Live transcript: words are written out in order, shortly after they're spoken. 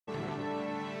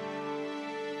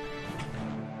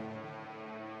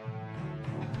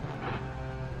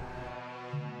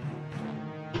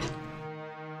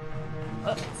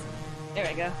There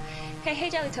we go. Okay, hey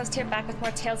Jelly Toast here, back with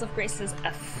more Tales of Grace's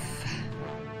F.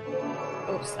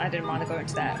 Oops, I didn't want to go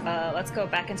into that. Let's go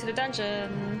back into the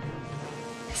dungeon.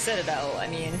 Citadel, I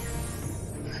mean.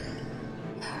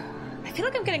 I feel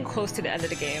like I'm getting close to the end of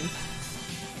the game.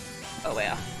 Oh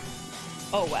wow.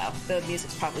 Oh wow, the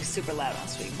music's probably super loud on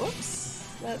stream. Whoops.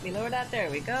 Let me lower that. There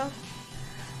we go.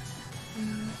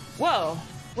 Whoa!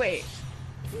 Wait.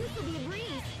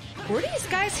 Were these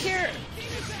guys here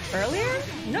earlier?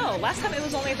 No, last time it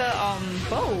was only the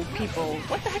bow people.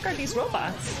 What the heck are these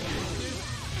robots?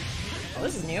 Oh,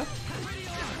 this is new.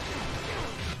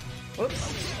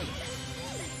 Whoops.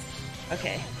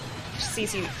 Okay.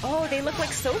 CC. Oh, they look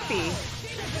like Sophie.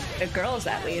 The girls,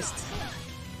 at least.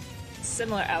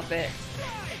 Similar outfit.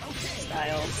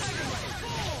 Styles.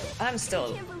 I'm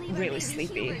still really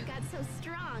sleepy.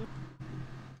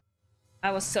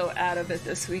 I was so out of it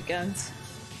this weekend.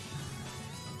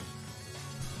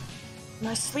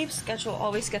 My sleep schedule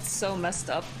always gets so messed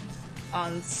up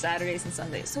on Saturdays and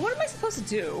Sundays. So what am I supposed to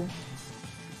do?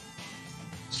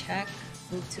 Check,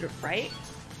 move to the right.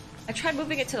 I tried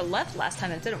moving it to the left last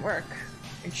time and it didn't work.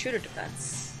 Intruder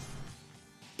defense.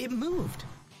 It moved.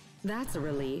 That's a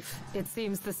relief. It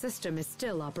seems the system is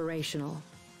still operational.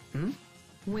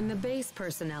 When the base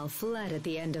personnel fled at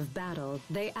the end of battle,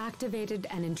 they activated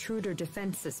an intruder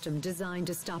defense system designed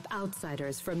to stop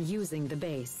outsiders from using the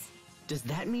base. Does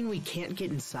that mean we can't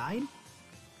get inside?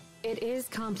 It is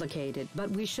complicated, but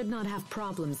we should not have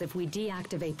problems if we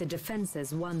deactivate the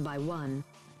defenses one by one.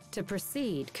 To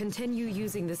proceed, continue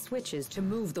using the switches to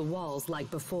move the walls like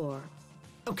before.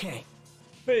 Okay.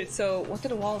 Wait, so what do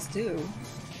the walls do?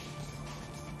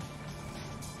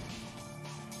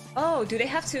 Oh, do they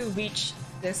have to reach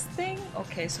this thing?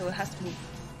 Okay, so it has to move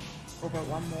over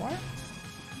one more?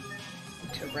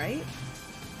 To right?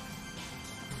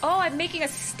 Oh, I'm making a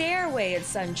stairway,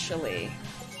 essentially.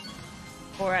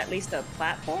 Or at least a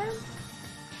platform?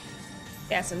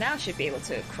 Yeah, so now I should be able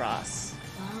to cross.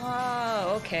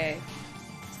 Oh, okay.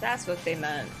 So that's what they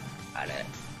meant. Got it.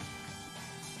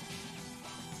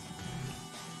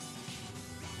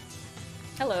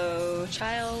 Hello,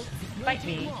 child. Bite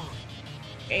me.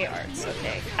 A arts,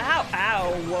 okay. Ow,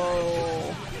 ow,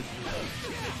 whoa.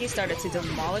 He started to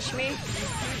demolish me.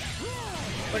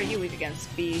 What are you weak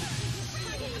against? B.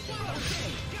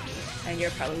 And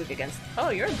you're probably weak against... Oh,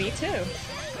 you're a B too.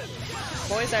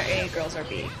 Boys are A, girls are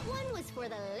B. One was for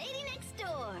the lady next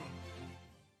door.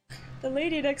 The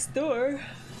lady next door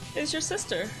is your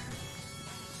sister.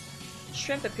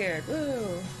 Shrimp appeared.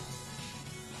 Woo.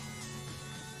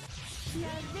 You're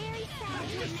very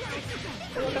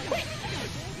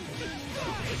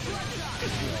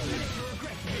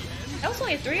That was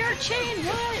only a 3-yard chain,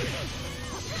 what?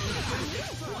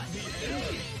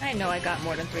 I know I got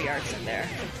more than 3 yards in there.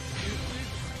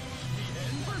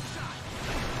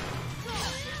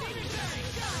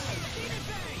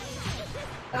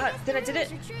 Did I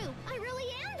it?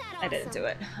 I didn't do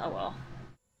it. Oh well.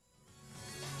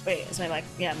 Wait, is my mic?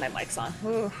 Yeah, my mic's on.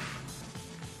 Ooh.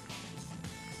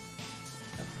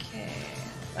 Okay,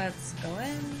 let's go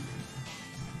in.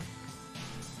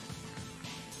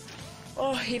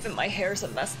 Oh, even my hair's a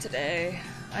mess today.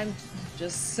 I'm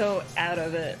just so out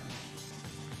of it.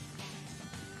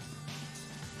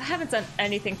 I haven't done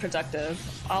anything productive.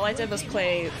 All I did was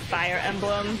play Fire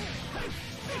Emblem.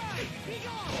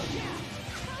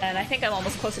 And I think I'm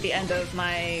almost close to the end of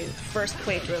my first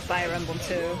playthrough of Fire Emblem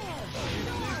 2.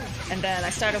 And then I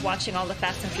started watching all the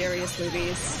Fast and Furious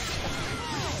movies.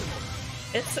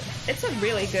 It's a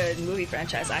really good movie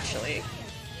franchise, actually.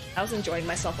 I was enjoying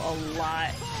myself a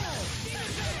lot.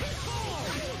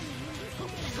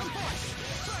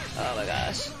 Oh my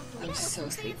gosh, I'm so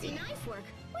sleepy.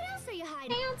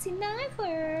 Fancy knife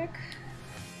work.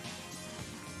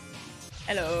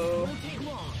 Hello.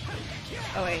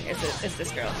 Oh wait, it's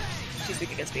this girl. She's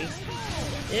weak against me.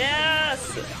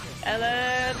 Yes!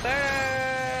 Ellen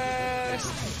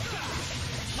burst!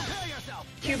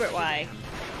 Hubert Y.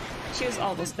 She was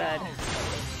almost dead.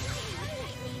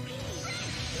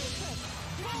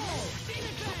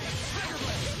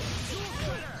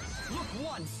 Look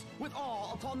once with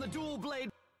awe upon the dual blade.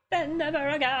 Then never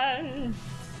again.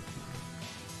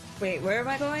 Wait, where am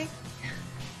I going?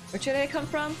 Where should I come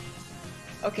from?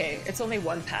 Okay, it's only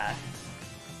one path.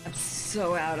 I'm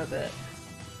so out of it.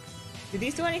 Do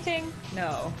these do anything?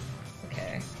 No.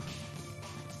 Okay.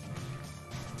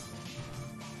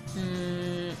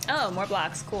 Oh, more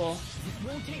blocks. Cool.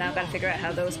 Now I've got to figure out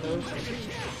how those move.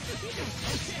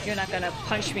 You're not gonna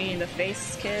punch me in the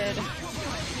face, kid.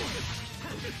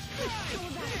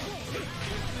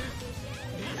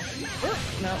 Oop,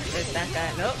 no, there's that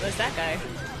guy. Nope, there's that guy.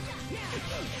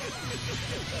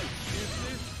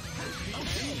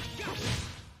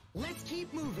 Let's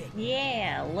keep moving.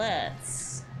 Yeah,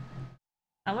 let's.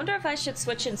 I wonder if I should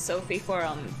switch in Sophie for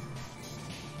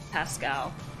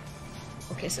Pascal.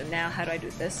 Okay, so now how do I do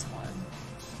this one?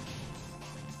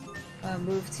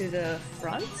 Move to the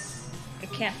front?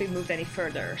 It can't be moved any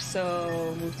further,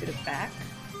 so move to the back.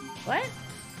 What?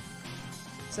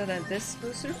 So then this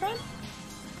moves to the front?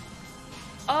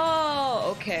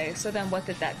 Oh, okay. So then what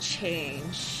did that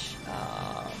change?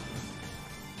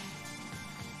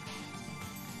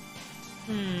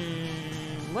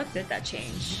 What did that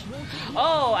change?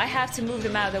 Oh, I have to move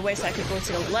them out of the way so I could go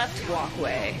to the left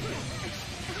walkway.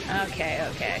 Okay,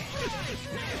 okay.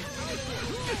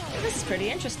 This is pretty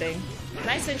interesting.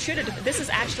 Nice intruder. This is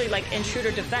actually like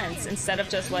intruder defense instead of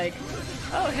just like,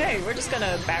 oh hey, we're just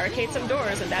gonna barricade some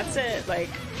doors and that's it. Like,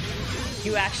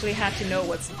 you actually have to know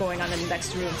what's going on in the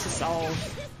next room to solve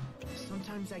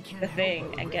the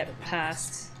thing and get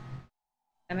past.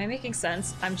 Am I making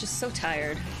sense? I'm just so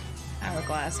tired.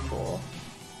 Hourglass, cool.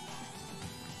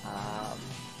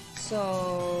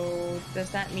 So does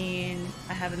that mean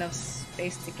I have enough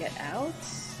space to get out?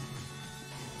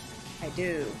 I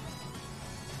do.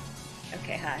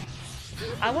 Okay, hi.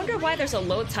 I wonder why there's a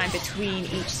load time between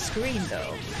each screen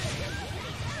though.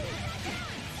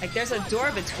 Like there's a door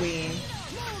between.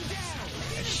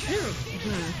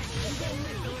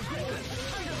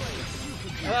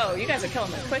 Whoa, you guys are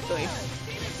killing me quickly.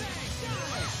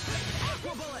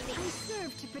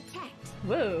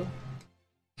 Woo.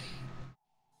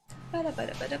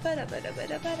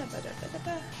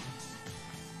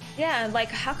 Yeah, like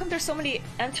how come there's so many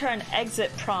enter and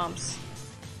exit prompts?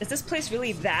 Is this place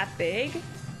really that big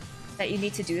that you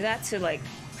need to do that to like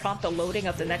prompt the loading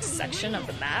of the next section of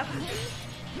the map?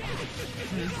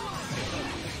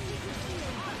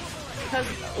 Because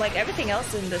like everything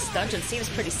else in this dungeon seems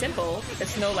pretty simple.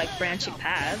 There's no like branching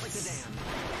paths.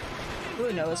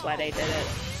 Who knows why they did it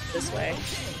this way?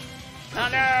 Oh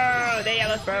no! The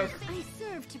yellow broke. I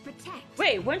serve to protect.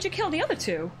 Wait, when'd you kill the other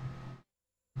two?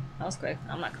 That was quick.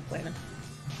 I'm not complaining.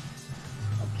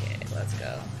 Okay, let's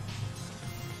go.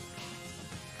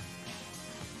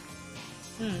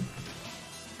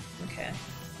 Okay.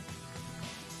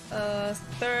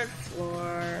 Third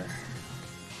floor.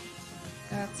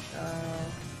 Let's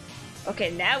go.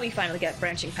 Okay, now we finally get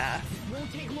branching path.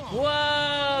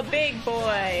 Whoa, big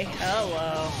boy!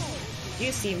 Hello.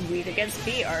 You seem weak against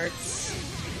B arts.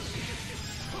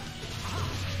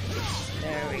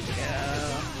 There we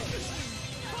go.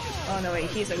 Oh no, wait,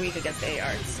 he's a weak against A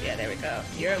arts. Yeah, there we go.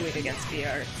 You're weak against B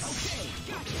arts.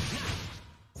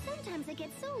 Sometimes I get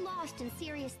so lost in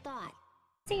serious thought.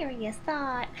 Serious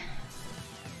thought.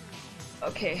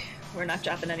 Okay, we're not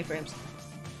dropping any frames.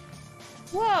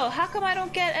 Whoa, how come I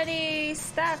don't get any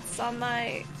stats on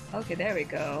my... Okay, there we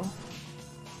go.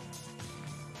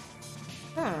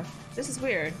 Huh, this is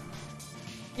weird.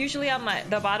 Usually on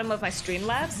the bottom of my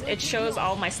Streamlabs, it shows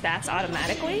all my stats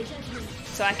automatically.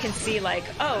 So I can see like,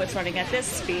 oh, it's running at this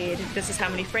speed, this is how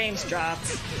many frames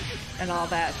dropped, and all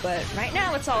that. But right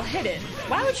now it's all hidden.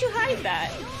 Why would you hide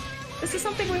that? This is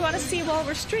something we want to see while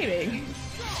we're streaming.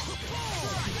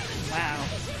 Wow.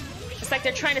 It's like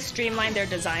they're trying to streamline their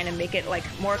design and make it like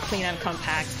more clean and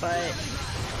compact, but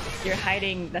you're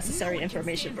hiding necessary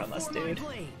information from us, dude.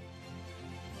 Okay,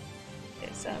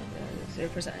 so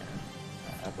 0%.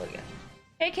 Upload again.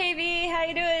 Hey KV, how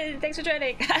you doing? Thanks for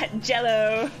joining.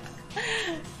 Jello.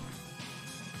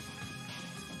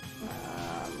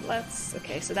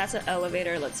 Okay, so that's an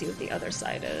elevator. Let's see what the other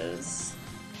side is.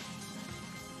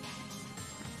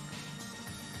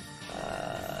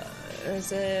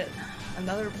 Is it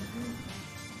another?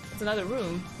 It's another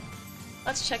room.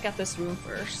 Let's check out this room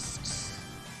first.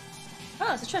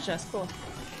 Oh, it's a treasure chest. Cool.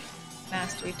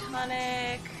 Mastery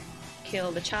tonic.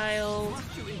 Kill the child.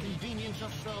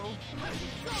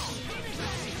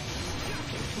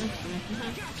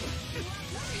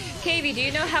 KV, do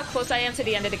you know how close I am to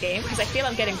the end of the game? Because I feel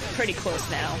I'm getting pretty close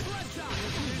now.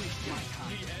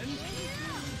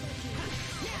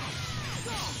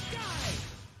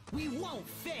 We won't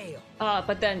fail.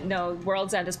 But then no,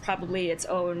 World's End is probably its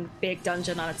own big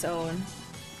dungeon on its own.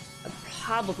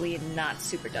 Probably not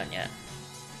super done yet.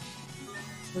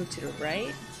 Move to the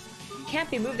right. Can't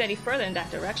be moved any further in that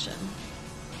direction.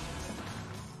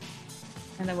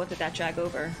 And then what did that drag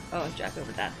over? Oh, it dragged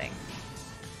over that thing.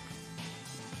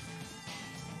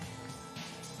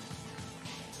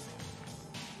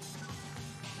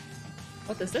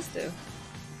 What does this do?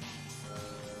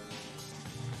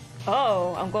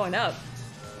 Oh, I'm going up.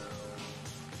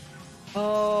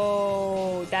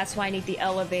 Oh, that's why I need the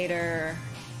elevator.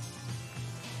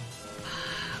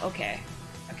 Okay.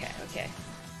 Okay, Okay.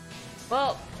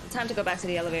 Well, time to go back to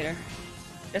the elevator.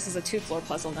 This is a 2-floor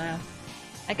puzzle now.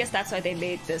 I guess that's why they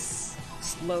made this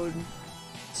load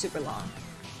super long.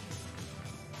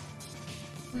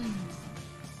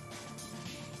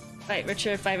 Fight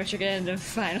Richard again in the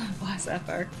final boss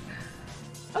ever.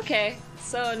 Okay,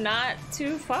 so not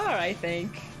too far, I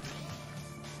think.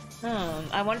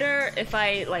 I wonder if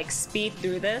I like speed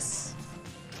through this,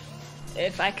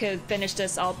 if I could finish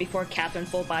this all before Catherine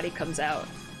Full Body comes out,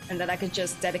 and then I could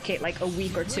just dedicate like a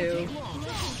week or two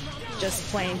just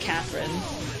playing Catherine.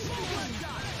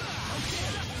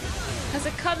 Because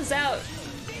it comes out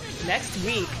next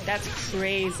week. That's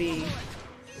crazy.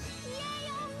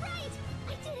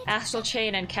 Astral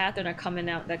Chain and Catherine are coming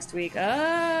out next week.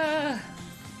 I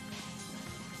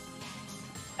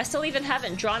still even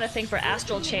haven't drawn a thing for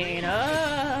Astral Chain.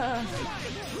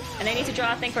 And I need to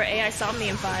draw a thing for AI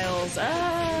Somnium Files.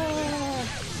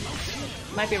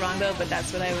 Might be wrong though, but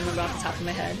that's what I remember off the top of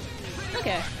my head.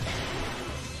 Okay.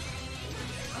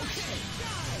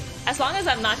 As long as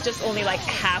I'm not just only like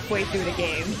halfway through the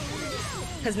game.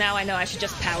 Because now I know I should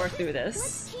just power through this.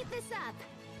 Let's keep this up.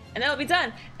 And then it'll be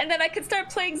done. And then I can start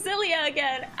playing Zillia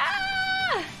again.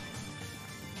 Ah!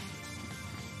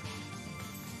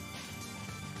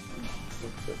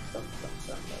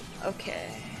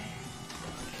 Okay.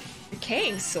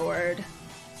 Decaying Sword.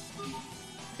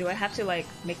 Do I have to like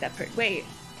make that wait,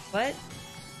 what?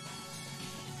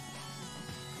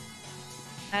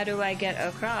 How do I get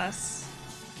across?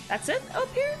 That's it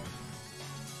up here?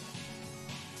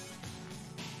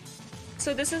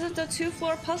 So this isn't a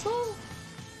 2-floor puzzle?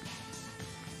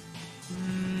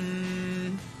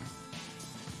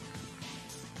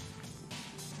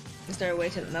 Is there a way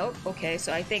to... Nope. Okay,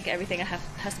 so I think everything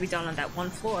has to be done on that one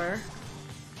floor.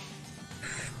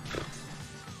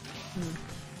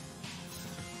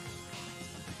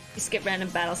 You skip random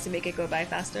battles to make it go by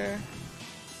faster.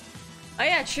 Oh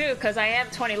yeah, true, because I am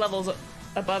 20 levels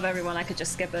above everyone. I could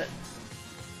just skip it.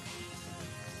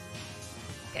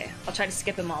 Okay, I'll try to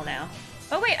skip them all now.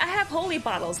 Oh wait, I have holy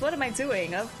bottles. What am I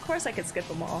doing? Of course I could skip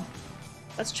them all.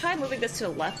 Let's try moving this to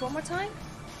the left one more time.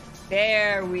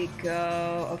 There we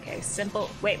go. Okay, simple.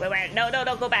 Wait. No,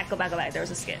 go back. There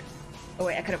was a skip. Oh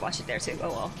wait, I could have watched it there too. Oh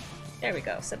well. There we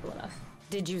go. Simple enough.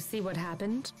 Did you see what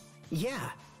happened?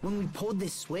 Yeah, when we pulled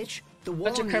this switch, the wall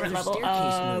What's your on the current other level?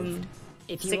 staircase moved.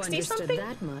 If you 60 understood something?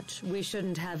 that much, we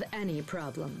shouldn't have any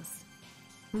problems.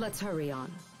 Let's hurry on.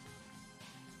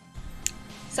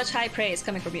 Such high praise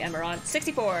coming from you, Emeraude.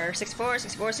 64,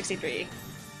 63.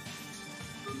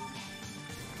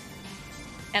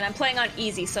 And I'm playing on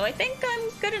easy, so I think I'm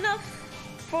good enough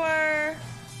for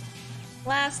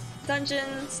last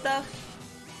dungeon stuff.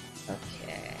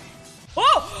 Okay.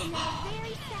 Oh!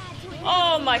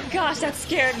 Oh my gosh, that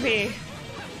scared me.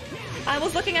 I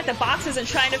was looking at the boxes and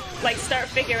trying to like start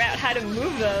figure out how to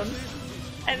move them.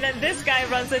 And then this guy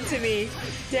runs into me.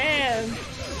 Damn.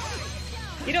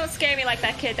 You don't scare me like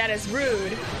that, kid. That is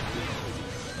rude.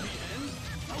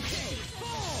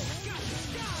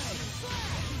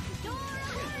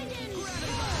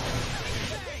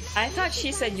 I thought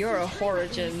she said you're a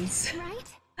Horigins.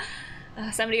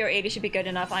 70 or 80 should be good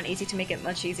enough on easy to make it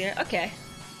much easier. Okay.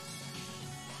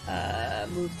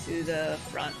 Move to the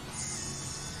front.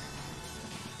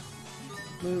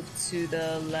 Move to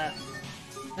the left.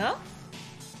 No?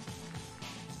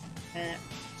 I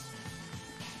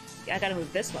gotta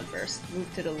move this one first. Move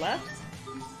to the left.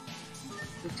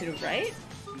 Move to the right.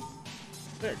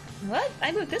 But what?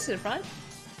 I moved this to the front.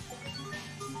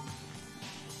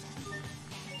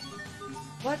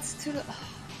 What's to the...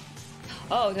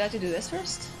 Oh, do I have to do this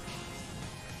first?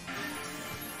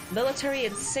 Military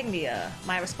insignia.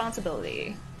 My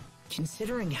responsibility.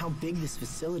 Considering how big this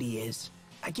facility is,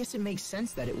 I guess it makes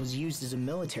sense that it was used as a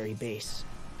military base.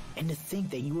 And to think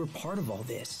that you were part of all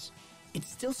this. It's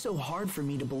still so hard for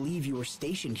me to believe you were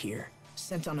stationed here,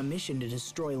 sent on a mission to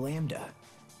destroy Lambda.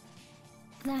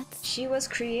 She was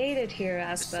created here,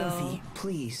 Aspel. Sophie,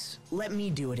 please, let me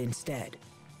do it instead.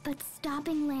 But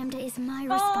stopping Lambda is my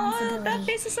responsibility. Oh, that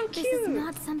face is so cute. This is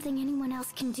not something anyone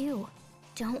else can do.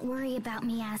 Don't worry about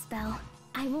me, Aspel.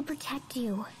 I will protect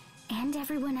you and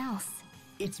everyone else.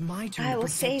 It's my turn I to will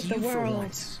protect save the you for world.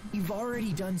 once. You've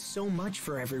already done so much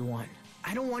for everyone.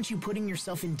 I don't want you putting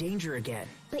yourself in danger again.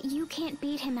 But you can't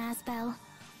beat him, Aspel.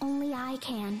 Only I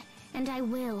can, and I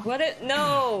will. What it?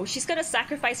 No! She's gonna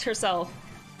sacrifice herself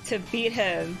to beat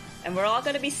him, and we're all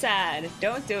gonna be sad.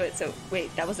 Don't do it. So,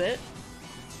 wait, that was it?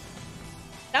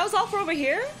 That was all for over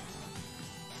here?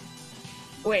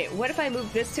 Wait, what if I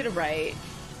move this to the right?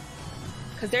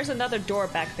 Because there's another door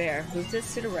back there. Move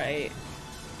this to the right.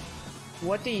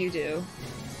 What do you do?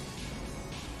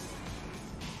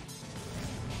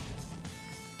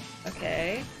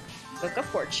 Okay. Book of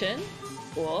Fortune.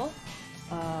 Cool.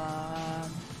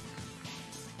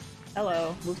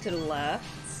 Hello. Move to the left.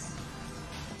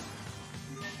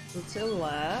 Move to the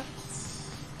left.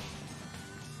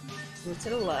 Move to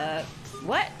the left.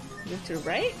 What? Move to the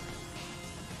right?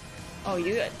 Oh,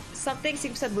 something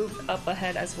seems to move up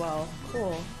ahead as well.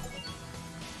 Cool.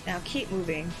 Now keep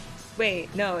moving.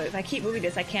 Wait, no, if I keep moving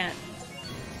this, I can't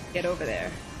get over there.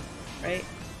 Right?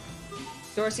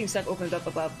 Door seems to have opened up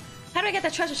above. How do I get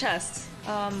that treasure chest?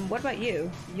 What about you?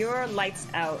 Your light's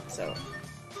out, so...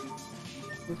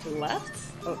 Move to the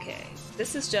left? Okay.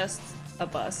 This is just a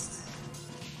bust.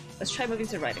 Let's try moving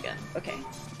to the right again. Okay.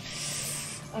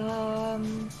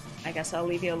 I guess I'll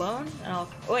leave you alone. And I'll...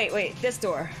 Wait, this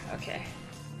door. Okay.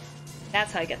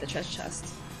 That's how I get the treasure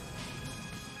chest.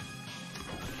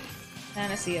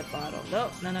 And I see a bottle.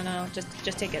 No.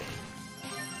 Just take it.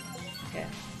 Okay.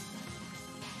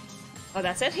 Oh,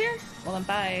 that's it here? Well, then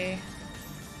bye.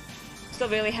 Still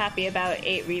really happy about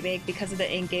 8 Remake because of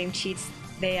the in-game cheats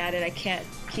they added. I can't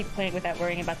keep playing without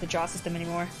worrying about the draw system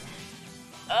anymore.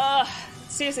 Ugh.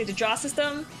 Seriously, the draw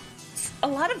system? A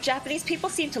lot of Japanese people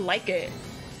seem to like it.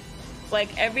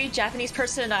 Like, every Japanese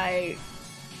person I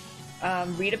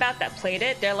read about that played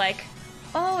it, they're like,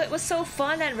 oh, it was so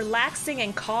fun and relaxing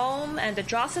and calm, and the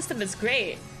draw system is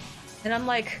great. And I'm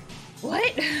like,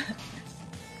 what?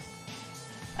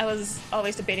 I was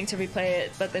always debating to replay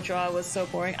it, but the draw was so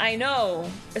boring. I know!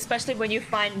 Especially when you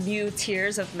find new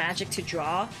tiers of magic to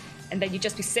draw, and then you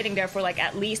just be sitting there for like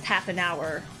at least half an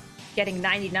hour, getting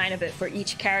 99 of it for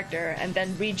each character, and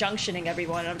then rejunctioning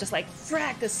everyone, and I'm just like,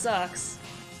 frack, this sucks.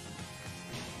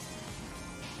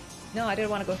 No, I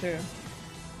didn't want to go through.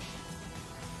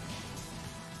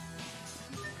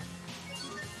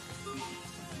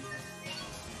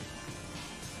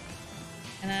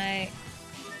 And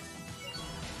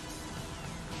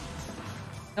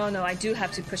oh no, I do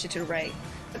have to push it to the right.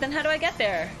 But then how do I get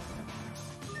there?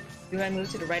 Do I move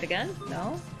to the right again?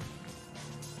 No?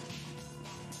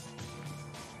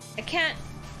 I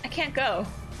can't go.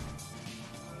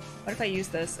 What if I use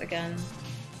this again?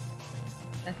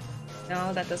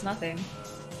 No, that does nothing.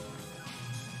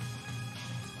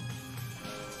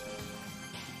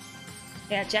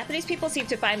 Yeah, Japanese people seem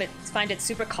to find it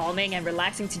super calming and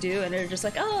relaxing to do, and they're just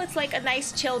like, oh, it's like a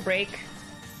nice chill break.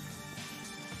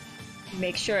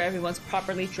 Make sure everyone's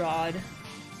properly drawed.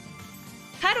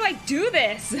 How do I do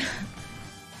this?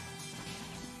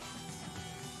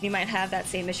 You might have that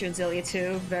same issue in Zillia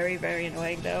too. Very, very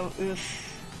annoying though. Oof.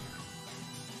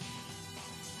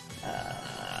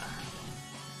 I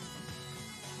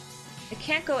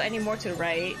can't go any more to the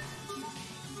right.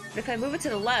 But if I move it to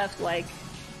the left, like,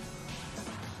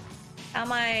 how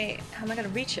am I gonna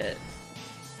reach it?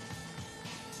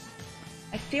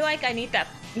 I feel like I need that.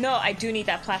 No, I do need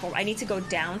that platform. I need to go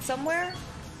down somewhere.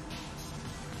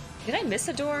 Did I miss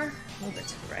a door? Move it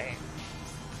to the right.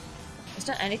 Is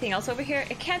there anything else over here?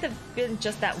 It can't have been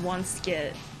just that one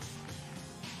skit.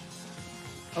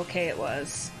 Okay, it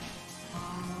was.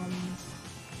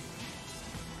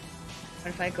 What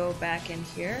if I go back in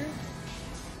here?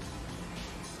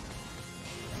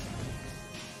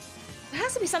 There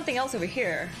has to be something else over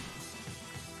here.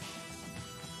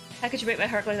 How could you break my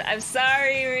heart like that? I'm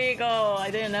sorry, Regal. I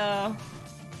didn't know.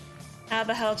 How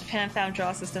the hell Japan found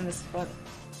draw system is fun.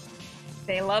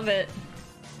 They love it.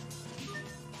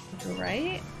 To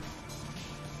right?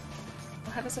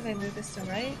 What happens if I move this to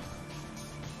right?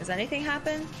 Does anything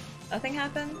happen? Nothing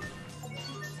happen?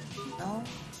 No?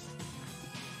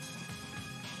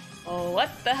 Oh,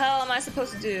 what the hell am I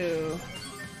supposed to do?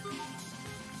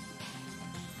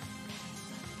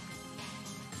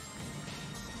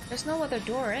 There's no other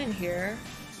door in here.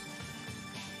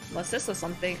 Unless this was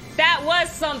something. That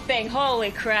was something!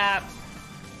 Holy crap!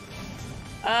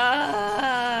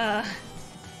 Hi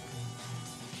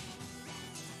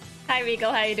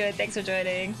Regal, how you doing? Thanks for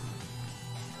joining.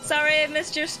 Sorry I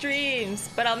missed your streams,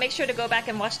 but I'll make sure to go back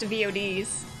and watch the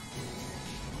VODs.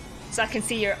 So I can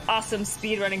see your awesome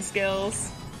speedrunning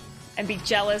skills. And be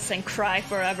jealous and cry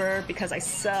forever because I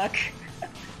suck.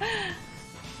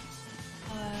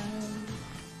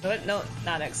 No,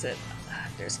 not exit.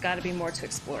 There's gotta be more to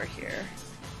explore here.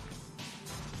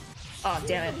 Oh,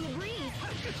 damn it.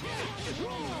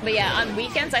 But yeah, on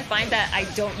weekends I find that I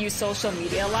don't use social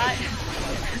media a lot.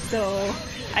 So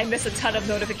I miss a ton of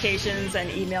notifications and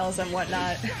emails and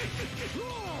whatnot.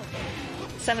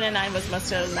 7 and 9 was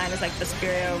most of 9 is like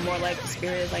Vesperia, or more like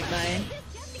Vesperia is like 9.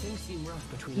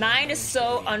 9 is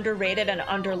so underrated and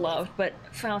underloved, but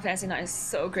Final Fantasy 9 is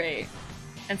so great.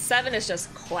 And 7 is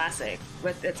just classic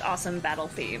with its awesome battle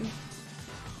theme.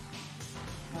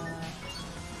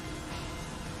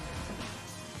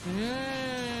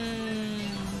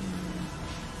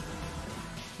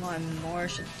 One more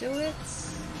should do it.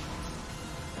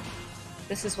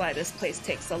 This is why this place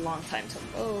takes a long time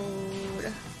to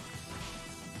load.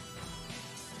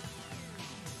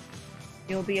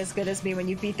 You'll be as good as me when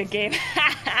you beat the game.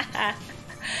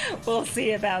 We'll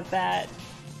see about that.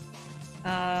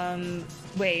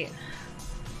 Wait.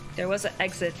 There was an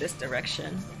exit this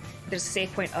direction. There's a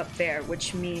save point up there,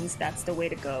 which means that's the way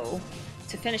to go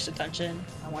to finish the dungeon.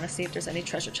 I want to see if there's any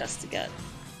treasure chests to get.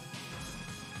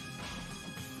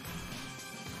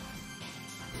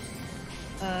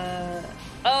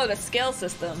 Oh, the skill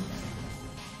system.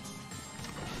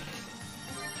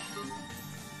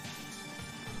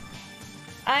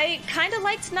 I kind of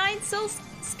liked 9's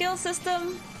skill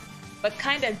system, but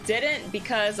kind of didn't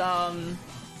because,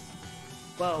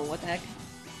 whoa, what the heck?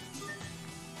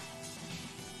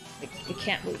 It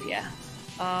can't move, yeah.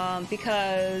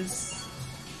 Because,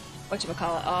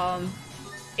 whatchamacallit,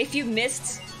 if you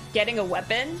missed getting a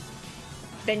weapon,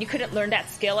 then you couldn't learn that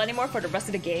skill anymore for the rest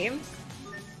of the game.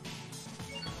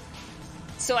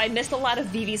 So I missed a lot of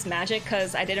Vivi's magic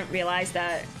because I didn't realize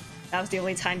that that was the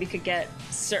only time you could get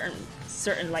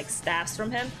certain like staffs from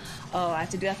him. Oh, I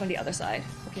have to do that from the other side.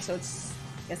 Okay, so it's,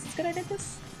 I guess it's good I did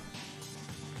this.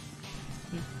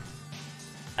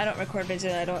 I don't record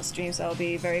videos, I don't stream, so I'll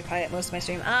be very quiet most of my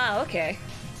stream. Ah, okay.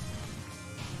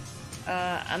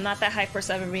 I'm not that hyped for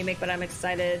 7 Remake, but I'm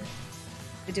excited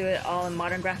to do it all in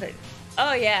modern graphic.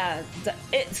 Oh yeah,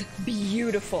 it's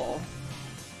beautiful.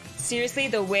 Seriously,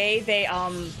 the way they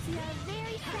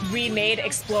remade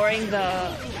exploring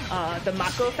the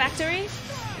Mako factory,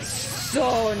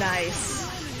 so nice.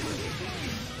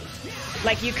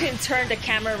 Like you can turn the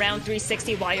camera around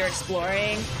 360 while you're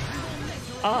exploring.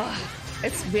 Oh,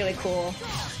 it's really cool.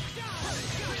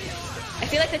 I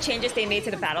feel like the changes they made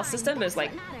to the battle system is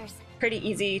like pretty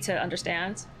easy to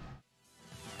understand.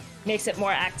 Makes it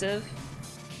more active.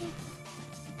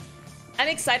 I'm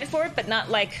excited for it, but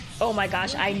not like, oh my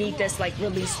gosh, I need this like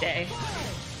release day.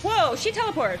 Whoa, she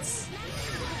teleports.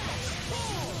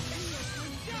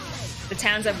 The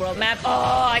towns and world map.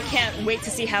 Oh, I can't wait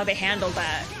to see how they handle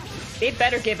that. They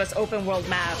better give us open world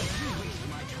map.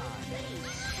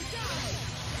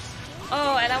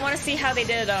 Oh, and I want to see how they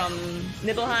did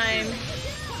Nibelheim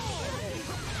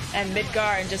and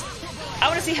Midgar, and just I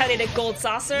want to see how they did Gold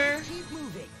Saucer.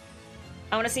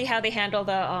 I want to see how they handle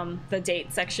the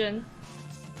date section.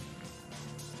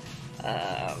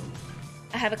 I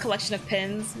have a collection of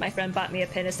pins. My friend bought me a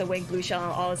pin. It's a winged blue shell,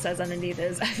 and all it says underneath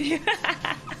is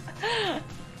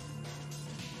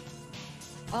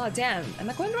oh damn, am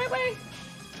I going the right way?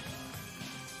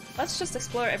 Let's just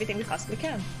explore everything we possibly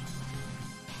can.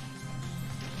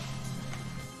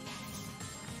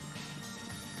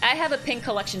 I have a pin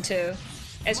collection too.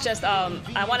 It's just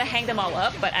I want to hang them all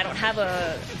up, but I don't have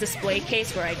a display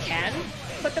case where I can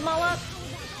put them all up.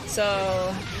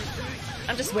 So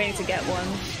I'm just waiting to get one.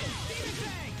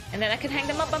 And then I can hang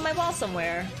them up on my wall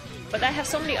somewhere. But I have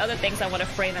so many other things I want to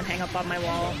frame and hang up on my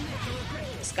wall.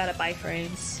 Just gotta buy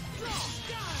frames.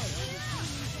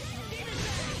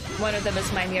 One of them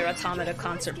is my Nier Automata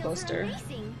concert poster.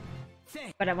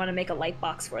 But I want to make a light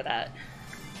box for that.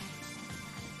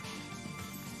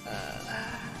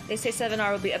 They say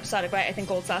 7R will be episodic, right? I think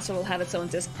Gold Saucer will have its own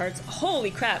disc parts.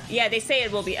 Holy crap! Yeah, they say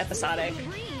it will be episodic.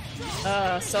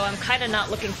 So I'm kind of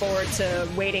not looking forward to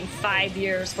waiting 5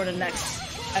 years for the next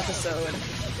episode.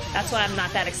 That's why I'm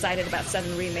not that excited about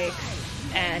 7 Remake,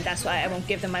 and that's why I won't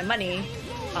give them my money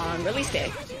on release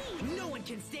day. No one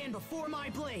can stand before my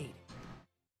blade.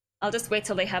 I'll just wait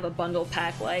till they have a bundle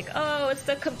pack like, oh, it's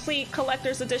the complete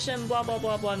collector's edition, blah blah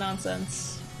blah blah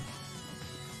nonsense.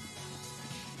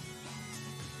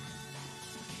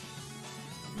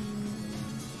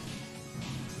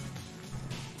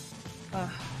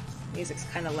 Oh, music's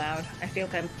kind of loud. I feel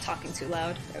like I'm talking too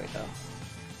loud. There we go.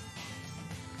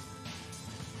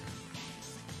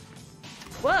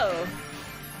 Whoa!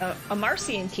 A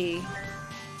Marcian key.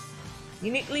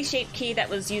 Uniquely shaped key that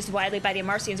was used widely by the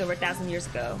Marcians over 1,000 years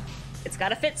ago. It's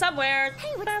gotta fit somewhere!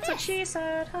 Hey, that's what she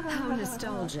said! How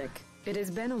nostalgic. It has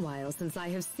been a while since I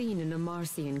have seen an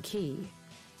Amarcian key.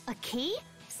 A key?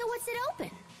 So what's it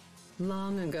open?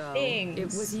 Long ago, Things.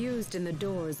 it was used in the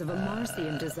doors of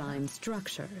Amarcian designed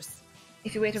structures.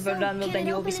 If you wait for Vodun, then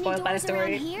you will be spoiled by the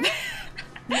story.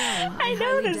 No, I know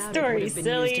highly this doubt it story, would have been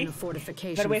silly. used in a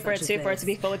fortification Gotta wait for it such too, as for it to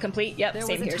be this. fully complete. Yep, There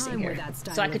same was a here, same time here. where that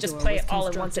style So I could of just door play was it all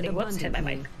in one constructed sitting. Whoops, hit my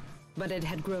mic. abundantly, but it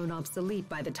had grown obsolete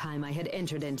by the time I had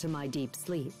entered into my deep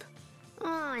sleep.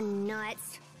 Aw,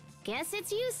 nuts. Guess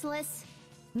it's useless.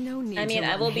 No need I mean, to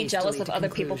I run will be jealous hastily of to other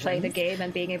people playing the conclusions. game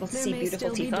and being able to There see may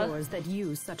beautiful still be Tifa. doors that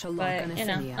use such a lock on But, you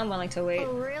know, Affinia. I'm willing to wait.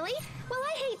 Oh, really? Well,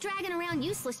 I hate dragging around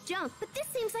useless junk, but this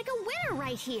seems like a winner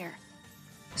right here.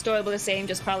 Story will be the same,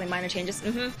 just probably minor changes.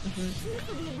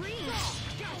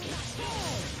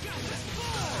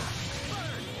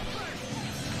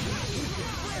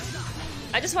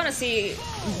 I just want to see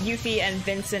Yuffie and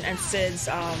Vincent and Sid's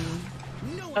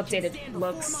updated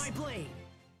looks.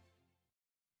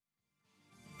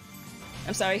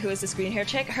 I'm sorry, who is this green hair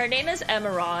chick? Her name is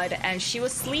Emeraude, and she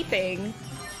was sleeping,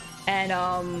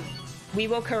 and we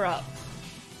woke her up.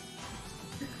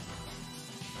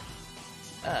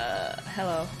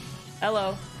 Hello.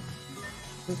 Hello.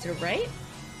 Move to the right?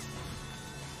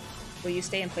 Will you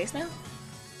stay in place now?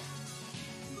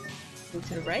 Move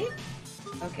to the right?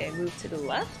 Okay, move to the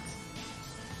left.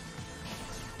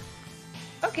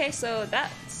 Okay, so that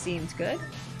seems good.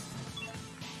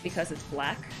 Because it's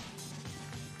black.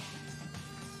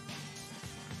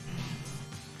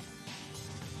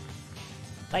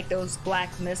 Like those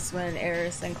black mists when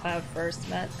Aerith and Cloud first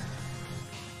met.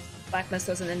 Black Mist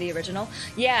wasn't in the original.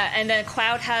 Yeah, and then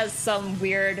Cloud has some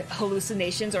weird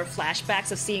hallucinations or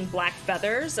flashbacks of seeing black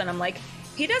feathers, and I'm like,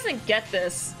 he doesn't get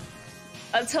this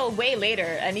until way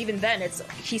later, and even then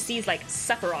he sees like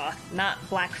Sephiroth, not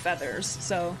black feathers,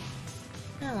 so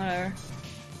whatever.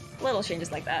 Little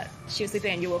changes like that. She was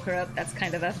sleeping and you woke her up, that's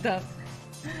kind of effed up.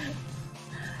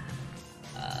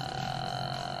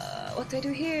 What do I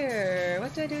do here?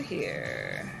 What do I do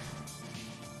here?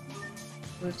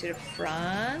 Move to the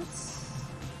front.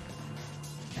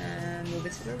 And move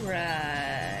it to the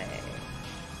right.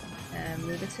 And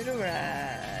move it to the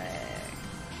right.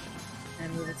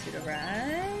 And move it to the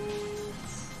right.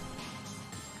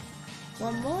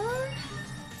 One more?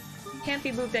 Can't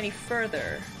be moved any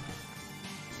further.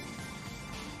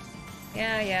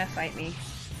 Yeah, fight me.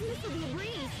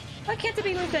 Why can't it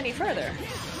be moved any further?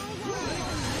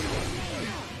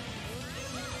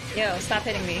 Yo, stop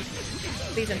hitting me.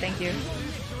 Please and thank you.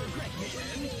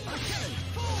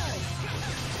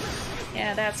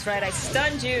 Yeah, that's right. I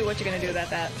stunned you. What you gonna do about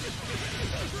that?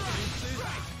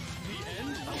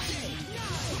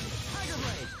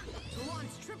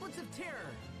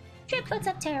 Triplets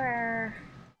of terror.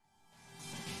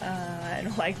 I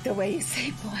don't like the way you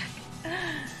say black.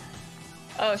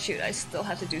 Oh shoot, I still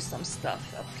have to do some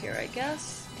stuff up here, I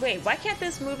guess. Wait, why can't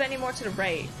this move any more to the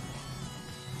right?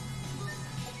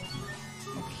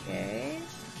 Okay.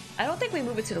 I don't think we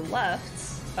move it to the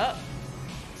left. Oh.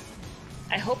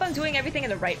 I hope I'm doing everything in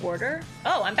the right order.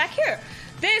 Oh, I'm back here.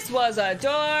 This was a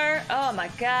door. Oh my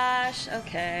gosh.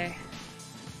 Okay.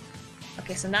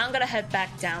 Okay, so now I'm gonna head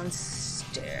back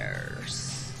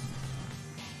downstairs.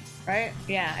 Right?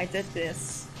 Yeah, I did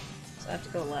this. So I have to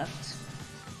go left.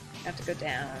 I have to go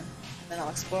down. Then I'll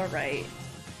explore right.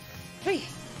 Whee!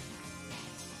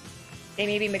 They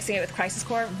may be mixing it with Crisis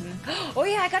Core. Oh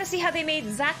yeah, I gotta see how they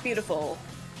made Zack beautiful.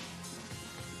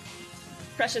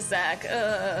 Precious Zack.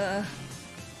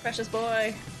 Precious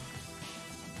boy.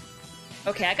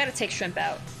 Okay, I gotta take shrimp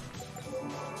out.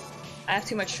 I have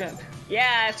too much shrimp.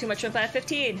 Yeah, I have too much shrimp. I have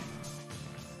 15.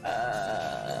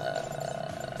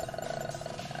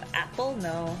 Apple?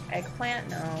 No. Eggplant?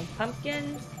 No.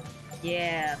 Pumpkin?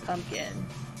 Yeah, pumpkin.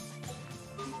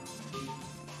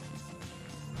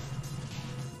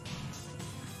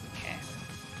 Okay.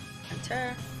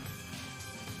 Enter.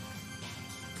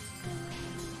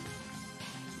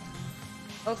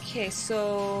 Okay,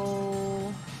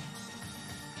 so...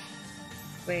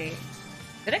 Wait.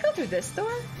 Did I go through this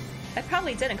door? I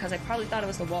probably didn't, because I probably thought it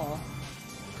was the wall.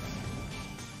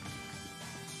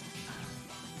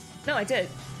 No, I did.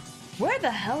 Where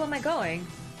the hell am I going?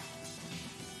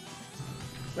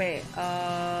 Wait,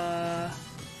 I'm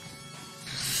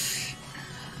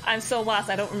so lost,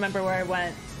 I don't remember where I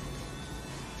went.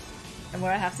 And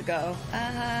where I have to go.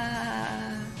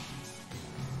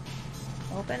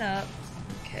 Open up.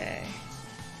 Okay.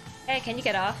 Hey, can you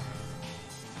get off?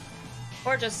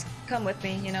 Or just come with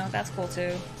me, you know, that's cool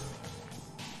too.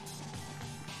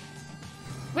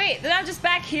 Wait, then I'm just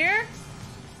back here?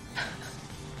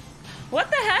 What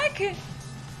the heck?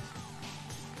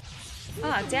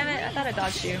 Ah, damn it, I thought I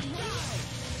dodged you.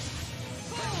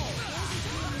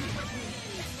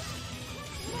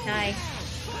 Hi.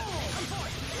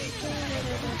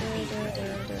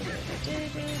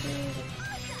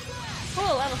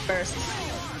 Cool, I'm a first.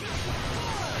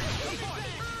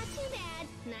 Too bad.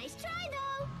 Nice try,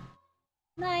 though.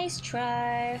 Nice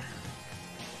try.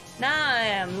 Now I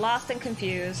am lost and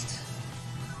confused.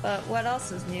 But what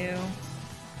else is new?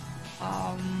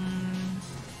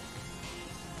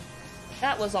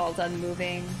 That was all done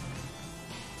moving.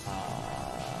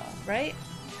 Right?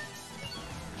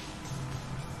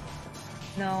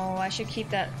 No, I should keep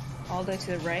that all the way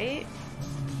to the right.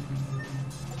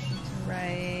 To the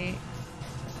right.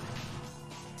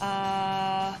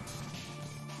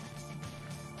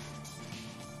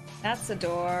 That's the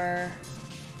door.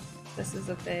 This is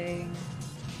the thing.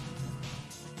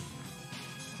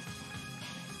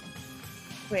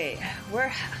 Wait,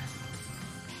 where?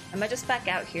 Am I just back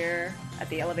out here at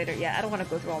the elevator? Yeah, I don't want to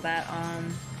go through all that.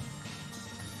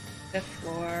 5th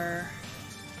floor.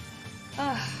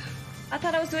 Ah, I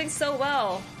thought I was doing so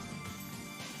well.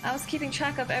 I was keeping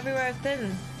track of everywhere I've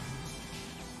been.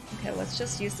 Okay, let's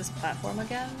just use this platform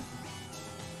again.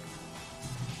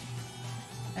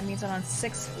 That means I'm on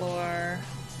 6th floor.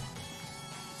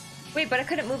 Wait, but I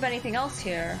couldn't move anything else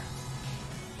here.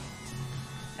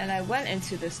 And I went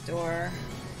into this door.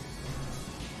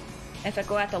 If I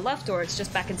go at the left door, it's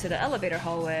just back into the elevator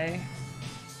hallway.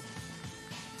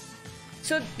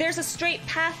 So there's a straight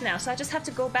path now, so I just have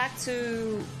to go back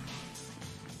to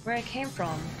where I came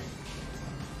from.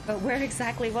 But where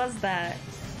exactly was that?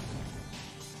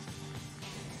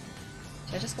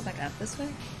 Should I just go back out this way?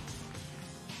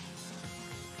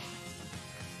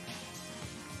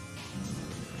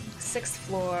 Sixth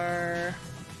floor.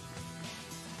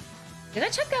 Did I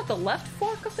check out the left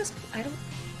fork of this? I don't...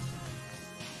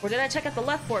 Or did I check out the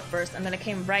left fork first and then I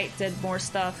came right, did more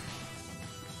stuff?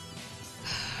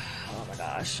 Oh my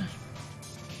gosh.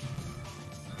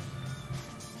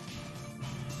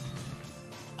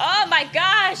 Oh my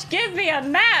gosh! Give me a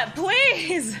map,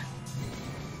 please!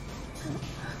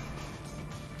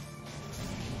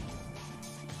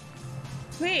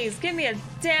 Please, give me a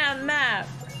damn map!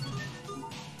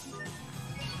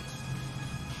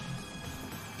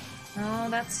 Oh,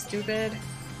 that's stupid.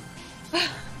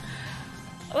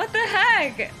 What the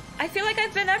heck? I feel like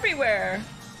I've been everywhere.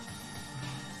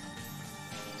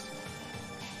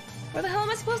 Where the hell am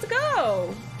I supposed to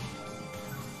go?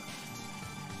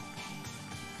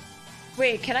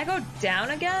 Wait, can I go down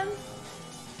again?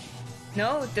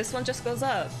 No, this one just goes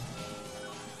up.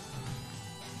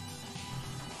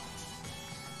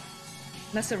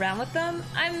 Mess around with them?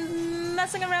 I'm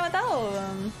messing around with all of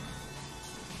them.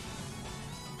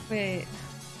 Wait.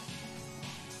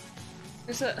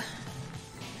 There's a...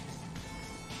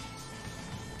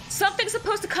 Something's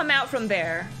supposed to come out from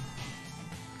there.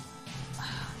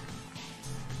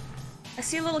 I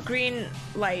see little green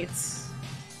lights.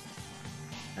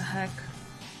 The heck?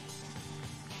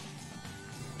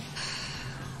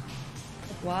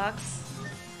 The blocks.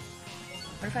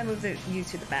 What if I move you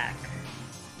to the back?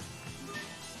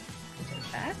 To the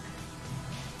back?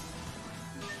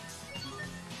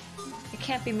 It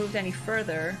can't be moved any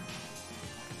further.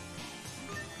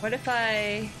 What if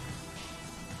I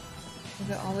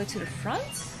move it all the way to the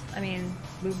front? I mean,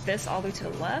 move this all the way to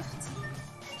the left?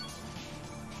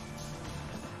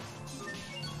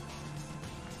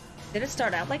 Did it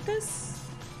start out like this?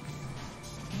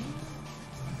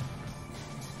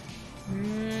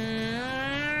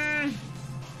 I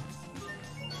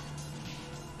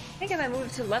think if I move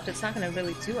it to the left, it's not going to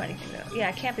really do anything though. Yeah,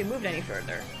 it can't be moved any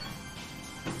further.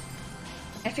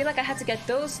 I feel like I had to get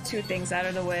those two things out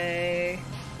of the way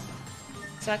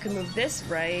so I could move this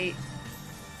right.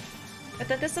 But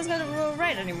then this doesn't go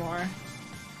right anymore.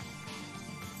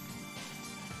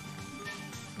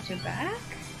 Put you back?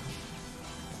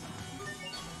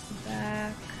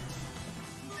 Back.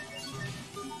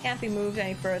 Can't be moved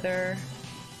any further.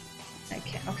 I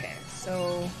can't. Okay,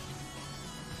 so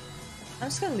I'm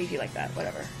just gonna leave you like that.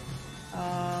 Whatever.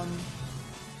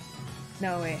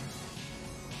 No, wait.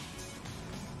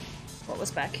 What was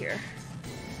back here?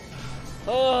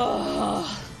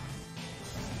 Oh.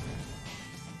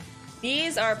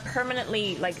 These are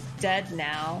permanently like dead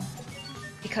now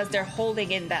because they're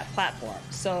holding in that platform.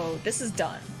 So this is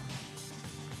done.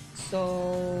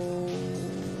 So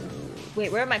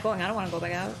wait, where am I going? I don't want to go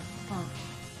back out. Huh.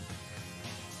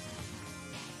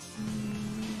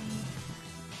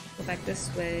 Go back this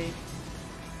way.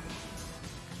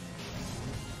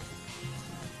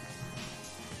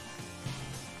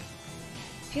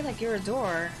 I feel like you're a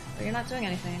door, but you're not doing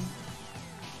anything.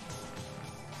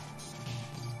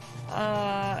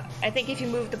 I think if you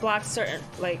move the blocks, certain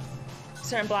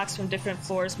blocks from different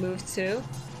floors move too.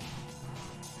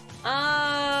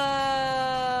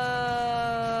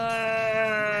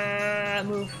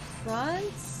 Move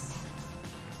front.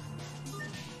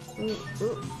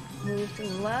 Move to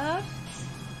the left.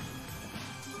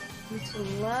 Move to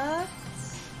the left.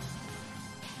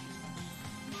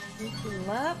 Move to the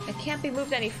left. It can't be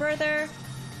moved any further.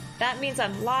 That means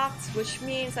I'm locked, which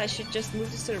means I should just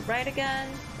move this to the right again.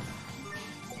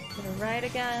 To the right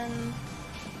again.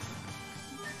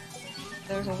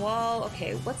 There's a wall.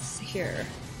 Okay, what's here?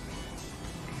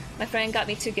 My friend got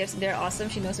me 2 gifts and they're awesome.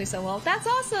 She knows me so well. That's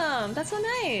awesome! That's so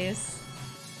nice!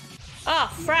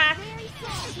 Oh, frack!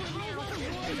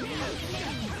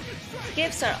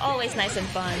 Gifts are always nice and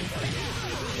fun.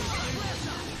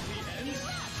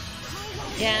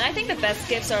 Yeah, and I think the best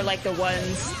gifts are like the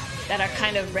ones that are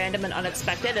kind of random and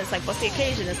unexpected. It's like, what's the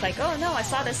occasion? It's like, oh no, I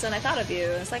saw this and I thought of you.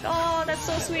 It's like, oh, that's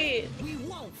so sweet. We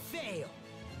won't fail.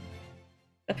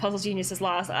 The puzzle genius is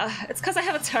lost. It's because I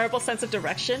have a terrible sense of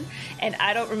direction and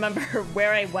I don't remember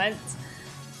where I went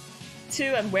to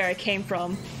and where I came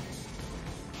from.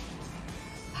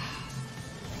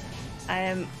 I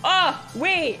am... Oh,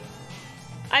 wait!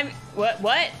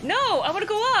 What? No, I want to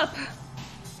go up!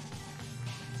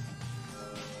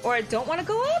 Or I don't want to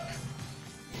go up?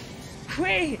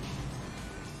 Wait.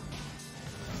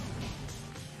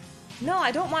 No,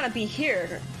 I don't want to be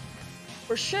here.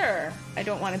 For sure, I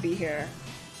don't want to be here.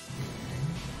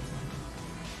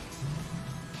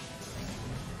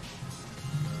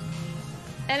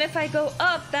 And if I go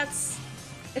up, that's...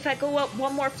 If I go up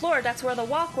one more floor, that's where the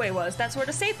walkway was. That's where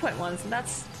the save point was, and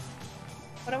that's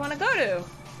what I want to go to.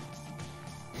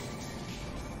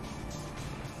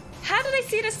 How did I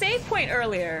see the save point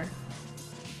earlier?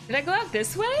 Did I go out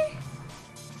this way?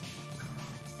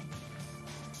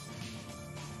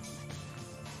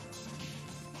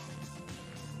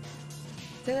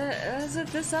 Is it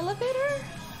this elevator?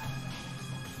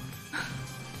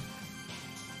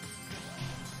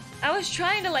 I was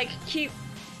trying to like keep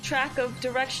track of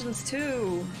directions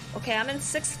too. Okay, I'm in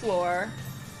 6th floor.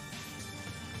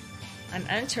 I'm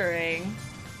entering.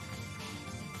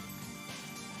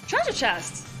 Treasure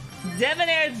chest!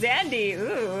 Debonair dandy!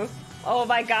 Ooh. Oh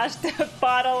my gosh, the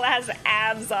bottle has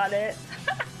abs on it.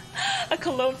 A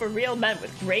cologne for real men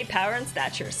with great power and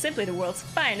stature. Simply the world's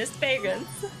finest fragrance.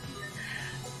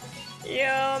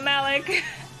 Yo, Malik.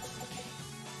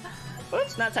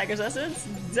 Oops, not Tiger's Essence.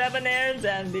 Debonair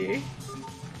dandy.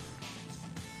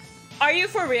 Are you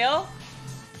for real?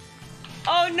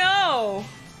 Oh no!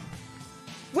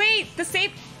 Wait, the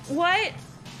save... What?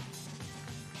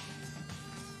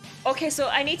 Okay, so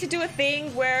I need to do a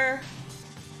thing where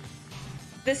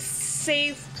this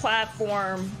save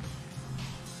platform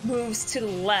moves to the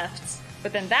left,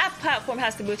 but then that platform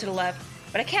has to move to the left,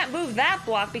 but I can't move that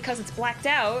block because it's blacked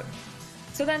out.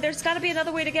 So then there's gotta be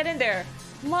another way to get in there.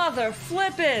 Mother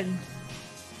flippin'!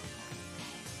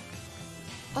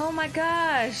 Oh my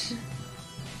gosh.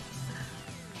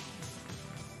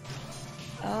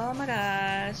 Oh my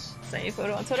gosh. Send you a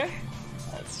photo on Twitter?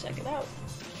 Let's check it out.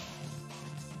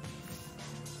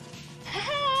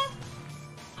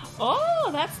 Oh,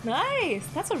 that's nice.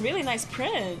 That's a really nice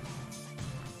print.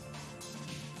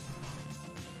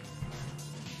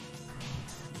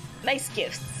 Nice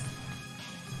gifts.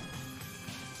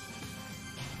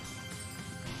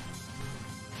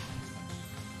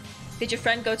 Did your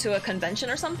friend go to a convention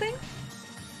or something?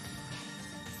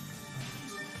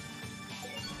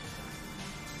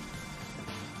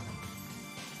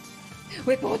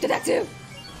 Wait, but what did that do?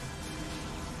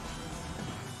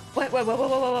 What?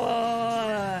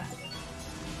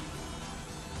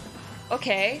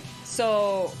 Okay,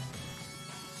 so...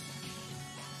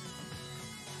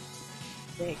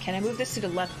 Wait, can I move this to the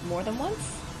left more than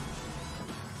once?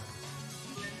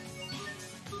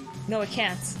 No, it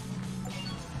can't.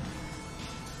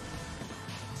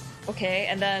 Okay,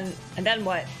 and then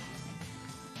what?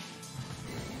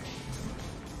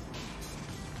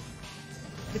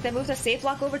 Did they move the safe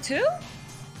block over too?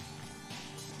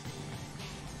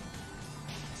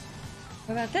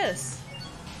 What about this?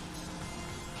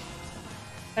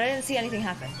 But I didn't see anything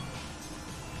happen.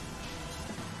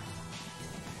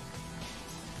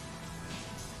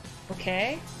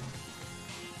 Okay.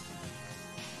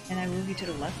 And I move you to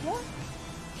the left more?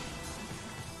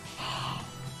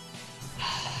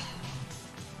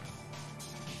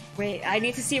 Wait, I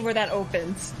need to see where that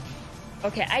opens.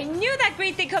 Okay, I knew that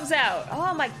green thing comes out!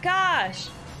 Oh my gosh!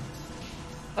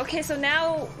 Okay, so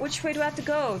now, which way do I have to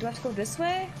go? Do I have to go this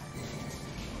way?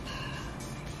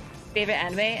 Favorite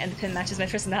anime, and the pin matches my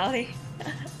personality.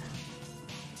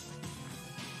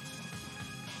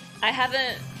 I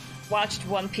haven't watched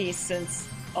One Piece since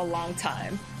a long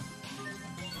time.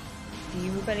 Do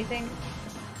you move anything?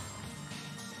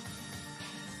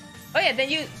 Oh yeah,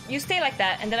 then you stay like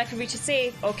that, and then I can reach a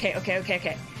save. Okay.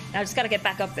 Now I just gotta get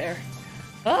back up there.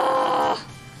 Oh!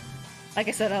 Like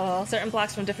I said, certain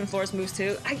blocks from different floors moves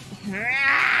too.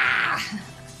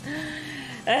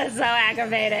 It's so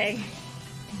aggravating.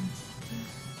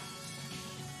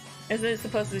 Is it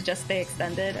supposed to just stay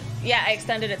extended? Yeah, I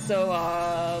extended it so,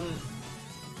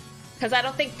 because I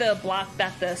don't think the block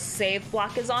that the save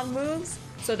block is on moves,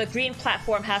 so the green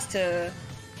platform has to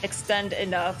extend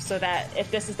enough so that if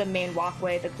this is the main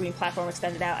walkway, the green platform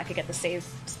extended out, I could get the save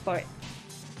spot.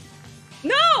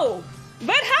 No!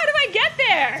 But how do I get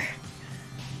there?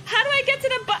 How do I get to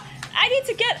the I need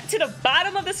to get to the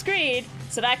bottom of the screen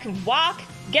so that I can walk,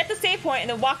 get the save point, and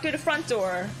then walk through the front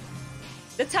door.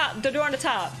 The door on the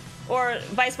top. Or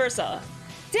vice versa.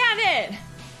 Damn it!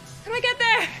 How do I get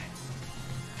there?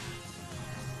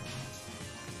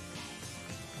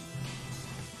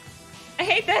 I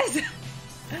hate this!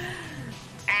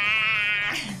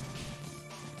 Ah.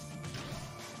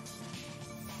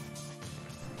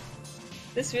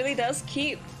 This really does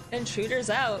keep intruders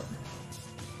out.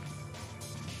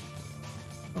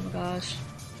 Oh my gosh.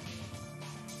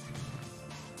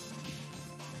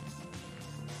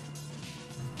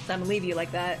 I'm gonna leave you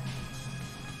like that.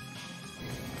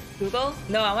 Google?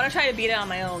 No, I want to try to beat it on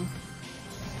my own.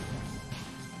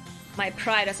 My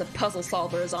pride as a puzzle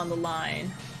solver is on the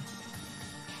line.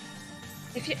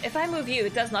 If I move you,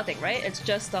 it does nothing, right? It's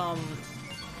just yeah,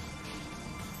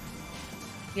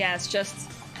 it's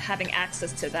just having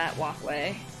access to that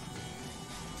walkway.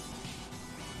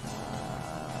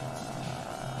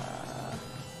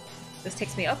 This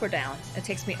takes me up or down? It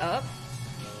takes me up.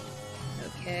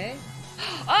 Okay.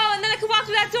 Oh, and then I can walk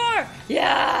through that door!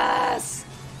 Yes!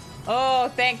 Oh,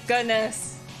 thank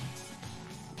goodness.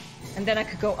 And then I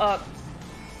could go up.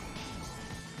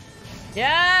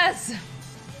 Yes!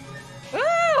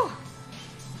 Woo!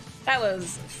 That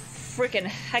was freaking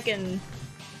heckin'.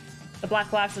 The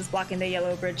black box is blocking the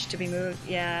yellow bridge to be moved.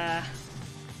 Yeah.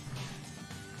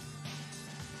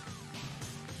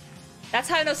 That's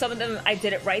how I know some of them I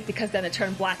did it right, because then it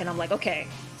turned black and I'm like, okay,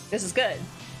 this is good.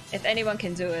 If anyone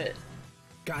can do it.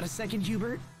 Got a second,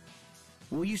 Hubert?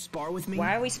 Will you spar with me?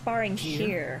 Why are we sparring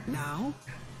here? Now?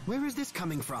 Where is this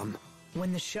coming from?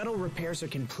 When the shuttle repairs are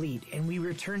complete and we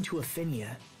return to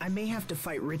Aphinia, I may have to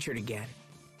fight Richard again.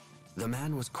 The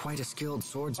man was quite a skilled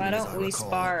swordsman. Why as don't I we recall.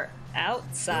 spar You're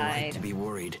outside? right to be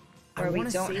worried. Where I we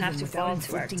wanna don't save have him to without fall to our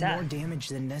inflicting death. more damage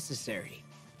than necessary.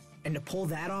 And to pull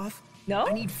that off, No?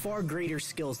 I need far greater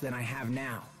skills than I have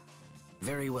now.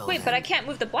 Very well. Wait, then. but I can't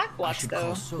move the black blocks should though.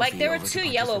 call Sophie Like there were over to 2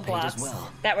 yellow participate as blocks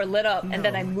well. that were lit up, and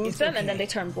then I No, moved it's them, and then okay.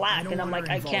 they turned I black, don't and I'm want like,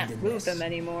 her I involved can't in move this. them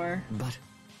anymore. But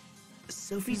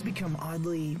Sophie's become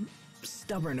oddly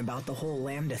stubborn about the whole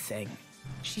Lambda thing.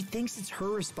 She thinks it's her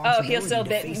responsibility. Oh, he'll still to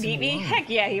beat face him me? alone. Heck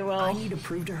yeah, he I will. need to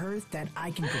prove to her that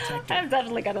I can protect her. I'm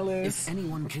definitely gonna if lose.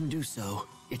 anyone can do so,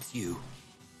 it's you.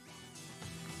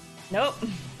 Nope,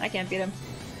 I can't beat him.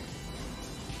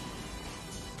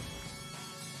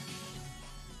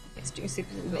 Extreme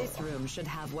super. This room should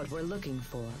have what we're looking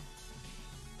for.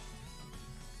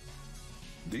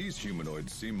 These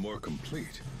humanoids seem more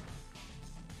complete.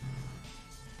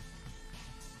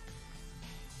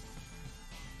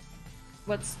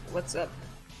 What's up?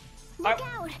 Look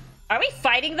out! Are we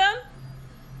fighting them?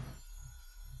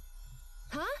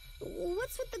 Huh?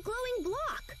 What's with the glowing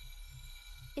block?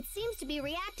 It seems to be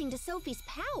reacting to Sophie's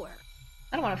power.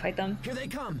 I don't want to fight them. Here they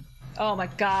come. Oh my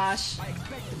gosh. I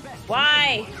expect the best.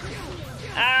 Why?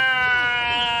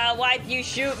 Ah! Why'd you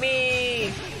shoot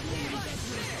me?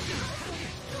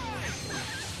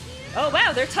 Oh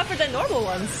wow, they're tougher than normal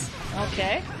ones.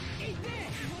 Okay.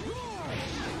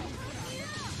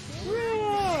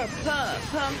 Roar!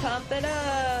 Pump it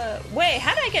up. Wait,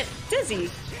 how did I get dizzy?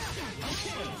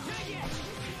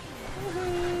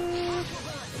 Woohoo.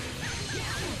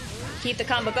 Keep the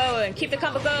combo going, keep the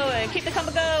combo going, keep the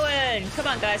combo going! Come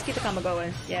on guys, keep the combo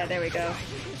going. Yeah, there we go.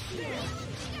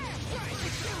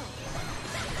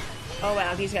 Oh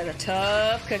wow, these guys are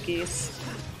tough cookies.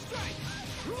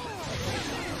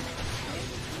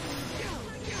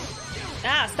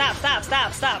 Ah,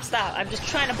 stop. I'm just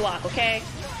trying to block, okay?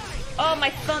 Oh, my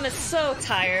thumb is so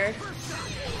tired.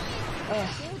 Ugh.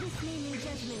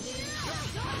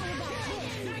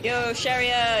 Yo,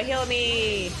 Sharia, heal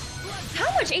me. How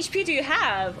much HP do you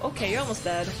have? Okay, you're almost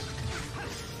dead.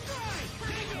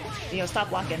 Yo, stop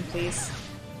blocking, please.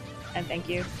 And thank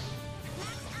you.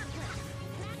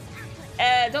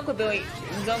 Don't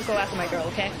go after my girl,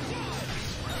 okay?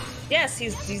 Yes,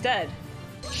 he's dead.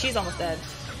 She's almost dead.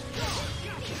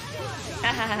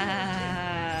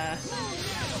 Ah.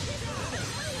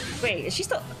 Wait, is she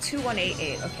still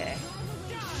 2188? Okay.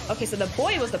 Okay, so the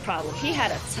boy was the problem. He had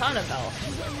a ton of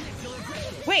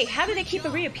health. Wait, how did they keep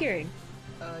it reappearing?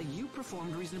 You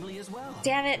performed reasonably as well.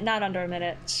 Damn it, not under a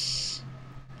minute. Shh.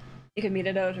 You can beat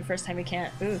it out the first time you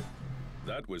can't. Ooh.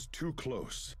 That was too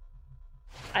close.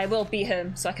 I will beat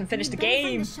him so I can finish the Better find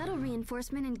game. the shuttle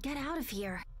reinforcement and get out of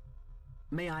here.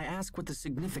 May I ask what the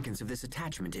significance of this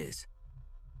attachment is?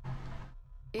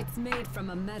 It's made from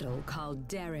a metal called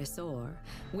Daris ore,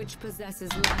 which possesses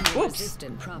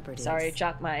lava-resistant properties. Sorry,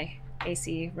 dropped my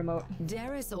AC remote.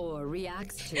 Daris ore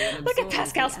reacts to and Look at absorbs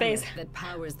Pascal's the face. element that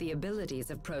powers the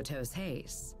abilities of Protos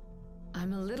Haze.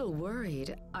 I'm a little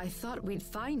worried. I thought we'd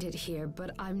find it here,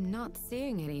 but I'm not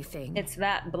seeing anything. It's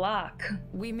that block.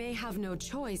 We may have no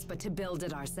choice but to build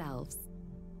it ourselves.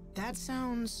 That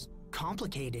sounds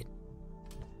complicated.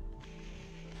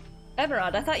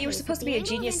 Emeraude, I thought you were Okay, so supposed to the be a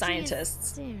angle of genius entry is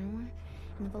scientist. there, and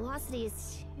the velocity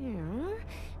is here,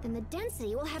 then the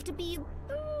density will have to be...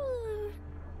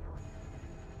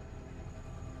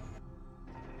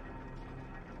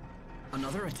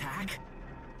 Another attack?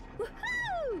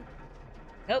 Woohoo!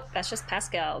 Nope, that's just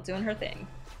Pascal doing her thing.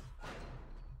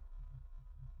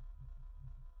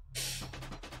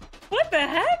 What the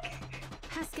heck?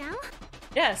 Pascal?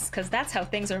 Yes, because that's how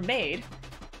things are made.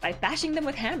 By bashing them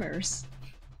with hammers.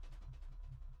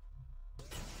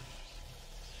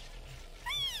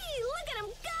 Hey, look at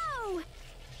him go!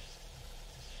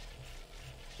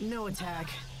 No attack.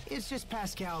 It's just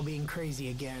Pascal being crazy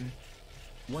again.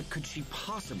 What could she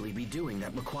possibly be doing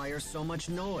that requires so much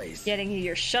noise? Getting you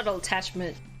your shuttle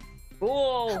attachment.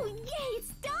 Whoa! Oh, yay,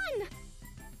 it's done!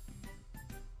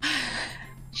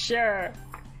 Sure.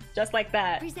 Just like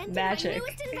that. Presenting Magic. my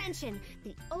newest invention,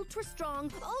 the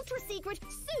ultra-strong, ultra-secret,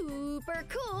 super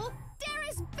cool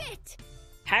Daris Bit!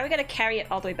 How are we gonna carry it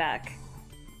all the way back?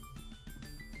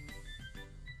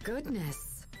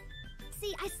 Goodness.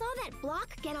 See, I saw that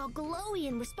block get all glowy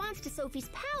in response to Sophie's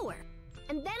power.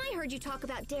 And then I heard you talk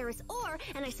about Daris ore,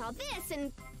 and I saw this,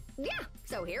 and yeah,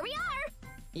 so here we are!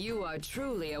 You are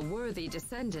truly a worthy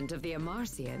descendant of the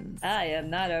Amarcians. I am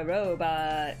not a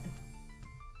robot.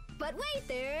 But wait,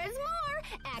 there's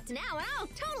more! Act now, and I'll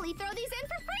totally throw these in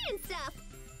for free and stuff!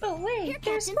 Oh wait, Here,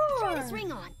 there's Captain, try more! this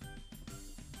ring on.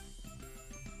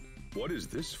 What is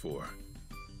this for?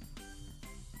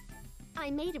 I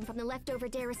made him from the leftover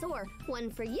Daris ore. One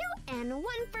for you, and one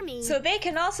for me. So they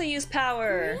can also use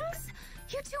power. Rings?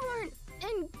 You two aren't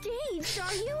engaged,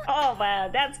 are you? Oh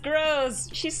man, that's gross.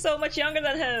 She's so much younger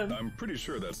than him. I'm pretty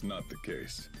sure that's not the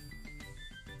case.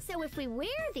 So if we wear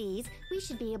these, we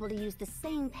should be able to use the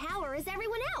same power as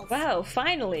everyone else. Wow,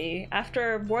 finally,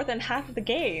 after more than half of the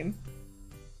game,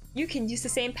 you can use the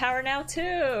same power now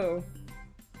too.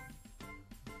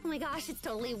 Oh my gosh, it's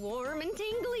totally warm and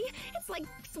tingly. It's like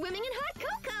swimming in hot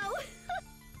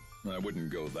cocoa. I wouldn't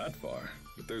go that far,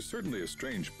 but there's certainly a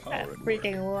strange power That at work.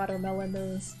 freaking watermelon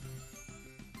nose.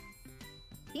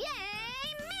 Yay,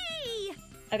 me!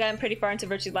 I got him pretty far into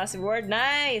Virtue's Last Reward.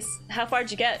 Nice! How far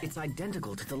did you get? It's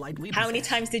identical to the light we How many possess.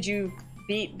 times did you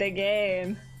beat the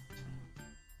game?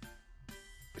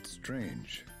 It's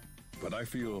strange, but I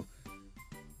feel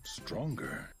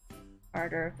stronger.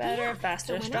 Harder, better, Yeah, faster,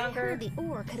 so when stronger. I heard the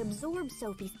ore could absorb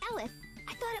Sophie's Elif,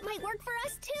 I thought it might work for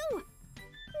us too.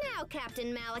 Now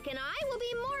Captain Malik and I will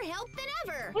be more help than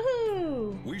ever.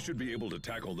 Woohoo! We should be able to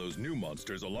tackle those new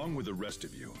monsters along with the rest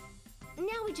of you. Now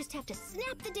we just have to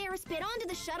snap the Daris bit onto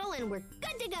the shuttle and we're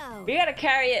good to go. We gotta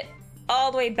carry it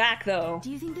all the way back though. Do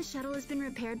you think the shuttle has been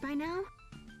repaired by now?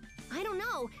 I don't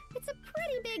know. It's a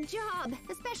pretty big job,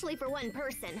 especially for one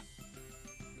person.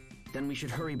 Then we should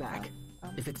hurry back.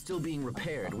 If it's still being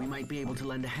repaired, we might be able to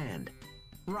lend a hand.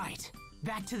 Right.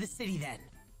 Back to the city then.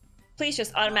 Please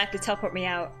just automatically teleport me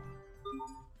out.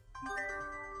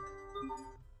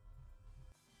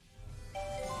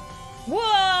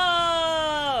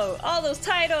 Whoa! All those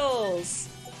titles!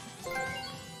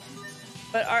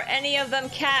 But are any of them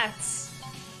cats?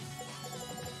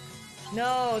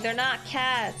 No, they're not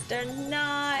cats. They're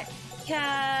not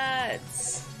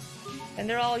cats. And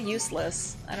they're all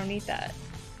useless. I don't need that.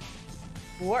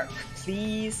 Work,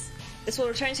 please. This will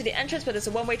return to the entrance, but it's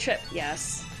a one-way trip.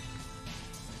 Yes.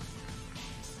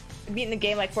 I've beaten the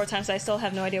game like 4 times, so I still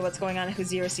have no idea what's going on and who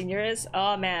Zero Senior is.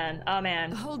 Oh man, oh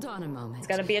man. Hold on a moment. It's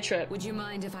gotta be a trip. Would you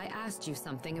mind if I asked you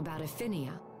something about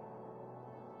Ephinia?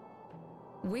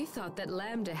 We thought that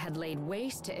Lambda had laid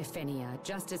waste to Ephinia,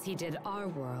 just as he did our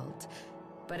world.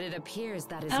 But it appears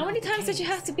that is How not many the times did you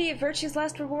case. have to be at Virtue's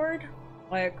Last Reward?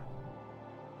 Like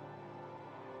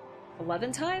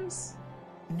 11 times?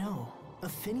 No,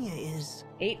 Ephinia is...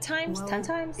 8 times? well, 10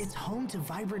 times? It's home to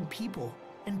vibrant people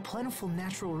and plentiful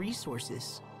natural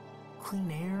resources. Clean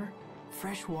air,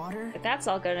 fresh water. But that's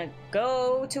all gonna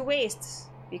go to waste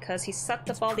because he sucked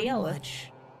It's up all the pretty Elif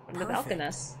much from the perfect.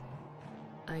 Balkanus.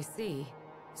 I see.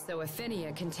 So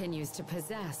Ephinia continues to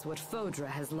possess what Fodra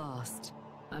has lost.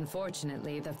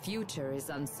 Unfortunately, the future is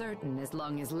uncertain as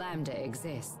long as Lambda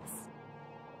exists.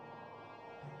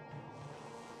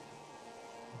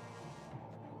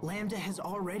 Lambda has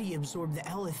already absorbed the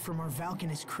Elith from our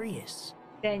Valkanus Creus.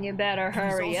 Then you better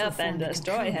hurry up and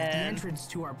destroy The him. entrance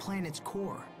to our planet's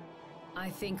core. I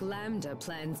think Lambda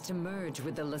plans to merge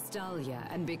with the Lestalia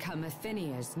and become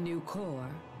Athenia's new core.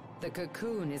 The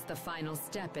cocoon is the final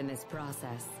step in this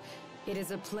process. It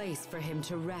is a place for him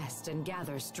to rest and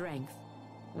gather strength.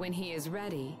 When he is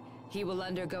ready, he will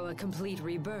undergo a complete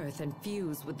rebirth and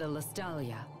fuse with the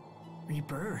Lestalia.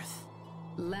 Rebirth?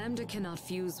 Lambda cannot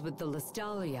fuse with the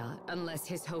Lestalia unless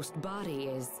his host body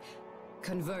is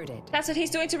converted. That's what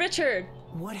he's doing to Richard.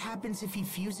 What happens if he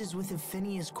fuses with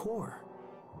Athenia's core?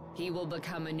 He will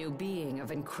become a new being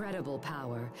of incredible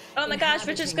power. Oh my gosh,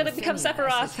 Richard's gonna become inhabiting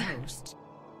Athenia as Sephiroth. his host.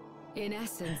 In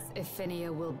essence,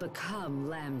 Athenia will become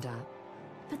Lambda.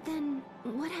 But then,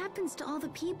 what happens to all the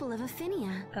people of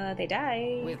Athenia? They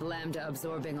die. With Lambda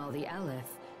absorbing all the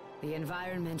Eleth, the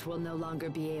environment will no longer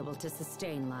be able to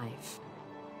sustain life.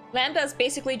 Lambda's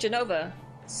basically Genova,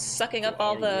 sucking up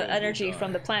all the energy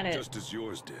from the planet. Just as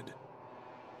yours did.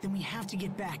 Then we have to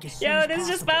get back as soon Yo, as this is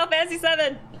just possible. Final Fantasy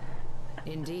 7.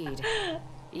 Indeed.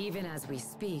 Even as we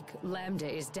speak, Lambda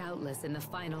is doubtless in the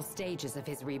final stages of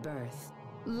his rebirth.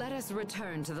 Let us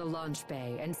return to the launch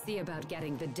bay and see about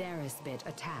getting the Darius bit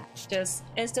attached. Just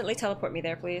instantly teleport me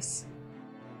there, please.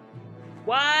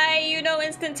 Why you no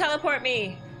instant teleport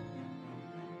me?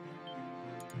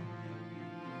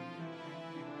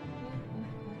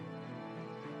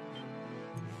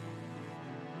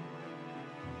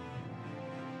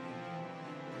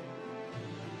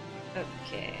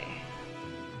 Okay.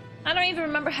 I don't even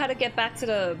remember how to get back to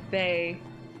the bay.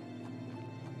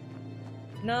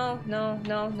 No.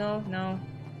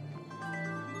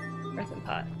 Earthen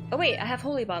pot. Oh wait, I have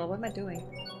holy bottle. What am I doing?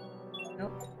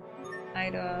 Nope.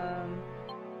 Item.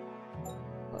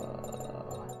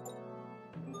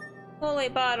 Holy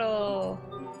bottle.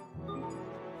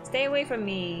 Stay away from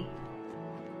me.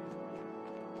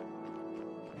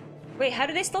 Wait, how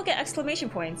do they still get exclamation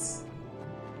points?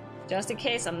 Just in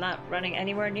case I'm not running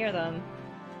anywhere near them.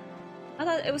 I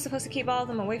thought it was supposed to keep all of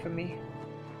them away from me.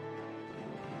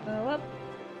 Go up.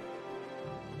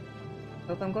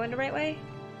 Hope I'm going the right way.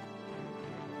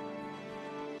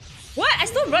 What? I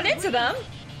still run into them?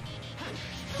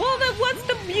 Well, then what's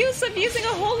the use of using a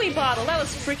holy bottle? That was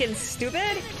freaking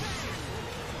stupid.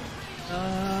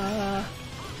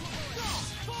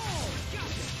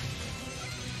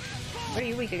 What are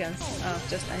you weak against? Oh,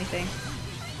 just anything.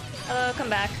 Hello, come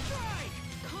back.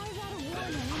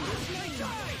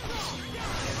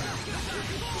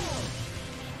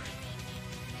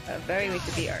 Very weak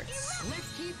to B-arts.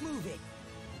 Let's keep moving.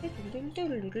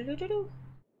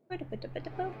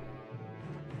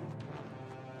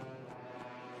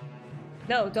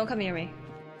 No, don't come near me.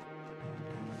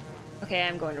 Okay,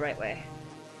 I'm going the right way.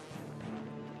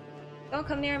 Don't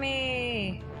come near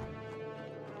me!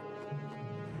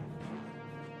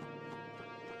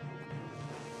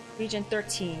 Region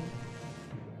 13.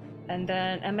 And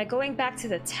then, am I going back to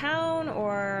the town,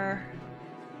 or...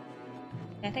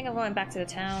 I think I'm going back to the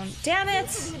town. Damn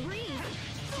it!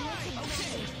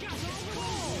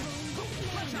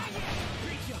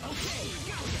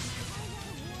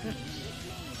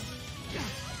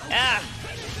 Ah!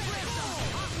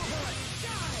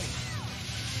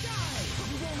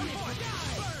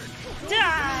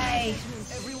 Die!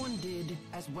 Everyone did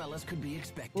as well as could be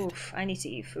expected. Oof, I need to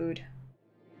eat food.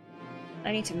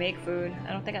 I need to make food.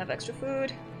 I don't think I have extra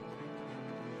food.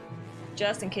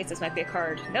 Just in case this might be a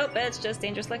card. Nope, it's just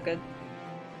dangerous liquid.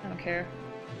 I don't care.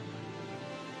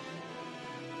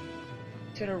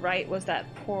 To the right was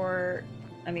that port...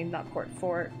 I mean, not port,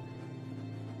 fort.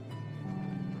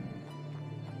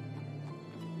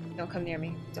 Don't come near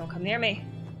me. Don't come near me!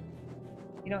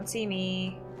 You don't see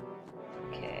me.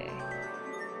 Okay.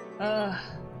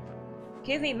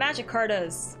 Give me magic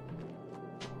cartas!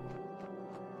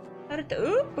 How did the...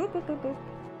 Oop! Boop, boop, boop, boop.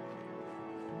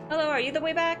 Hello, are you the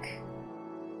way back?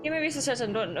 Give me research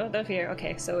and don't fear.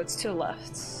 Okay, so it's to the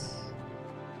left.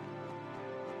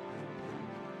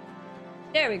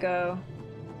 There we go.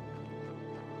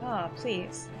 Ah, oh,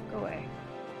 please, go away.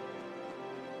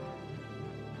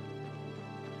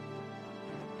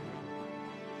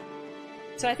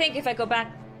 So I think if I go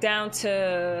back down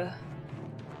to...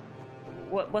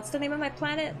 What's the name of my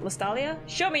planet? Lestalia?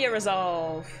 Show me your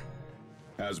resolve!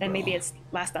 Then maybe it's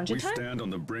last dungeon time? We stand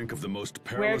on the brink of the most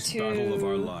perilous battle of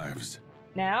our lives.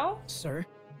 Now? Sir?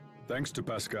 Thanks to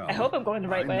Pascal, I hope I'm going the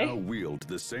right way. I now wield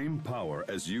the same power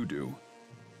as you do.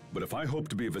 But if I hope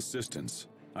to be of assistance,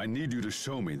 I need you to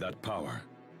show me that power.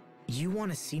 You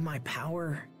want to see my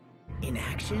power in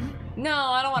action? No,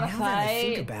 I don't want to Now fight. that I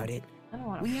think about it, I don't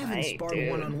want to we fight, haven't sparred dude.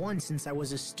 one-on-one since I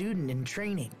was a student in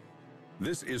training.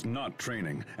 This is not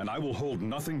training, and I will hold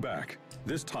nothing back.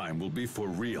 This time will be for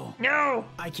real. No!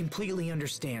 I completely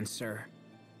understand, sir.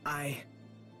 I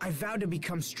vowed to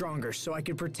become stronger so I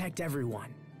could protect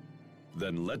everyone.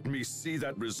 Then let me see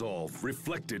that resolve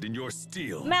reflected in your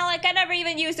steel. Malik, I never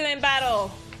even used it in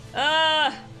battle.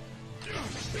 Damn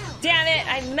it,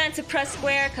 I meant to press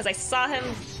square because I saw him.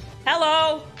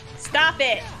 Hello! Stop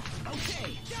it!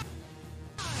 Okay.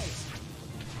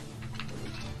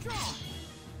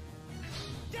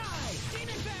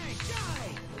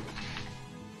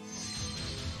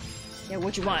 Yeah,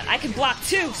 what you want? I can block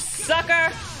too,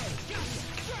 sucker!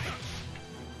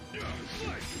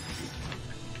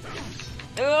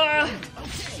 Ugh.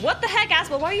 What the heck,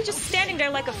 Aspa? Why are you just standing there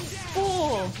like a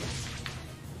fool?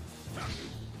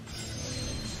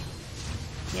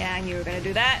 Yeah, I knew you were gonna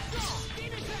do that.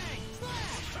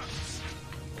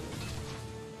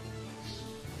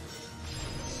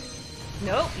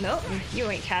 Nope, nope, you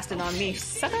ain't casting on me,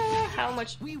 sucker. How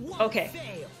much? Okay,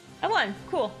 I won.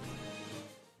 Cool.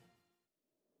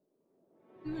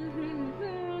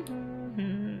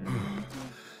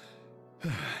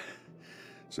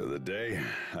 So the day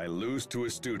I lose to a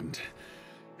student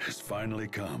has finally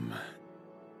come.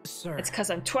 Sir. It's because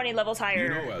I'm 20 levels higher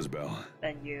You know, Asbel,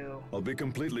 than you. I'll be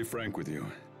completely frank with you.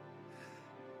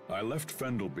 I left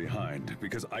Fendel behind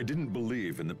because I didn't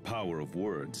believe in the power of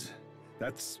words.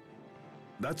 That's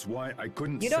why I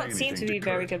couldn't You say don't seem anything to be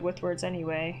very Kurt. good with words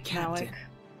anyway, Captain. Malik.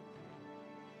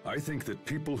 I think that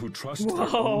people who trust their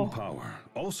Whoa. own power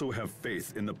also have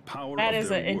faith in the power That of is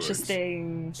their an words.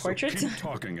 interesting portrait. So keep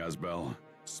talking, Asbel.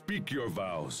 Speak your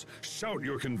vows. Shout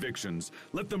your convictions.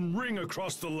 Let them ring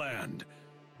across the land.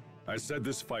 I said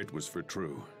this fight was for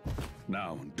true.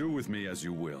 Now, do with me as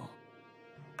you will.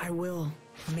 I will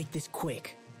make this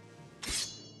quick.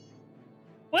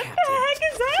 What Captain. the heck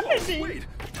is happening? Wait!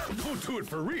 Don't do it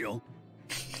for real!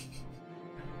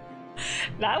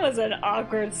 That was an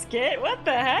awkward skit. What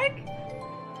the heck?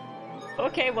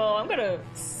 Okay, well, I'm gonna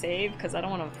save because I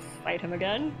don't want to fight him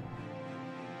again.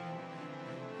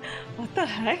 What the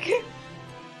heck?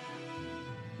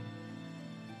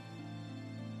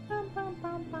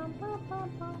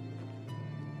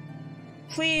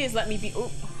 Please let me be.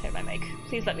 Oh, hit my mic.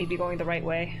 Please let me be going the right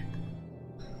way.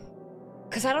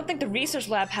 Because I don't think the research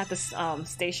lab had this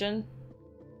station.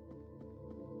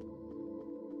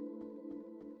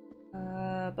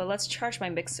 But let's charge my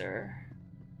mixer.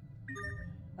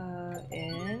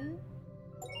 In.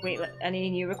 Wait, any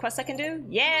new requests I can do?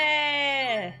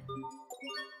 Yeah!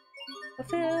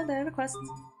 Fulfill the request.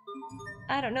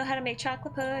 I don't know how to make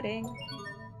chocolate pudding.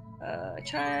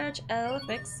 Charge elf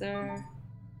mixer.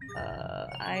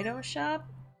 Item shop.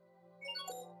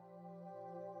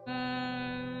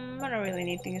 I don't really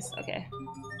need things. Okay.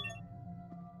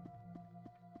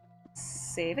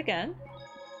 Save again.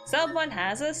 Someone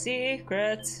has a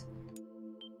secret.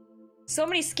 So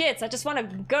many skits. I just want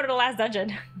to go to the last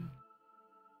dungeon.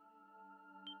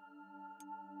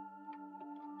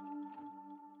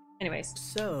 Anyways.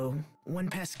 So, when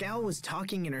Pascal was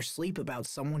talking in her sleep about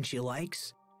someone she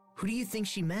likes, who do you think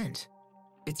she meant?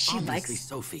 It's She obviously likes-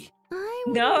 Sophie. I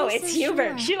No, wouldn't be it's so Hubert.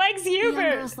 sure. She likes Young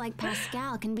Hubert. girls like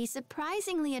Pascal can be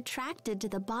surprisingly attracted to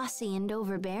the bossy and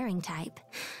overbearing type.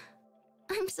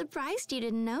 I'm surprised you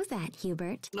didn't know that,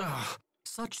 Hubert. Ugh,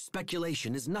 such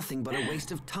speculation is nothing but a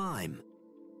waste of time.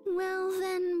 Well,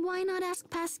 then why not ask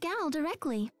Pascal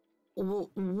directly?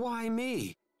 Why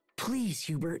me? Please,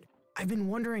 Hubert. I've been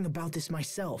wondering about this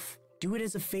myself. Do it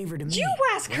as a favor to me. You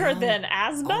ask her then,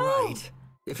 Asbel. All right.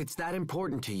 If it's that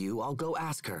important to you, I'll go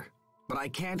ask her. But I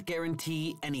can't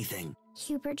guarantee anything.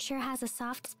 Hubert sure has a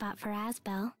soft spot for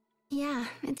Asbel. Yeah,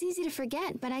 it's easy to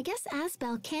forget, but I guess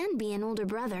Asbel can be an older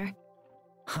brother.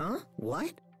 Huh?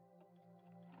 What?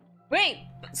 Wait,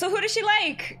 so who does she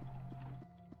like?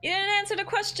 You didn't answer the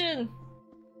question.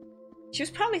 She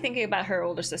was probably thinking about her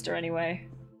older sister anyway.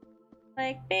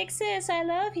 Like, big sis, I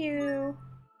love you.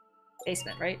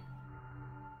 Basement, right?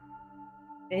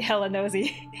 They hella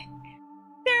nosy.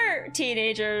 They're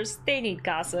teenagers. They need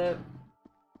gossip.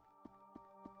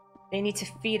 They need to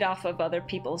feed off of other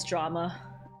people's drama.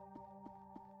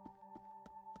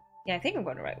 Yeah, I think I'm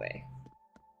going the right way.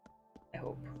 I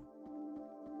hope.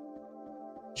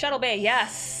 Shuttle Bay,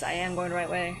 yes! I am going the right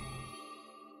way.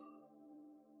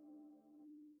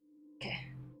 Okay.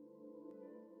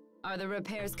 Are the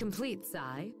repairs complete,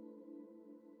 Sai?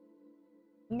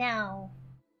 No.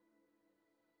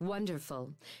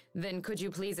 Wonderful. Then could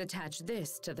you please attach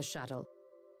this to the shuttle?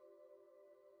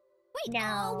 Wait,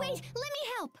 No. oh, wait, let me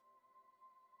help.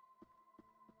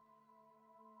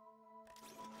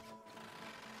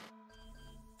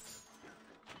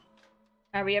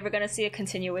 I Are we ever gonna see a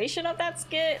continuation of that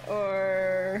skit,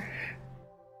 or...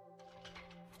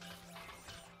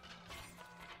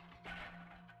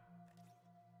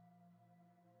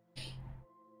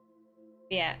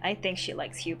 Yeah, I think she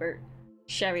likes Hubert.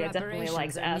 Sharia definitely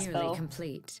likes Asbel.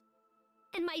 Complete.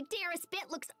 And my Darius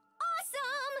bit looks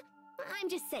awesome! I'm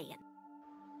just saying.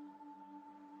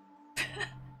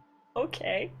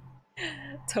 Okay.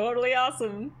 Totally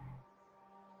awesome.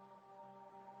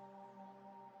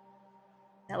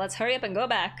 Now let's hurry up and go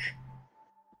back.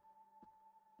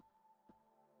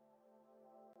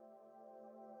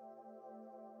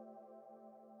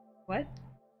 What?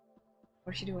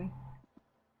 What is she doing?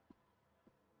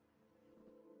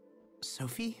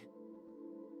 Sophie?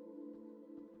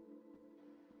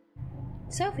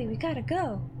 Sophie, we gotta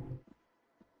go.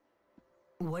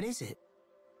 What is it?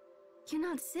 You're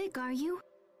not sick, are you?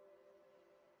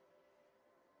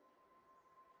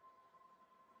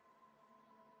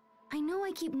 I know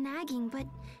I keep nagging, but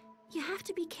you have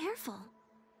to be careful.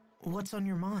 What's on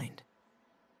your mind?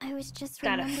 I was just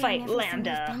Gotta remembering fight everything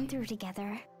Lambda. we've been through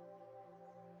together.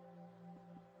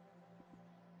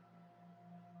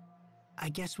 I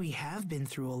guess we have been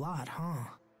through a lot, huh?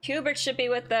 Hubert should be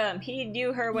with them. He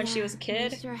knew her when she was a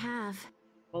kid. We sure have.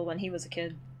 Well, when he was a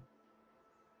kid.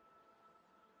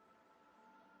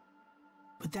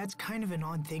 But that's kind of an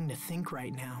odd thing to think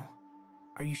right now.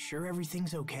 Are you sure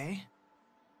everything's okay?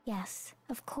 Yes,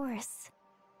 of course.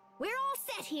 We're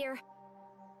all set here.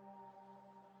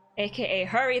 AKA,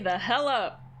 hurry the hell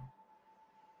up.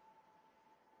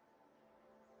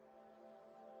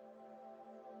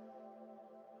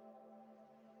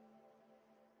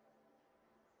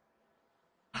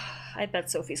 I bet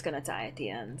Sophie's gonna die at the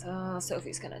end. Oh,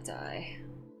 Sophie's gonna die.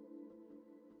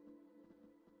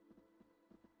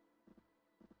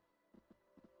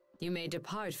 You may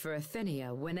depart for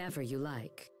Athenia whenever you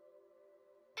like.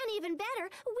 And even better,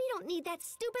 we don't need that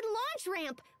stupid launch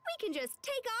ramp. We can just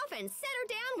take off and set her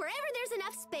down wherever there's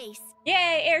enough space.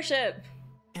 Yay, airship!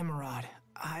 Emeraude,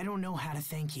 I don't know how to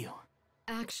thank you.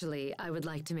 Actually, I would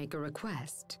like to make a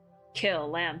request. Kill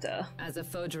Lambda. As a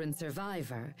Fodran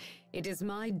survivor, it is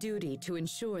my duty to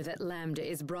ensure that Lambda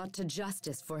is brought to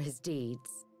justice for his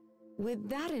deeds. With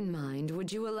that in mind,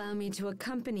 would you allow me to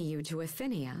accompany you to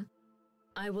Athenia?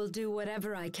 I will do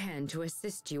whatever I can to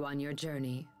assist you on your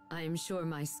journey. I am sure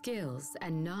my skills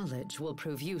and knowledge will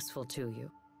prove useful to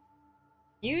you.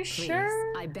 You Please,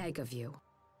 sure? I beg of you.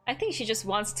 I think she just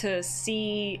wants to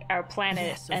see our planet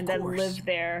Yes, of and then course. live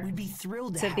there. We'd be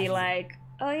thrilled to To have be you. like,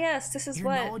 oh yes, this is Your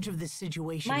what knowledge of this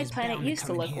situation my is planet bound used to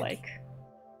come in look handy. like.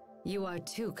 You are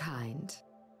too kind.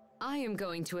 I am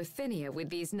going to Athenia with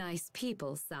these nice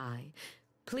people, Sai.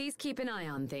 Please keep an eye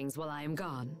on things while I am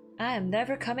gone. I am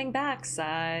never coming back,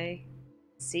 Sai.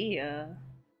 See ya.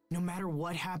 No matter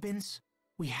what happens,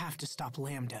 we have to stop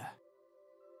Lambda.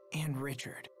 And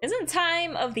Richard. Isn't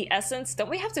time of the essence? Don't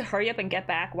we have to hurry up and get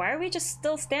back? Why are we just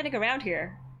still standing around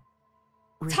here?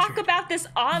 Talk Richard, about this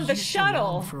on the you used to long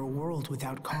shuttle! for a world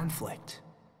without conflict.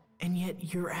 And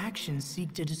yet your actions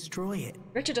seek to destroy it.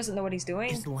 Richard doesn't know what he's doing.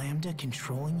 Is Lambda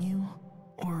controlling you?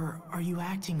 Or are you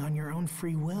acting on your own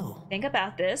free will? Think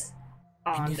about this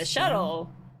on And the if shuttle.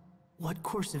 so, what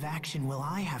course of action will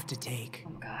I have to take?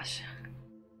 Oh my gosh.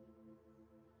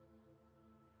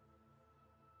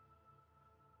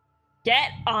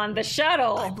 Get on the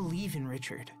shuttle! I believe in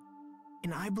Richard,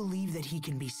 and I believe that he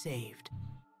can be saved.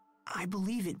 I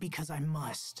believe it because I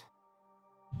must.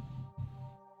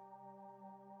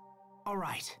 All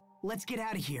right, let's get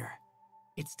out of here.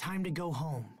 It's time to go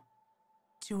home.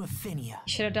 To Athenia.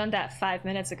 Should have done that 5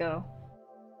 minutes ago.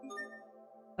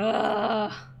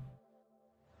 Ugh.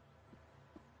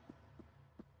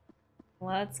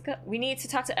 Let's go. We need to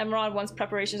talk to Emeraude once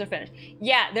preparations are finished.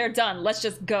 Yeah, they're done. Let's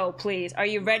just go, please. Are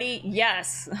you ready?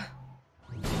 Yes.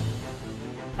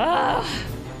 Ugh.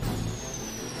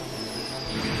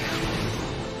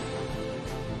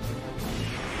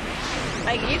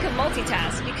 Like, you can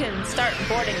multitask. You can start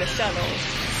boarding the shuttle,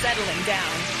 settling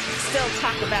down, still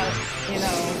talk about, you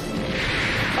know,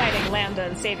 fighting Lambda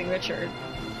and saving Richard.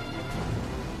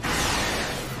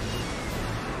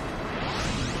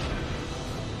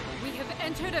 We have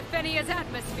entered Athenia's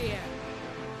atmosphere.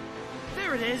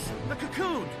 There it is, the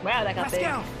cocoon. Wow, that got big.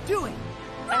 Pascal, do it.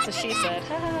 That's what she said.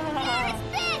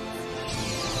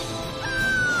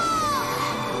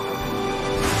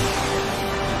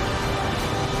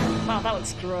 Wow, that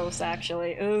looks gross,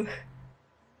 actually. Ugh.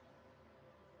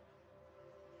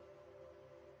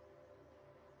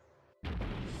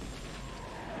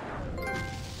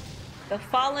 The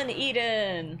Fallen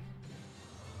Eden.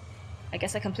 I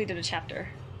guess I completed a chapter.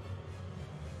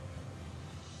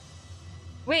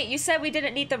 Wait, you said we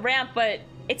didn't need the ramp, but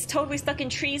it's totally stuck in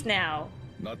trees now.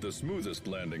 Not the smoothest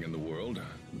landing in the world.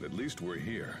 At least we're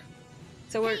here.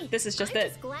 So this is just I'm it.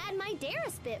 just glad my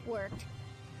Darius bit worked.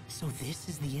 So this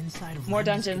is the inside of More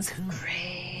Lambda's dungeons. cocoon.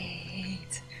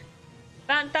 Great.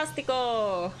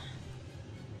 Fantastico.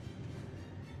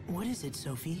 What is it,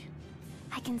 Sophie?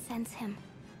 I can sense him.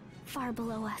 Far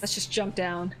below us. Let's just jump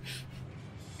down.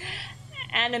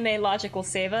 Anime logic will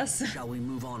save us. Shall we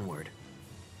move onward?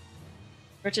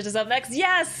 Richard is up next.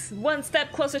 Yes! One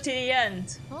step closer to the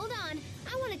end. Hold on.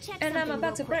 I want to check And something I'm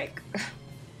about to real quick. break.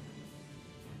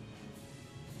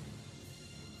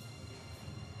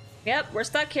 Yep, we're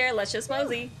stuck here. Let's just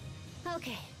mosey.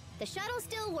 Okay, the shuttle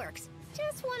still works.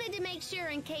 Just wanted to make sure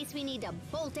in case we need to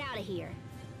bolt out of here.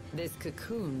 This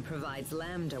cocoon provides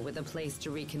Lambda with a place to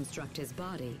reconstruct his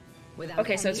body. Without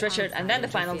Okay, so it's any Richard, and then the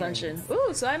outside final dungeon. interference.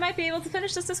 Ooh, so I might be able to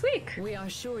finish this week. We are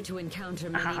sure to encounter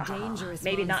many dangerous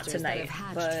Maybe not monsters tonight, that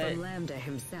have hatched but- from Lambda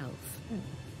himself.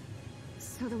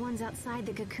 So the ones outside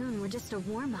the cocoon were just a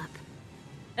warm-up.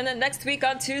 And then next week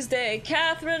on Tuesday,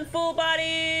 Catherine Full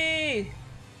Body!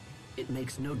 It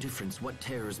makes no difference what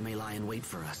terrors may lie in wait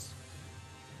for us.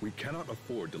 We cannot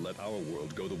afford to let our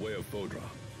world go the way of Fodra.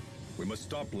 We must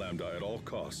stop Lambda at all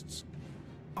costs.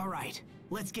 All right,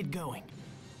 let's get going.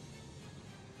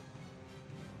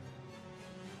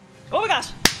 Oh my gosh!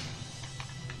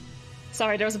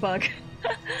 Sorry, there was a bug.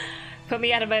 Put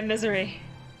me out of my misery.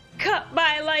 Cut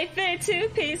my life into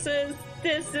pieces.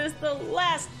 This is the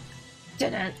last.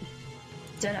 Dun-dun.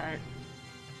 Dun-dun.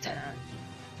 Dun-dun.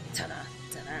 Dun-dun.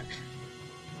 Dun-dun.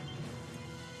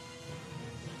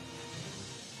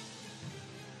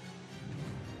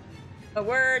 A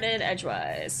word in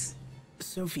edgewise.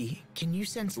 Sophie, can you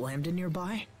sense Lambda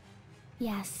nearby?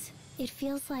 Yes, it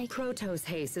feels like... Protos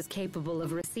Haste is capable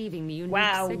of receiving the unique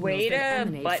Wow, signals way that to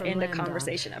emanate butt from in the Lambda.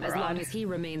 conversation, As long Emeraude. as he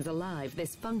remains alive,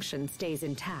 this function stays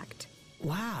intact.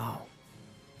 Wow.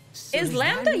 So Is does that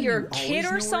Lambda mean your you always kid know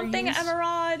or where something, he is?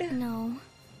 Emeraude? No,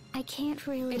 I can't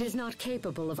really... It is not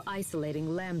capable of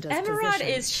isolating Lambda's Emeraude position.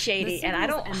 is shady, The and I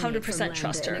signals don't emanate 100% from trust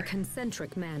Lambda her. in a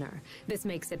concentric manner. This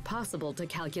makes it possible to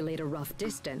calculate a rough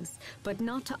distance, but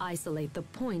not to isolate the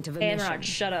point of emission. Emeraude,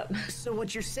 shut up. So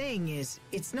what you're saying is,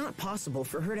 it's not possible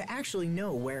for her to actually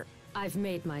know where... I've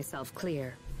made myself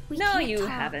clear. We No, can't you talk.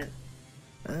 haven't.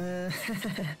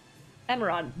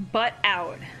 Emeraude, butt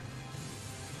out.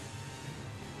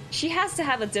 She has to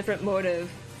have a different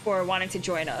motive for wanting to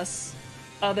join us,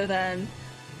 other than,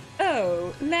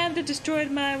 oh, Lambda destroyed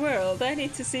my world. I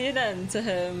need to see an end to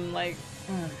him. Like,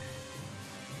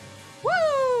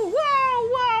 whoa, whoa,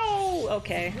 whoa.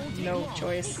 Okay, no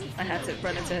choice. I had to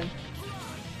run into him.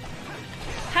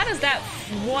 How does that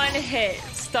one hit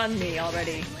stun me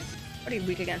already? What are you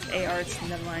weak against? ARs?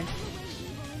 Never mind.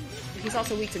 He's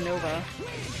also weak to Nova.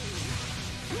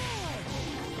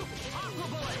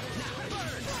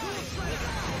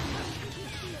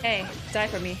 Hey, die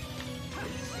for me.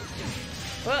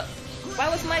 Whoa! Why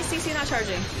was my CC not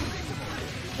charging?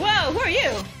 Whoa, who are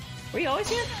you? Were you always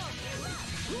here?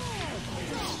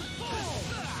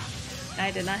 I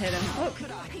did not hit him. Oh.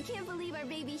 I can't believe our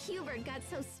baby Hubert got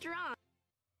so strong.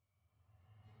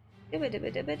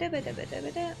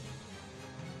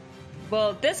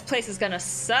 Well, this place is gonna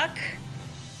suck.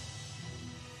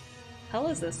 Hell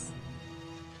is this?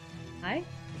 Hi?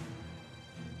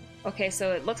 Okay,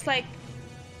 so it looks like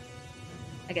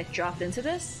I get dropped into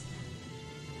this.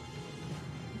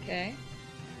 Okay.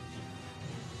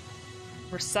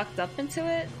 We're sucked up into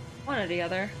it? One or the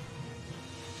other.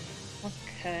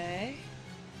 Okay.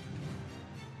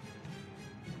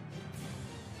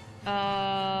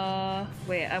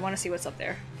 Wait, I want to see what's up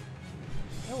there.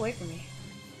 Go away from me.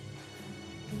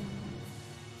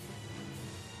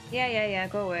 Yeah,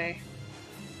 go away.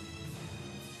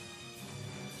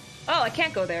 Oh, I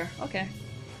can't go there. Okay.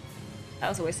 That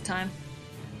was a waste of time.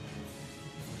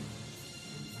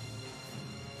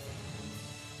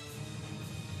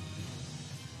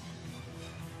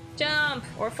 Jump!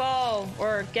 Or fall!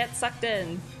 Or get sucked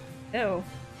in. Ew.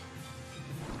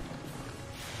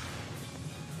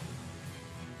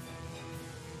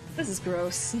 This is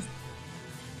gross.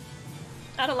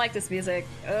 I don't like this music.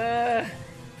 Ugh.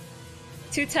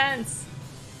 Too tense.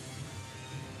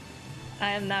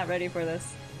 I am not ready for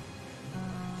this.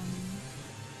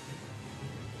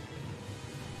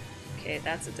 Okay,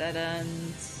 that's a dead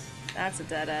end. That's a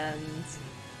dead end.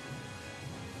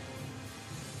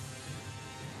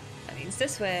 That means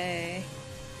this way.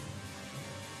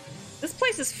 This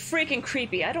place is freaking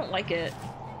creepy. I don't like it.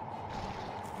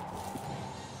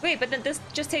 Wait, but then this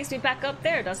just takes me back up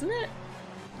there, doesn't it?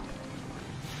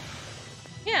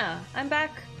 Yeah, I'm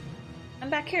back. I'm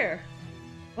back here.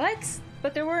 What?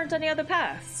 but there weren't any other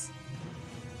paths.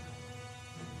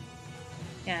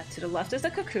 Yeah, to the left is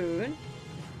the cocoon.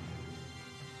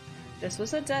 This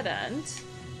was a dead end.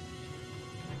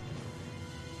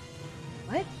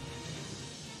 What?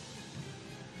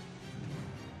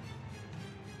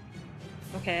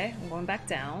 Okay, I'm going back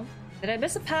down. Did I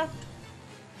miss a path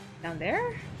down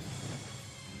there?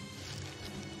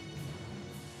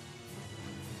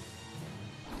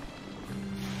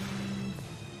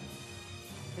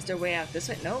 Is there a way out this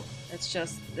way? Nope, it's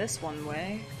just this one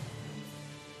way.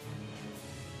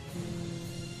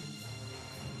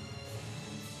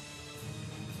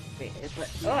 Wait,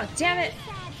 oh, damn it!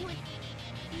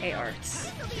 A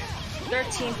arts.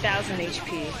 13,000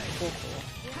 HP. Cool.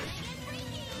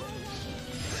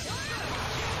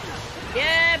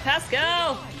 Yeah,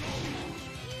 Pascal!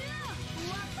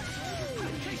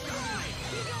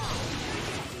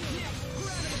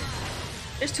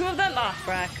 There's two of them? Ah, oh,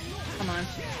 frack. Come on.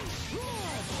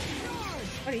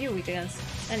 What are you weak against?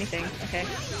 Anything. Okay.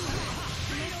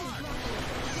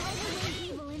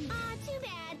 Too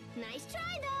bad. Nice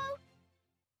try,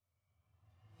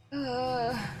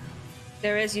 though.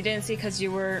 There is, you didn't see because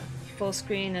you were full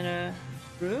screen in a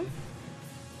room?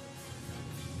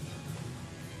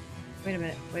 Wait a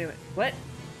minute, wait, what?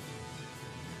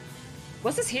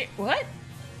 What's this here? What?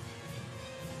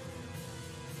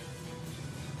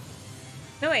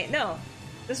 No, wait, no.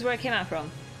 This is where it came out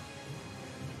from.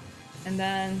 And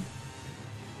then...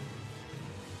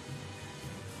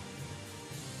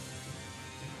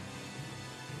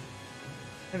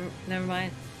 Never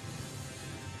mind.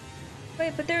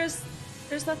 Wait, but there's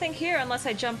nothing here unless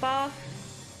I jump off.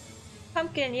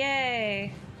 Pumpkin,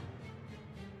 yay!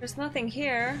 There's nothing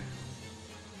here.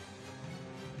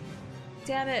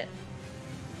 Damn it.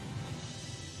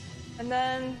 And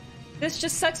then this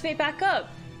just sucks me back up.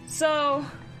 So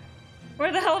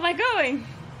where the hell am I going?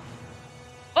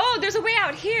 Oh, there's a way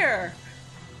out here.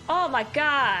 Oh my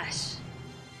gosh.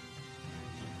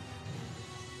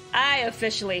 I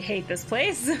officially hate this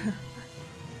place.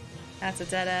 That's a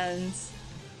dead end.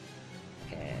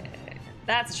 Okay.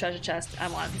 That's a treasure chest I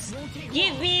want.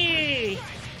 Give me!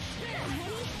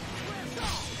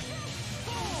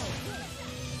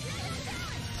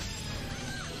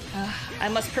 I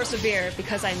must persevere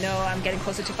because I know I'm getting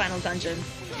closer to final dungeon.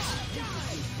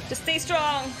 Just stay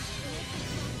strong!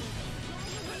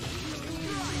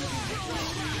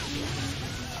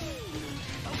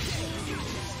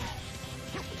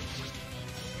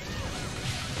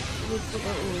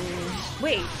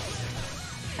 Wait,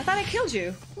 I thought I killed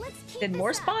you. Did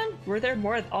more spawn? Were there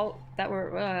more? All that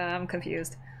were? I'm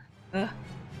confused. Ugh.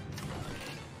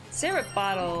 Syrup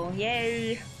bottle,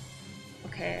 yay!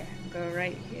 Okay, go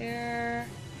right here.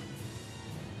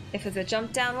 If it's a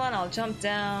jump down one, I'll jump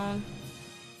down.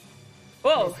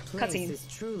 Whoa, cutscene. This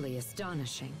is truly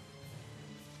astonishing.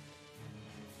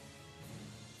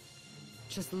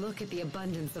 Just look at the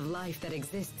abundance of life that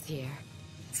exists here.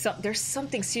 So, there's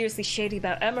something seriously shady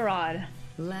about Emeraude.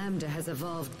 Lambda has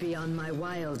evolved beyond my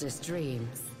wildest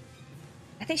dreams.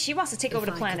 I think she wants to take over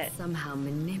the planet. I could somehow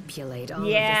manipulate all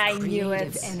yeah, of this I knew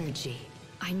creative it. energy,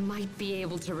 I might be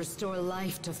able to restore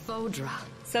life to Fodra.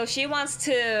 So she wants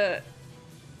to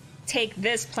take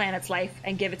this planet's life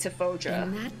and give it to Fodra.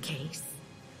 In that case...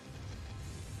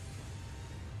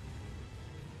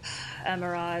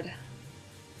 Emeraude.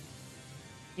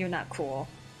 You're not cool.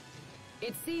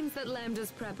 It seems that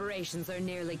Lambda's preparations are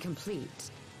nearly complete.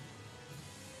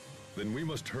 Then we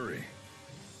must hurry.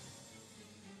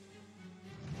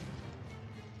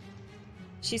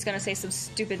 She's gonna say some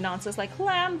stupid nonsense like,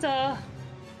 Lambda!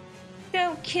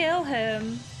 Don't kill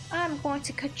him! I'm going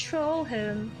to control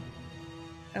him.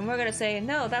 And we're gonna say,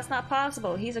 no, that's not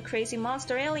possible. He's a crazy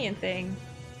monster alien thing.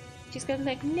 She's gonna be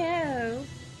like, no!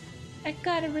 I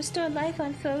gotta restore life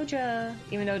on Fodra.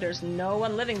 Even though there's no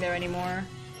one living there anymore.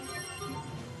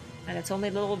 And it's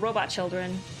only little robot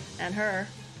children. And her.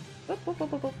 Boop, boop, boop,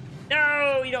 boop, boop.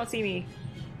 No! You don't see me.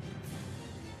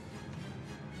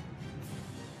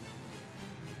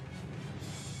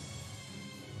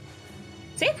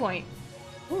 Save point!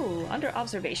 Ooh, under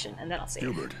observation, and then I'll save.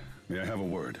 Hubert, may I have a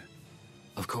word?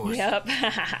 Of course. Yep.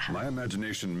 My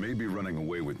imagination may be running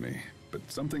away with me, but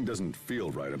something doesn't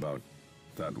feel right about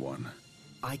that one.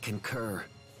 I concur.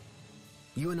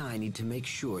 You and I need to make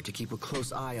sure to keep a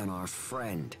close eye on our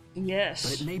friend. Yes.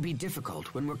 But it may be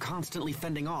difficult when we're constantly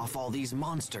fending off all these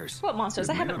monsters. What monsters?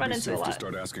 I haven't run into a It may not be safe lot. to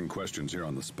start asking questions here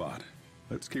on the spot.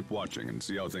 Let's keep watching and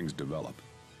see how things develop.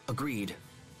 Agreed.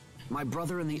 My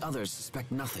brother and the others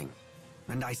suspect nothing,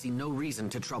 and I see no reason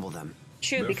to trouble them.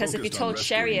 True, They're because if you focused on told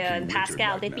rescuing Sharia King and Richard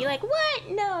Pascal, right they'd be now. like,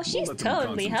 what? No, she's let them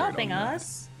totally concentrate helping on that.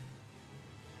 us.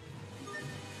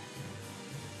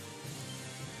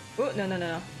 Oh, no, no, no,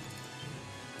 no.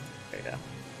 There you go.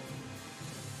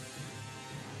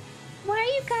 Why are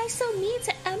you guys so mean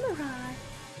to Emeraude?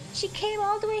 She came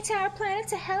all the way to our planet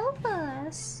to help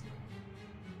us.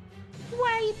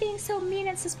 Why are you being so mean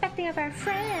and suspecting of our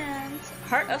friends?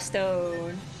 Heart of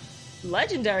Stone.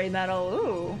 Legendary metal,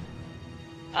 ooh.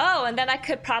 Oh, and then I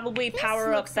could probably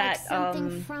power up that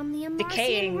from the Emeraude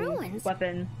decaying ruins.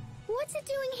 weapon What's it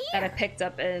doing that I here? picked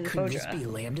up in Could this Foja. be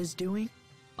Lambda's doing?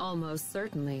 Almost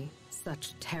certainly.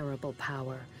 Such terrible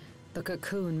power. The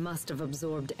cocoon must have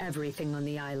absorbed everything on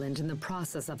the island in the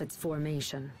process of its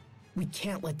formation. We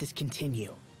can't let this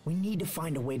continue. We need to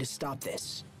find a way to stop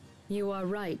this. You are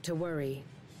right to worry.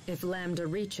 If Lambda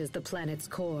reaches the planet's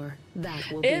core, that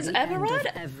will Is be the end Emeraude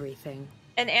of everything.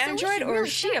 An android, should or really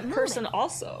is she a start person moving.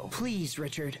 also? Please,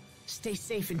 Richard, stay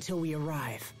safe until we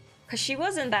arrive. Because she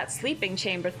was in that sleeping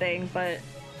chamber thing, but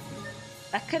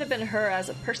that could have been her as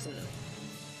a person.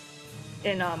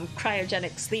 In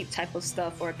cryogenic sleep type of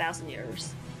stuff for 1,000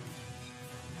 years.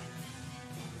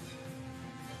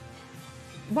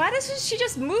 Why doesn't she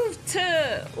just move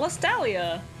to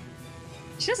Lestalia?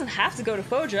 She doesn't have to go to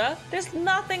Foja. There's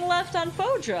nothing left on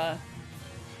Foja.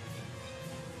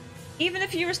 Even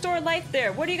if you restore life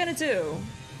there, what are you gonna do?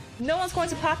 No one's going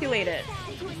to populate it.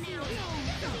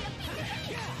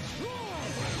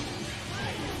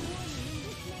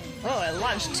 Oh, I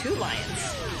launched 2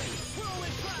 lions.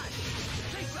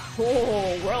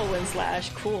 Oh, whirlwind slash,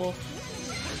 cool.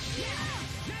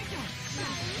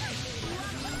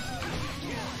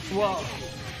 Whoa.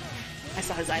 I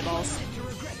saw his eyeballs.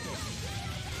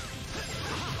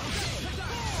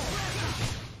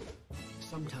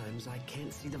 Sometimes I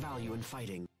can't see the value in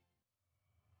fighting.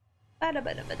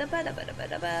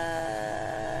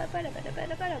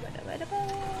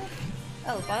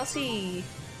 Oh, bossy.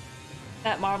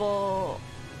 That marble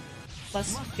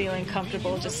was feeling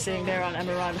comfortable just sitting there on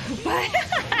Emeraude. But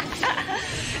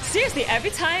seriously,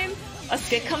 every time a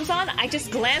skit comes on, I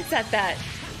just glance at that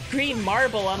green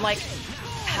marble. I'm like,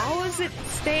 how is it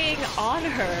staying on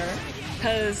her?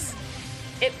 Because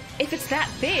if it's that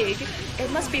big, it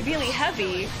must be really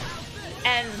heavy.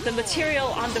 And the material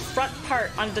on the front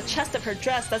part, on the chest of her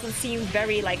dress, doesn't seem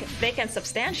very like thick and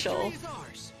substantial.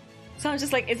 So I'm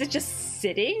just like, is it just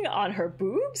sitting on her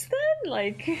boobs then?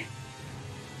 Like,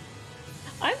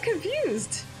 I'm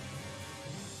confused.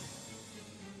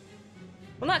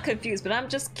 Well, not confused, but I'm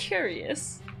just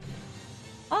curious.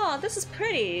 Oh, this is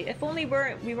pretty. If only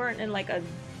we weren't in like a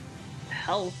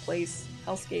hell place,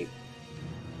 hellscape.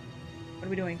 What are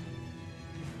we doing?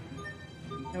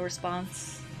 No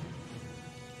response.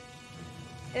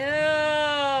 Ew.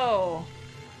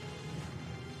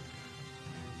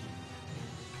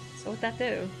 So what'd that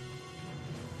do?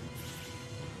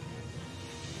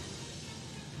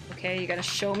 Okay, you gotta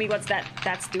show me what's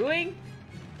that's doing?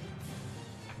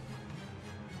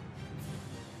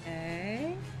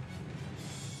 Okay.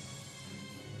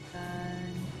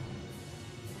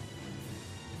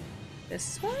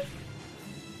 This one?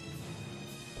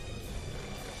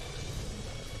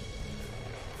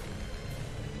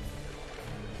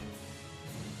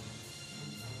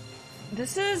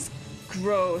 This is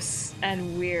gross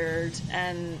and weird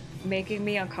and making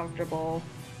me uncomfortable.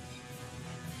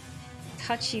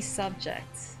 Touchy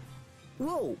subject.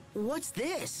 Whoa, what's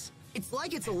this? It's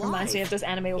like it's alive. Reminds me of those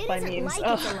anime with It my isn't memes. like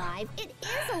Ugh. it's alive. It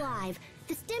is alive.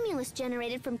 The stimulus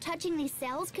generated from touching these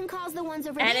cells can cause the ones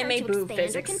over Anime there to boob expand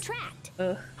physics. or contract.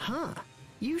 Ugh. Huh.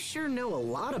 You sure know a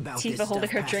lot about this Tifa stuff, holding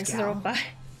her drinks in her own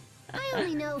Pascal. body. I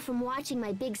only know from watching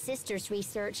my big sister's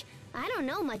research. I don't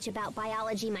know much about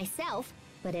biology myself,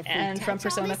 but if And we from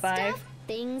touch all Persona this 5. stuff,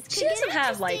 things could She get doesn't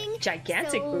have, like, interesting.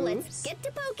 gigantic so boobs. Let's get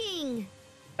to poking.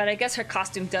 But I guess her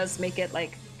costume does make it,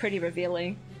 like, pretty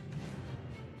revealing.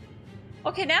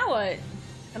 Okay, now what?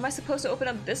 Am I supposed to open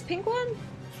up this pink one?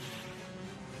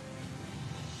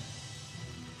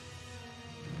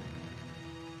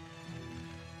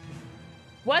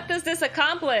 What does this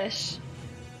accomplish?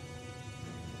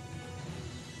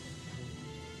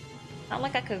 Not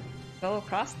like I could go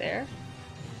across there.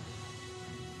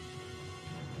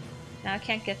 Now I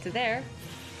can't get to there.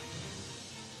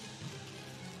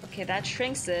 Okay, that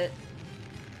shrinks it.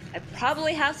 I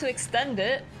probably have to extend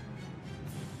it.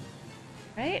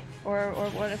 Right? Or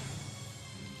what if...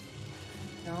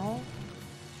 No?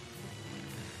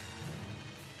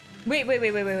 Wait,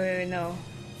 no.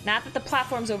 Not that the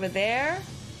platform's over there.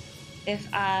 If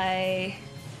I...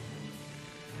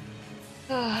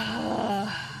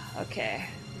 okay,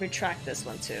 retract this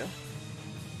one too.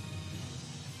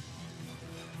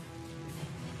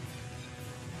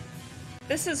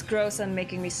 This is gross and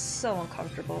making me so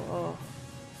uncomfortable. Oh.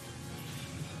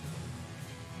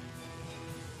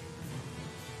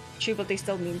 true, but they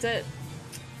still means it.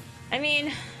 I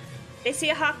mean, they see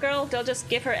a hot girl, they'll just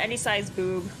give her any size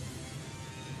boob.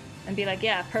 And be like,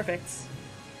 yeah, perfect.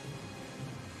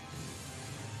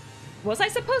 Was I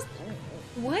supposed...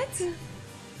 What?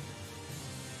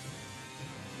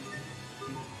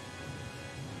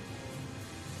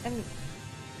 And...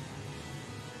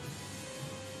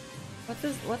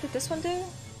 What did this one do?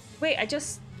 Wait, I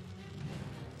just...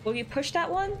 Will you push that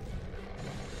one?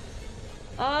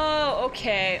 Oh,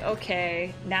 okay,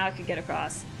 okay. Now I can get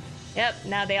across. Yep,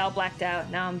 now they all blacked out.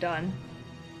 Now I'm done.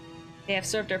 They have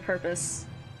served their purpose.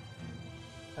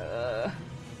 But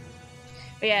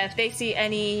yeah, if they see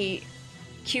any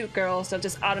cute girls, they'll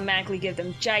just automatically give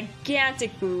them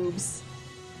gigantic boobs.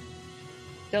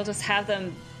 They'll just have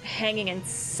them hanging and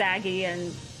saggy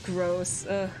and gross.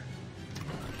 Ugh.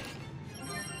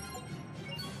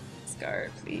 Scar,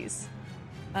 please.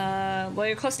 Well,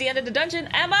 you're close to the end of the dungeon.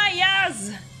 Am I?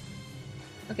 Yes!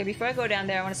 Okay, before I go down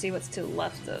there, I want to see what's to the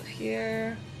left of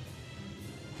here.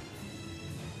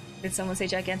 Did someone say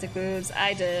gigantic boobs?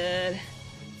 I did.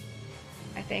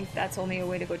 I think that's only a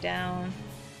way to go down.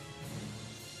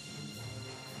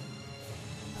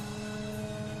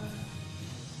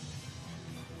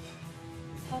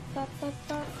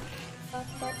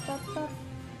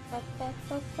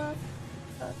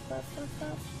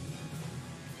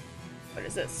 What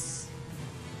is this?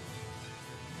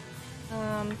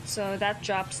 So that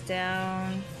drops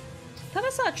down. I thought I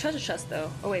saw a treasure chest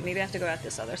though. Oh wait, maybe I have to go out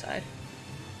this other side.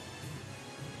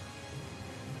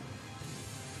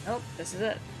 Nope, this is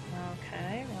it.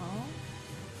 Okay, well.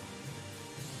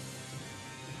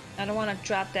 I don't want to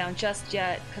drop down just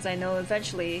yet, because I know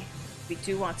eventually we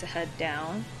do want to head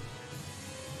down.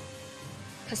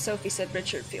 Because Sophie said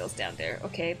Richard feels down there.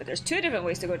 Okay, but there's 2 different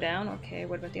ways to go down. Okay,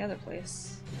 what about the other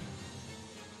place?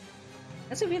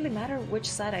 Does it really matter which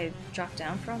side I drop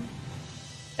down from?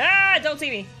 Ah! Don't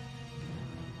see me!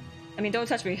 I mean, don't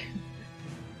touch me.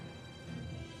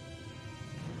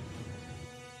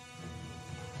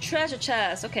 Treasure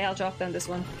chest! Okay, I'll drop down this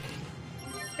one.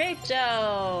 Rachel!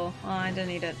 Oh, I didn't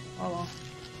need it. Oh well.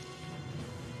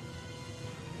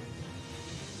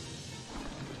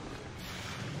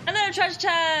 Another treasure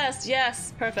chest!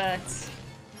 Yes, perfect.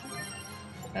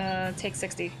 Take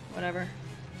 60, whatever.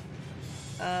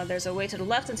 There's a way to the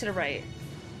left and to the right.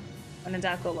 When in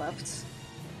doubt, go left.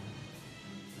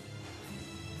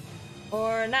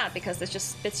 Or not, because this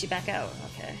just spits you back out.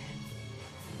 Okay.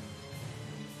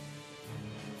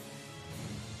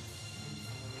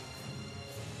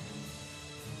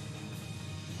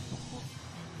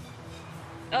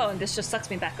 Oh, and this just sucks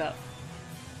me back up.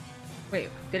 Wait,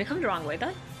 did it come the wrong way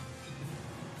then?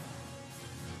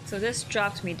 So this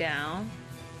dropped me down.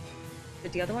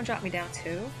 Did the other one drop me down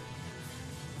too?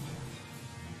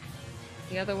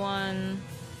 The other one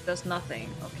does nothing.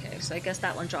 Okay, so I guess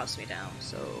that one drops me down.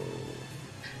 So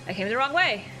I came the wrong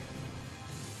way.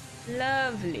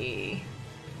 Lovely.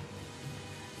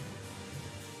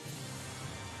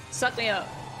 Suck me up.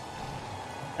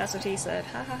 That's what he said.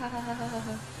 Ha ha ha ha ha ha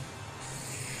ha.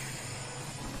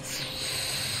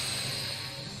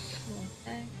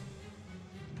 Okay.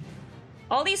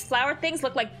 All these flower things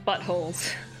look like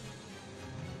buttholes.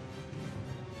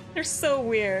 They're so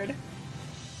weird.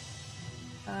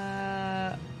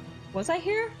 Was I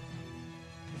here?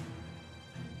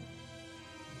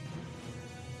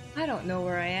 I don't know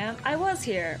where I am. I was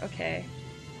here. Okay.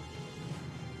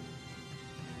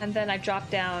 And then I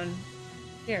dropped down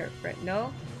here, right?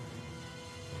 No?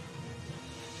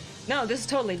 No, this is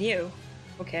totally new.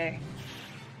 Okay.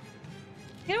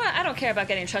 You know what? I don't care about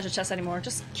getting a treasure chest anymore.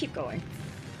 Just keep going.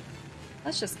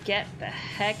 Let's just get the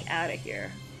heck out of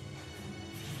here.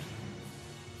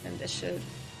 And this should...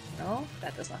 No,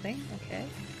 that does nothing. Okay.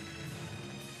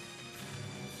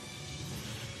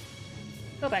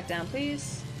 Go back down,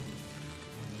 please.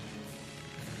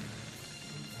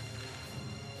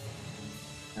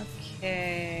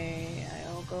 Okay,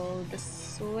 I'll go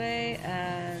this way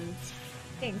and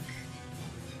think.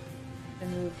 And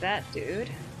move that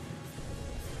dude.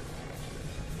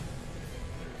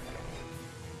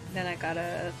 Then I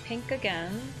gotta pink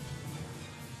again.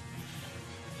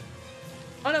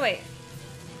 Oh no, wait.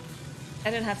 I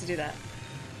didn't have to do that.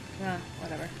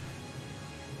 Whatever.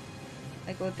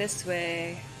 I go this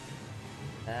way.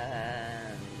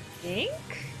 Pink?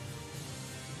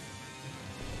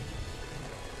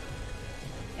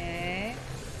 Okay.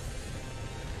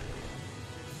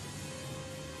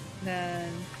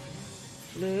 Then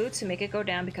blue to make it go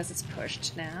down because it's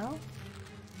pushed now.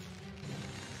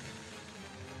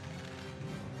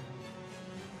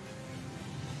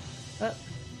 Oh,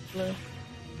 blue.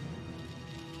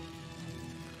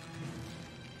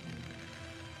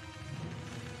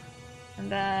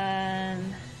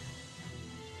 then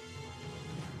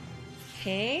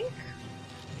pink.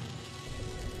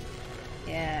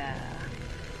 Yeah.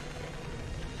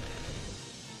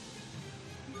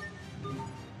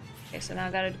 Okay, so now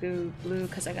I gotta do blue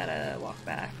because I gotta walk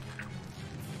back.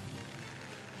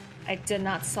 I did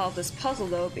not solve this puzzle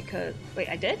though because... Wait,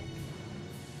 I did?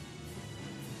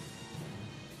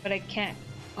 But I can't...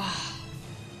 Oh.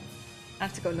 I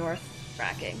have to go north.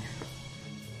 Fracking.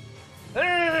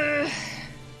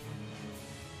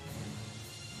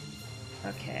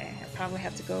 Okay, I probably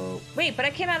have to go... Wait, but I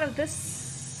came out of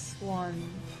this one.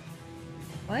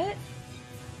 What?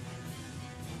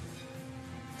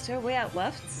 Is there a way out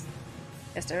left?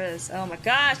 Yes, there is. Oh my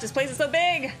gosh, this place is so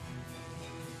big!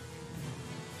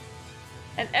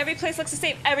 And every place looks the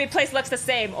same. Every place looks the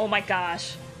same. Oh my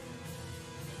gosh.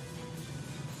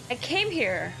 I came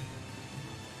here.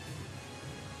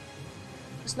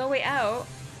 There's no way out.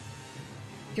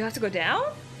 Do you have to go down?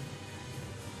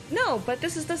 No, but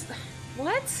this is this.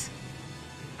 What?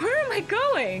 Where am I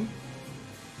going?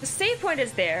 The save point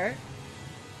is there.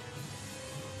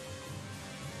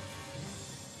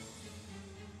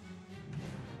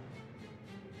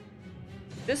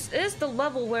 This is the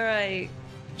level where I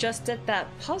just did that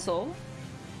puzzle.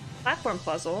 Platform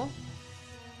puzzle.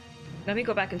 Let me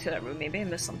go back into that room. Maybe I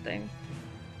missed something.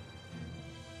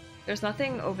 There's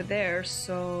nothing over there,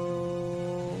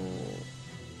 so...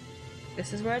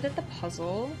 This is where I did the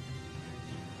puzzle.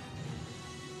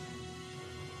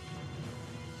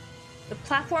 The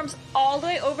platform's all the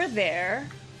way over there.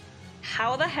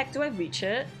 How the heck do I reach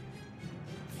it?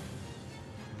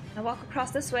 I walk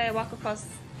across this way, I walk across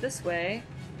this way.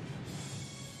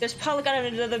 There's probably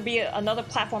gonna be another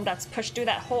platform that's pushed through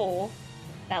that hole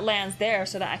that lands there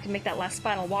so that I can make that last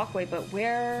final walkway, but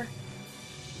where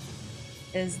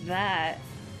is that?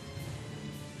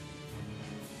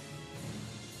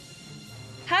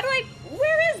 How do I...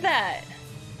 Where is that?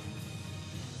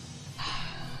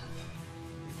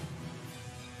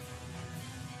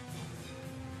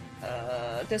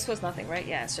 This was nothing, right?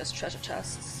 Yeah, it's just treasure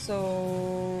chests.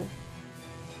 So...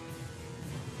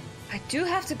 I do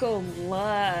have to go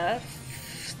left.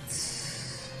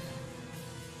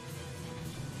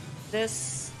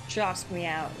 This drops me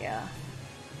out, yeah.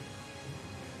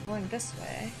 Going this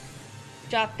way.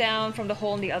 Drop down from the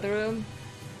hole in the other room?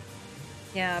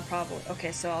 Yeah, probably.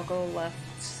 Okay, so I'll go left.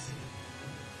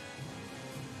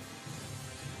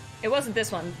 It wasn't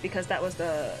this one, because that was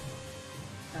the...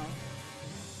 No.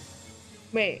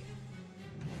 Wait.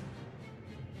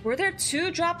 Were there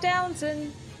two drop downs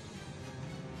in...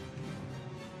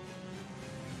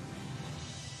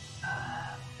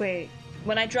 Wait.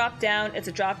 When I drop down, it's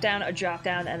a drop down,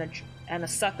 and a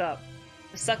suck up.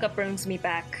 The suck up brings me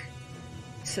back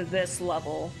to this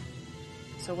level.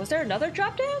 So was there another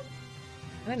drop down?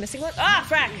 Am I missing one? Ah,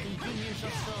 frack!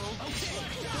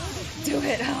 Do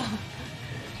it! Oh.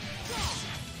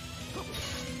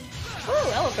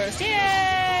 Ooh, Elephant!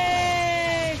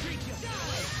 Yay!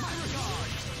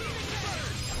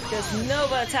 Does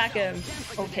Nova attack him?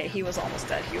 Okay, he was almost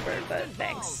dead, Hubert, but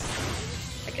thanks.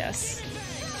 I guess.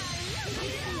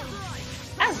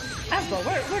 Ow! Asbo,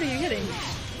 what are you hitting?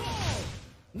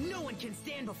 No one can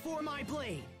stand before my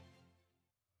blade.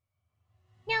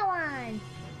 No one.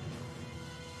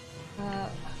 Okay.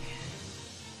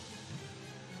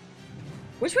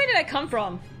 Which way did I come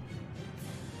from?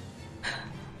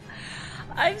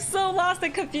 I'm so lost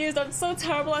and confused. I'm so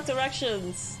terrible at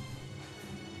directions.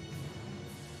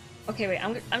 Okay, wait.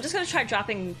 I'm just gonna try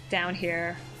dropping down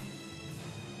here.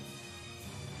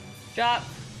 Drop.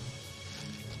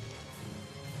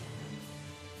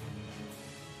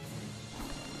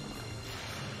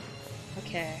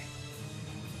 Okay.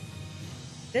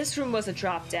 This room was a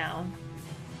drop down.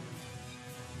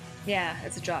 Yeah,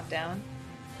 it's a drop down.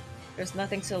 There's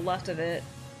nothing to the left of it.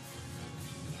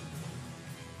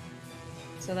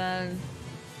 So then,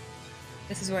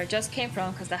 this is where I just came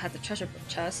from because that had the treasure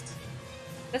chest.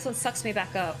 This one sucks me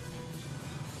back up.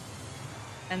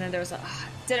 And then there was a...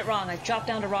 did it wrong. I dropped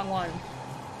down the wrong one.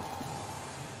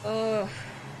 Ugh.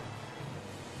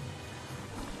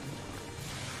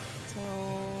 So...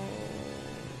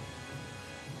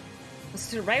 Was it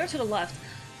to the right or to the left?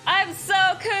 I'm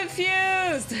so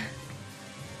confused!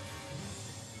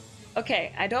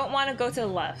 Okay, I don't want to go to the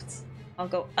left. I'll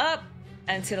go up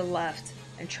and to the left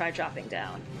and try dropping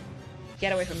down.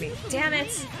 Get away from me. Damn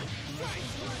it!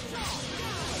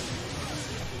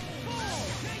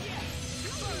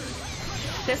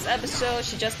 This episode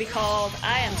should just be called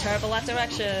I Am Terrible at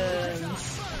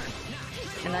Directions.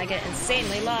 And I get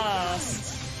insanely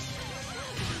lost.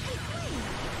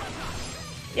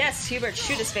 Yes, Hubert,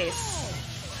 shoot his face.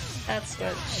 That's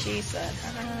what she said.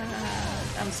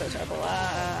 I'm so terrible.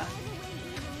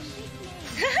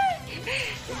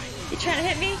 You trying to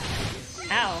hit me?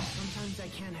 Ow. Sometimes I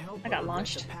can't help I got but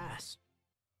launched. regret the past.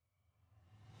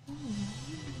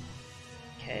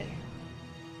 Okay.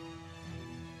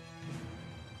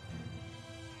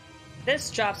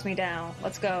 This drops me down.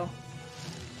 Let's go.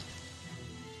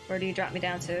 Where do you drop me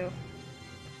down to?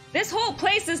 This whole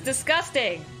place is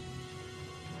disgusting!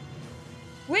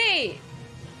 Wait!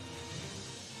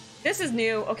 This is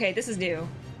new. Okay, this is new.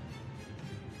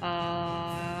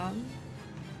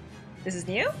 This is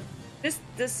new?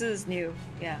 This is new.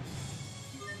 Yeah.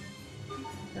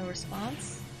 No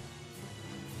response.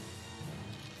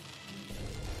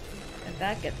 And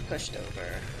that gets pushed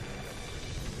over.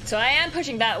 So I am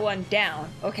pushing that one down.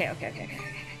 Okay.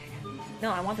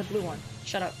 No, I want the blue one.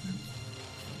 Shut up.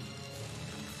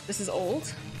 This is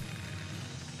old.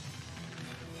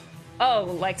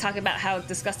 Oh, like talking about how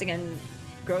disgusting and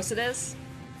gross it is?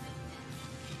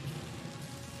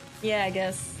 Yeah, I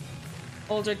guess.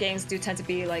 Older games do tend to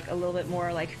be like a little bit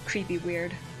more like creepy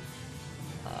weird.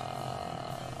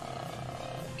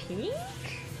 Pink?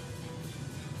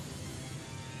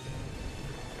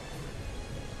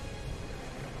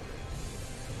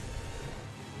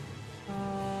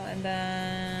 And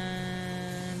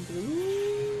then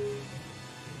blue.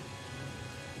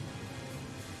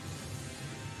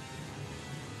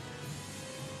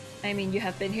 I mean, you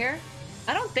have been here?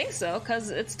 I don't think so, because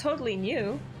it's totally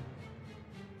new.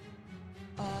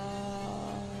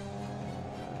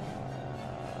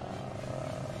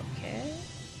 Okay.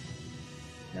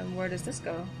 Then where does this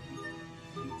go?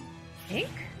 Pink?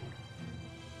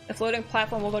 The floating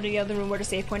platform will go to the other room where the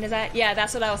save point is at? Yeah,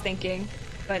 that's what I was thinking.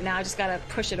 But now I just gotta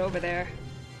push it over there.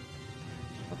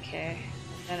 Okay.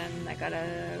 And then I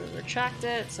gotta retract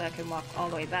it so I can walk all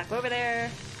the way back over there.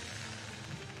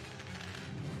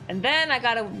 And then I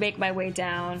gotta make my way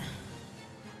down.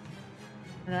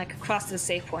 And then I can cross to the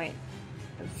save point.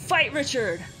 And fight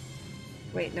Richard!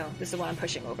 Wait, no, this is the one I'm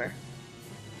pushing over.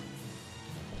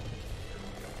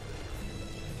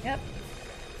 Yep.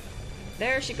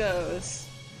 There she goes.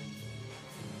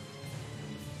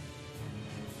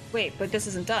 Wait, but this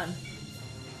isn't done.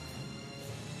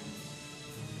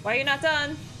 Why are you not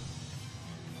done?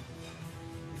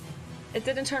 It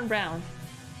didn't turn brown.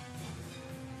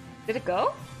 Did it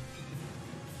go?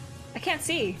 I can't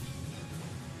see.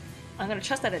 I'm gonna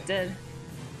trust that it did.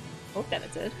 Hope that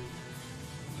it did.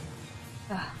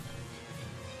 Ugh.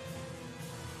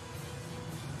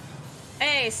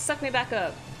 Hey, suck me back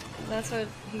up. That's what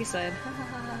he said.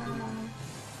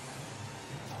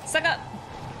 Suck up!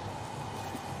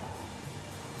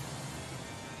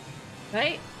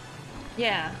 Right?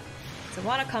 Yeah. So I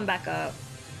want to come back up.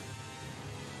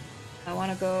 I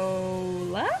want to go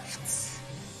left?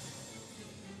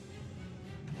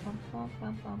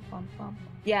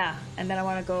 Yeah, and then I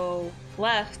want to go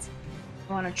left.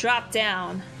 I want to drop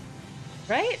down.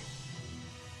 Right?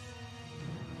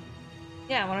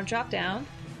 Yeah, I want to drop down.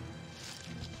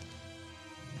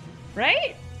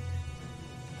 Right?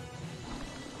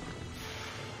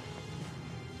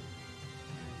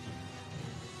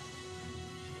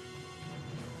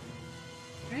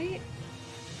 Right?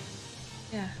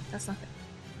 Yeah, that's not good.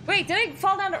 Wait, did I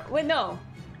fall down? Wait, no.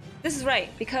 This is right,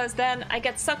 because then I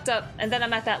get sucked up, and then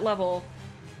I'm at that level,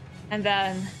 and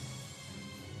then...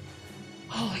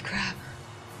 Holy crap.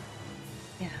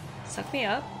 Yeah, suck me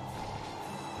up.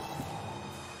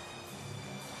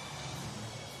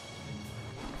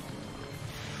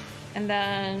 And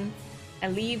then I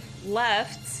leave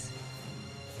left.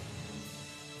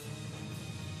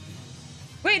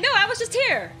 Wait, no, I was just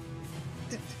here!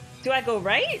 Do I go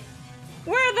right?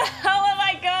 Where the hell am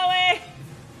I going?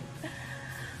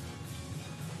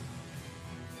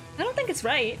 I don't think it's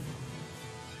right.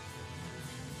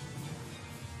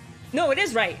 No, it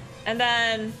is right. And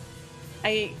then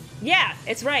yeah,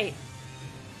 it's right.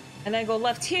 And then I go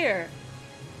left here.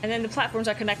 And then the platforms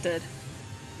are connected.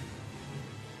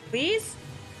 Please?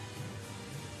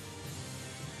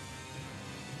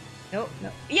 Nope,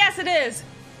 no. Yes, it is!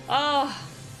 Oh.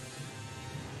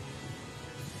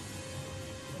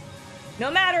 No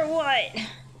matter what.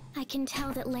 I can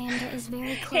tell that Lambda is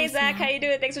very close. Hey Zach, now. how you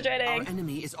doing? Thanks for joining. Our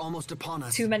enemy is almost upon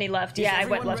us. Too many left. Yeah, I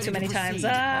went left too many times.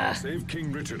 Save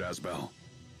King Richard, Asbel.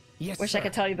 Yes, Wish sir. I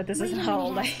could tell you, but this Wait isn't a how minute,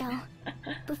 old I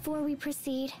Asbel. Before we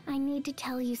proceed, I need to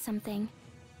tell you something.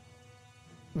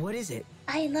 What is it?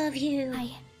 I love you.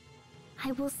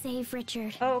 I will save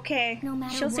Richard. Oh, okay. No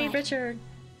matter She'll save what. Richard.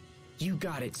 You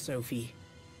got it, Sophie.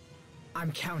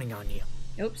 I'm counting on you.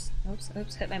 Oops, oops,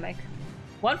 oops. Hit my mic.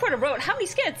 One for the road. How many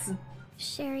skits?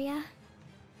 Sharia,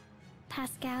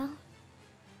 Pascal,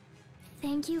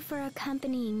 Thank you for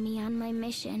accompanying me on my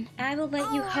mission. I will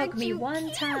let you hug aren't me you one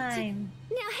cute? time.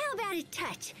 Now how about a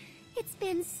touch? It's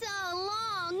been so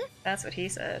long. That's what he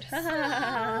said.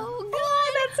 Oh,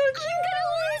 good. That's so cute. I'm gonna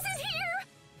lose it here.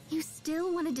 You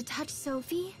still wanted to touch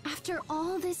Sophie after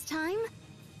all this time?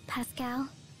 Pascal,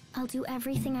 I'll do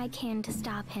everything I can to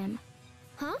stop him.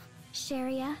 Huh?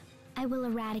 Sharia, I will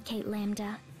eradicate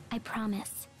Lambda. I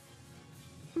promise.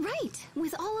 Right.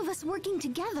 With all of us working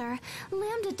together,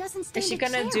 Lambda doesn't stand Is she a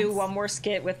gonna chance. do one more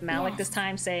skit with Malik this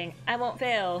time saying, I won't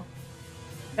fail?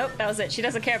 Nope, that was it. She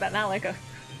doesn't care about Malik,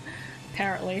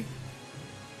 apparently.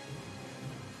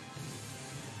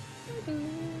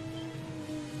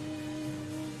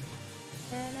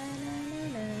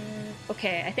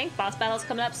 Okay, I think boss battle's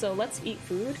coming up, so let's eat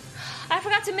food. I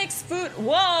forgot to mix food.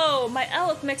 Whoa, my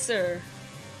elf mixer.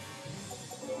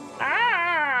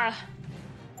 Ah!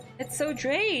 It so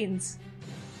drains.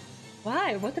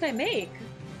 Why? What did I make?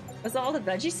 Was it all the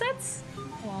veggie sets?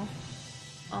 Well,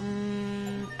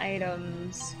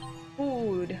 items,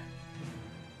 food,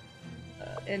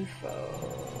 info.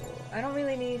 I don't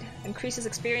really need increases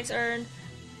experience earned.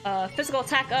 Physical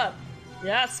attack up.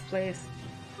 Yes, please.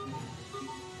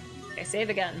 Okay, save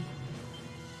again.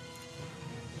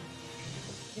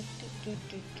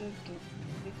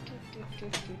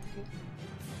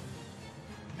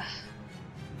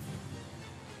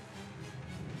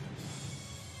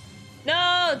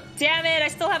 No! Damn it! I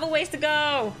still have a ways to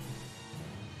go!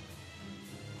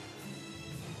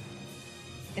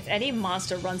 If any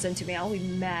monster runs into me, I'll be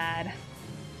mad.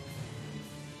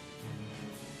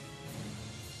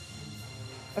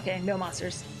 Okay, no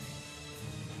monsters.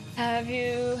 Have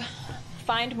you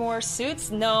find more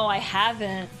suits? No, I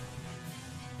haven't.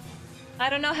 I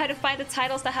don't know how to find the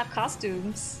titles that have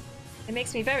costumes. It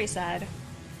makes me very sad.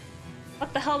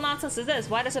 What the hell nonsense is this?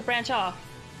 Why does it branch off?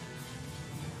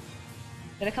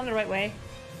 Did I come the right way?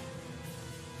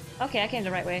 Okay, I came the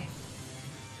right way.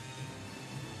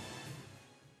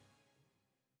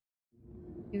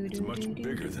 It's much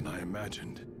bigger than I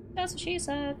imagined. That's what she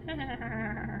said.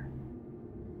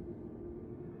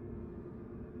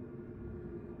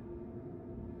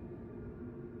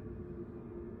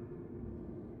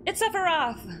 It's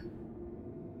Sephiroth!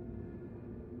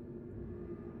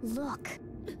 Look.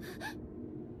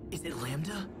 Is it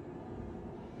Lambda?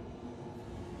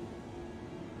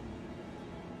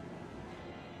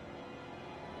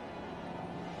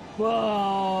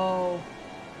 Whoa!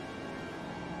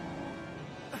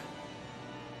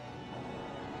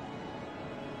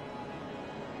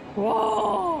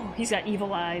 Whoa! He's got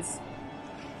evil eyes.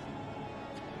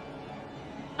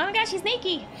 Oh my gosh, he's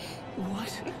naked! What?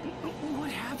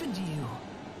 What happened to you?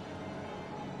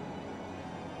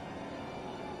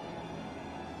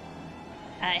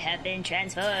 I have been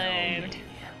transformed.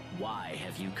 Why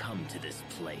have you come to this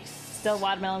place? Still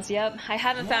watermelons, yep. I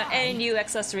haven't found any new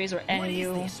accessories or any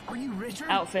new Are you Richard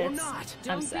outfits. or not?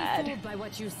 I'm Don't sad. be fooled by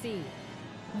what you see.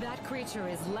 That creature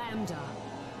is Lambda.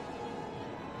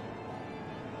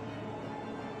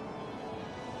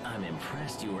 I'm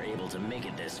impressed you were able to make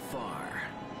it this far.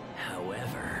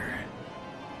 However,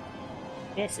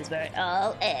 This is where it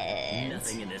all ends.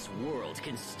 nothing in this world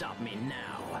can stop me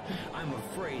now. I'm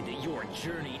afraid that your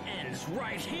journey ends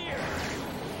right here.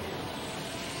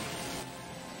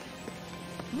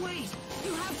 Wait!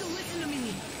 You have to listen to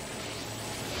me!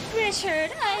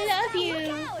 Richard, I love you.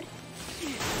 Look out!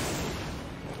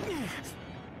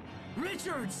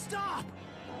 Richard, stop!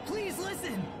 Please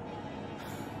listen!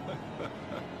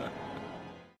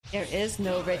 There is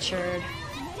no Richard.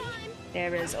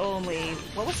 There is only...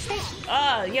 What was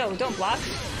it? Yo, don't block.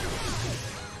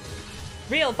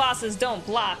 Real bosses don't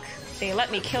block. They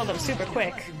let me kill them super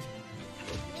quick.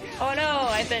 Oh no,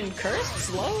 I've been cursed?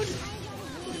 Slowed?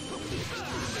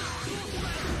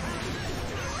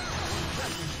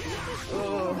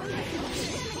 Ooh.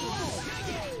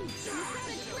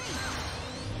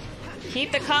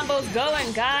 Keep the combos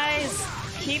going, guys!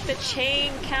 Keep the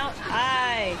chain count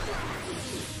high.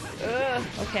 Ugh,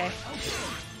 okay.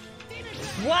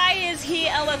 Why is he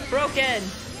Elif broken?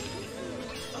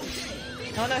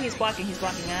 Oh no, he's blocking, he's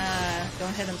blocking. Ah,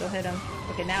 don't hit him, don't hit him.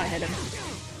 Okay, now I hit him.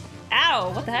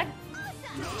 Ow, what the heck?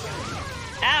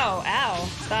 Ow, ow,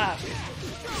 stop.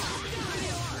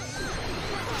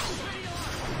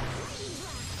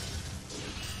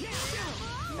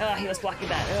 Oh, he was blocking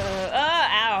that.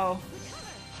 Ow.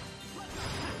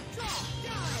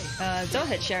 Don't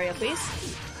hit Sharia, please.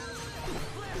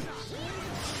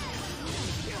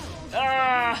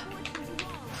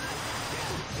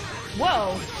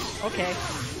 Whoa! Okay.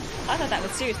 I thought that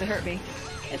would seriously hurt me.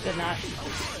 It did not.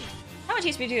 How much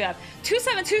HP do you have?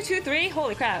 27223?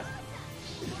 Holy crap.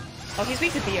 Oh, he's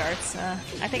weak to B arts.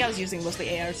 I think I was using mostly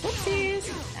A arts.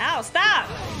 Whoopsies! Ow, stop!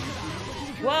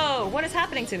 Whoa, what is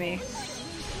happening to me?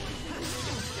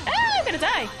 Ah, I'm gonna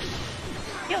die!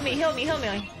 Heal me, heal me, heal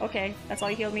me. Okay, that's all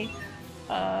you healed me.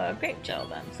 Grape gel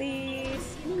then,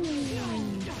 please.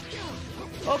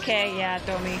 Okay, yeah,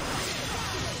 throw me.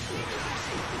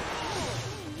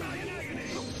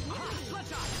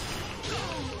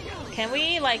 Can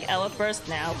we, like, Elf Burst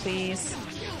now, please?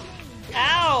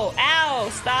 Ow! Ow!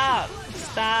 Stop!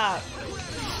 Stop!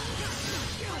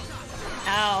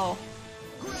 Ow.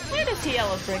 Why does he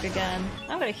Elf break again?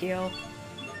 I'm gonna heal.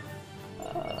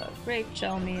 Grape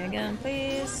gel me again,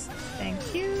 please.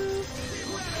 Thank you.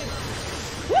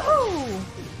 Woohoo!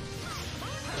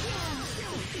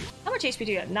 How much HP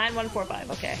do you have?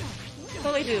 9145, okay.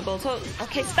 Totally doable.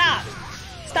 Okay, stop!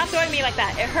 Stop throwing me like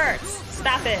that. It hurts.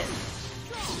 Stop it.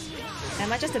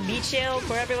 Am I just a beat shield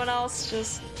for everyone else?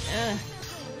 Just...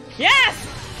 Yes!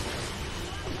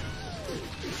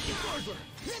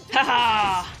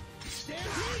 Haha!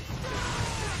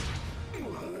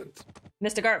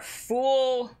 Mr. Gart,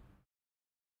 fool!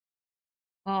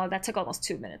 Oh, that took almost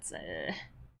 2 minutes.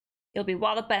 You'll be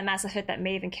walloped by a massive hit that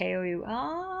may even KO you.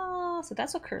 Oh, so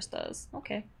that's what Curse does.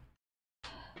 Okay.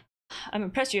 I'm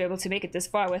impressed you're able to make it this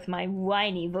far with my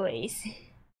whiny voice.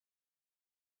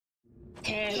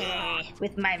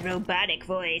 With my robotic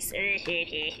voice.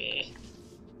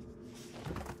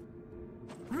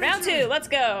 Round 2, let's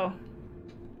go!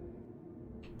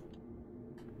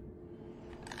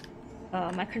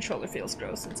 My controller feels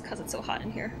gross, and it's because it's so hot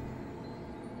in here.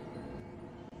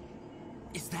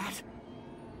 Is that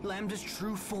Lambda's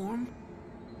true form?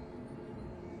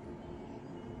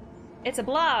 It's a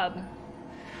blob.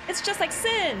 It's just like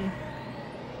Sin.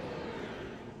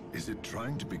 Is it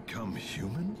trying to become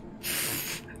human?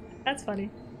 That's funny.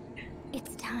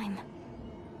 It's time.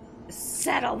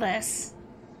 Settle this.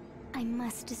 I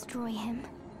must destroy him.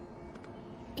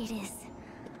 It is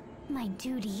my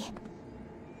duty.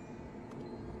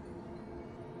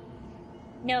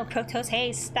 No, Protos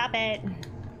Haze, stop it.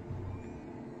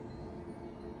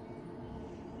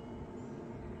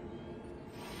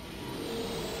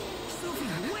 Sophie,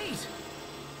 wait!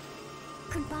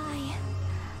 Goodbye.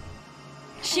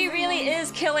 She really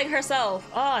is killing herself.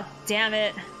 Oh, damn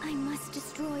it. I must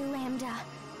destroy Lambda.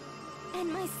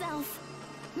 And myself.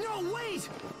 No, wait!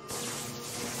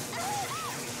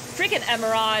 Freaking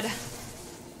Emeraude.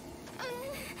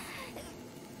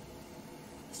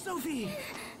 Sophie!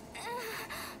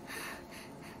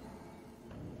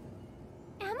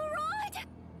 Emeraude?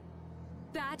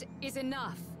 That is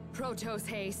enough, Protos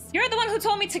Haste. You're the one who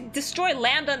told me to destroy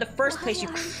Lambda in the first place, you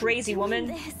crazy woman.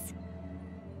 This?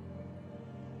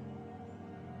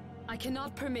 I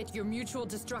cannot permit your mutual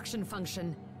destruction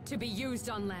function to be used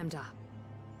on Lambda.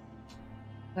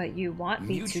 But you want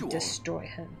me Mutual. to destroy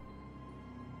him.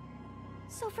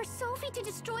 So for Sophie to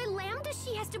destroy Lambda,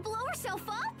 she has to blow herself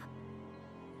up?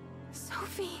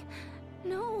 Sophie,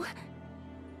 no.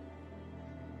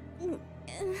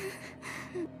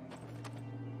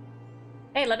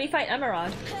 Hey, let me fight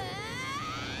Emeraude.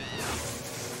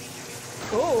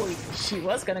 Oh, she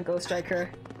was gonna Ghost Strike her.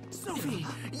 Sophie,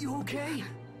 you okay?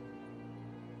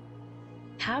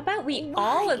 How about we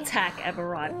all attack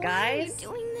Emeraude, guys?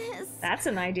 Why are you doing this? That's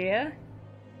an idea.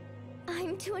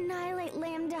 I'm to annihilate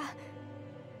Lambda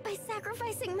by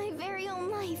sacrificing my very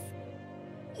own life.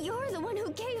 You're the one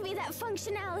who gave me that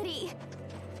functionality.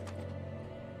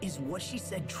 Is what she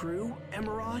said true,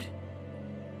 Emeraude?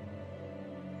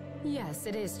 Yes,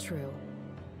 it is true.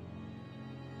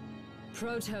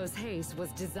 Protos Haste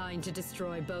was designed to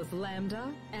destroy both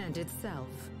Lambda and itself.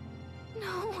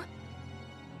 No.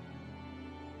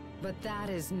 But that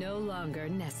is no longer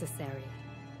necessary.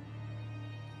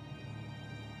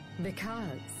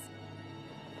 Because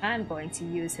I'm going to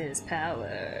use his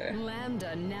power.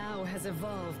 Lambda now has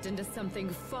evolved into something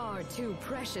far too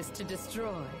precious to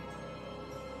destroy.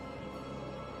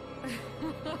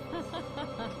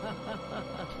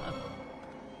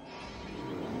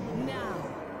 Now,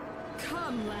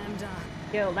 come, Lambda.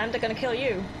 Yo, Lambda gonna kill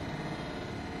you.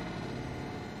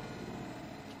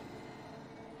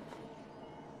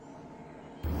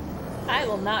 I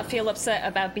will not feel upset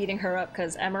about beating her up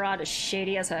because Emeraude is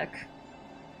shady as heck.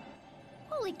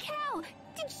 Holy cow!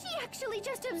 Did she actually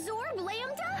just absorb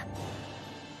Lambda?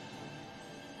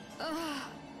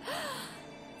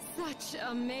 Such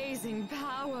amazing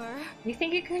power. You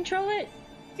think you can control it?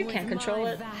 You can't control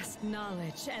it. With my vast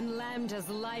knowledge and Lambda's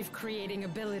life-creating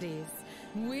abilities,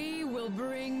 we will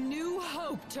bring new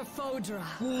hope to Fodra.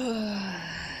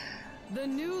 The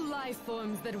new life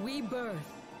forms that we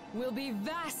birth will be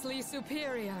vastly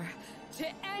superior to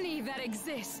any that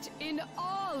exist in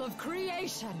all of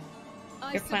creation.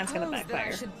 Your plan's gonna suppose that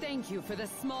backfire. I should thank you for the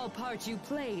small part you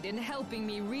played in helping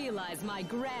me realize my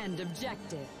grand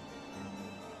objective.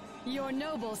 Your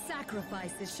noble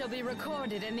sacrifices shall be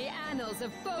recorded in the annals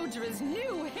of Fodra's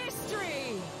new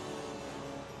history!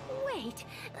 Wait,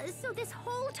 so this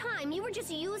whole time you were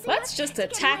just using Let's us just to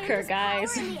get attack her, Landa's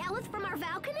guys. power and the Elith from our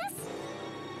Valkanus?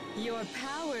 Your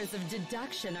powers of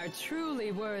deduction are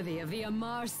truly worthy of the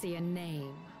Amarcian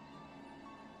name.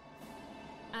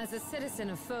 As a citizen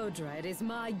of Fodra, it is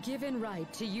my given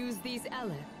right to use these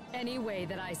Elith any way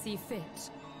that I see fit.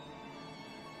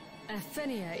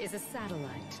 Aphenia is a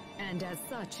satellite, and as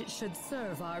such it should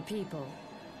serve our people.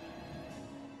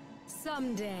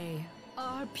 Someday,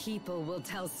 our people will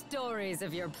tell stories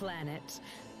of your planet,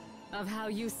 of how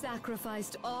you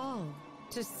sacrificed all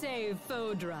to save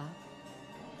Fodra.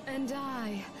 And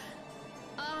I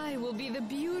will be the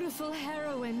beautiful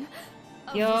heroine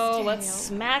of Yo, this tale. let's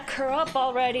smack her up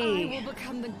already. I will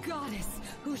become the goddess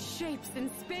who shapes and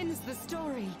spins the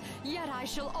story, yet I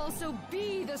shall also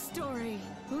be the story.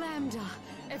 Lambda,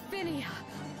 Aphenia,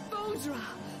 Fodra,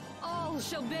 all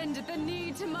shall bend at the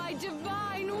knee to my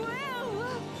divine will!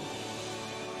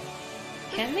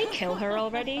 Can we kill her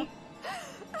already?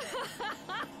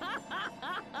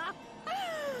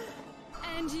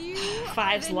 And you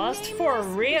Five's are the lust for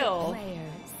nameless real.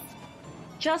 players.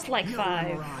 Just like No, 5.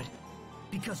 Emeraude,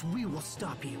 because we will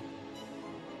stop you.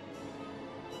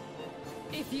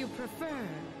 If you prefer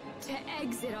to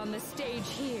exit on the stage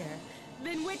here,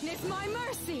 then witness my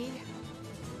mercy!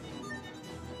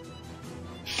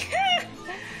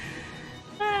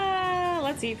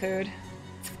 Let's eat food.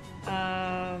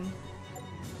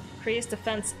 Creates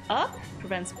defense up,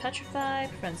 prevents petrified,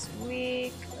 prevents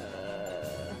weak,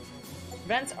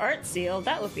 prevents art seal,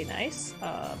 that would be nice.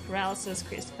 Paralysis,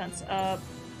 creates defense up,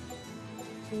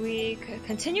 weak,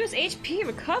 continuous HP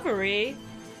recovery.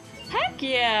 Heck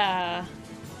yeah!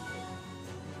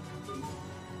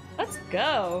 Let's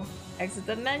go. Exit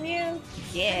the menu.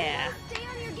 Yeah. Stay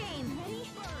on your game.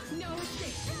 No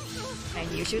escape. I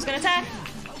knew she was gonna attack.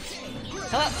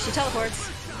 Oh, she teleports.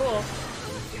 Cool.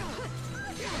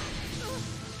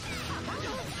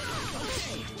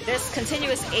 This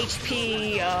continuous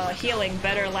HP healing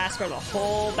better last for the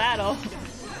whole battle.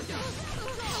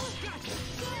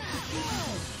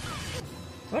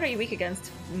 What are you weak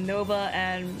against? Nova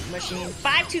and Machine.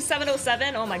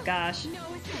 52707? Oh my gosh.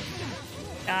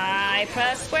 I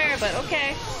pressed square, but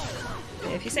okay.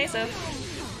 If you say so.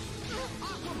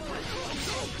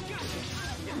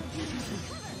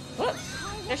 Whoop!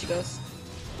 There she goes.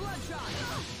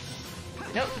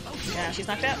 Nope. Yeah, she's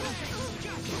knocked out.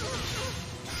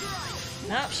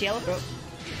 Nope, she yellow broke.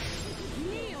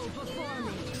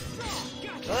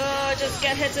 Oh, just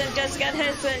get hits and just get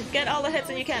hits and get all the hits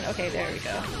and you can. Okay, there we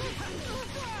go.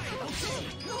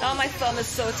 Oh, my thumb is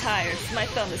so tired. My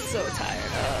thumb is so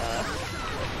tired.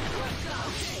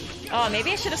 Oh,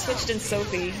 maybe I should have switched in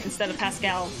Sophie instead of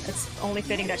Pascal. It's only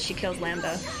fitting that she kills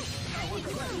Lambda.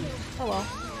 Oh well.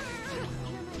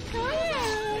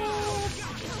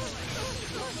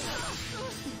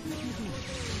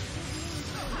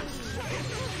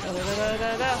 Go, go, go,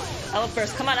 go, go. Elf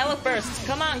burst. Come on, Elf burst.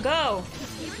 Come on, go.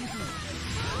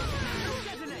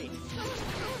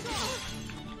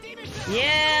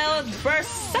 Yeah, Elf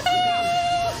burst.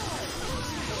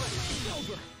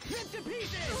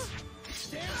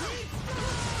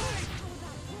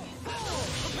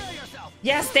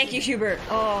 Yes, thank you, Hubert.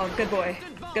 Oh, good boy.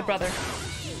 Good brother.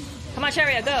 Come on,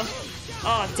 Cheria, go.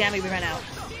 Oh, damn it, we ran out.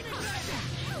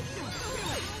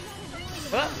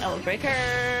 Oh, Elf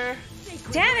breaker.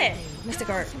 Damn it! Mystic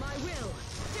Art.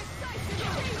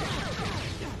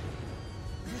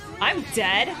 I'm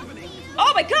dead?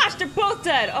 Oh my gosh, they're both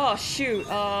dead! Oh shoot.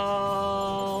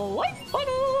 Life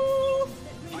funnel!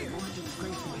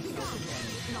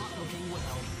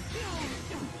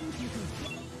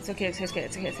 It's okay, it's okay,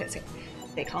 it's okay, it's okay, it's okay.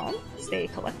 Stay calm, stay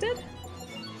collected.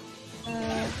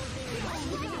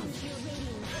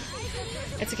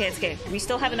 It's okay, it's okay. We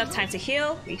still have enough time to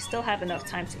heal. We still have enough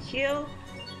time to heal.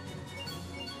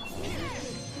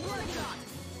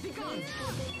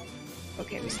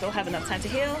 Okay, we still have enough time to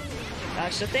heal.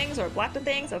 Dodge the things or block the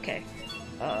things. Okay.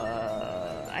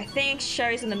 I think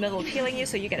Sherry's in the middle of healing you,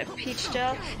 so you get a peach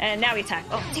gel. And now we attack.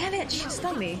 Oh, damn it! She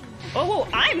stunned me. Oh, whoa,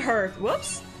 I'm hurt.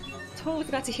 Whoops. Totally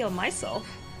forgot to heal myself.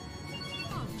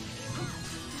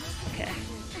 Okay.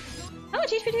 How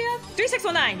much HP do you have?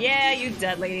 3619. Yeah, you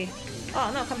dead, lady.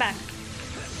 Oh no, come back.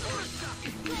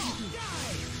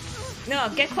 No,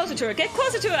 get closer to her. Get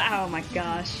closer to her. Oh my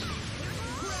gosh.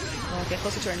 Well, get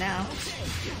closer to her now.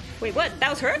 Wait, what? That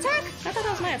was her attack? I thought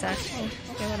that was my attack. Oh,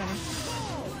 okay, whatever.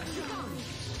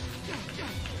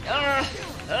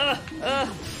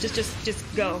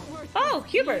 Just go. Oh,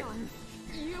 Hubert!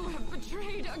 You have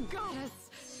betrayed a goddess.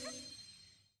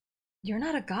 You're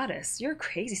not a goddess. You're a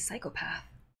crazy psychopath.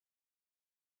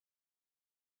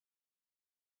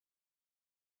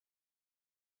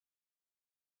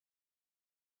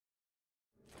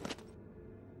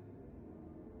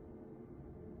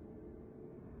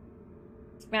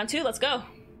 Round 2, let's go.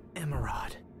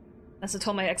 Emeraude. That's what I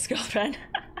told my ex-girlfriend.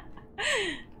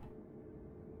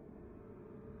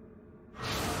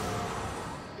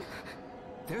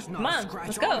 There's Come not a on, scratch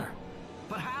let's on go. her.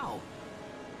 But how?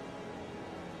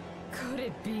 Could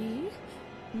it be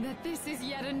that this is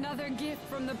yet another gift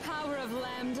from the power of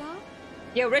Lambda?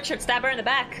 Yo, Richard, stab her in the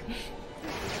back.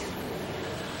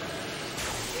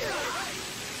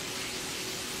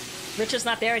 Richard's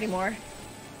not there anymore.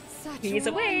 Such He's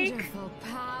awake. wonderful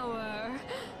power.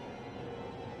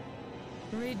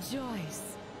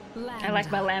 Rejoice, Lambda. I like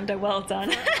my Lambda, well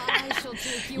done. I shall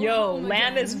take you Yo, home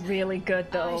Lambda's again. really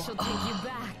good though. I shall take you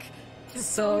back to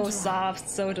So Sodra. soft,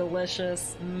 so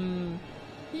delicious. Mmm.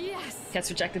 Yes. Gets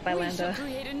rejected by we Lambda. shall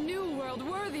create a new world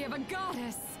worthy of a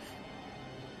goddess.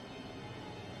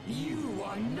 You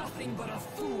are nothing but a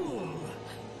fool.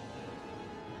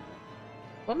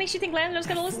 What makes you think Lambda's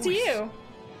gonna listen to you?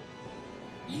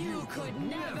 You could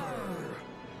never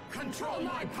control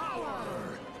my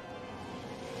power.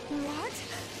 What?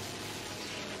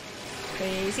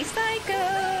 Crazy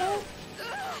psycho!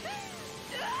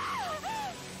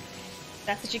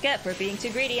 That's what you get for being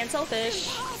too greedy and selfish.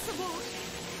 Impossible!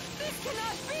 This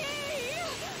cannot be!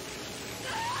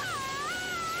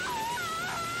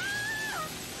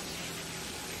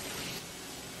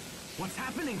 What's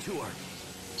happening to her?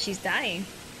 She's dying.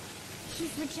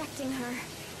 He's rejecting her.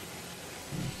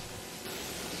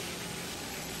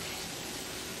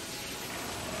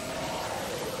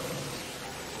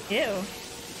 Ew.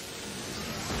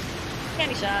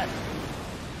 Candy shot.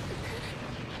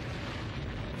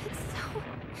 It's so...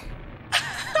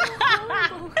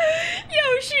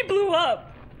 Yo, she blew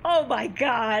up! Oh my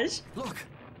gosh! Look,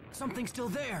 something's still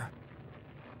there.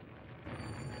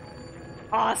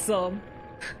 Awesome.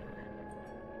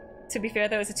 To be fair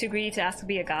though, is it too greedy to ask to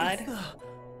be a god? It's the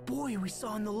boy we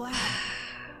saw in the lab.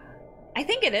 I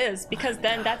think it is, because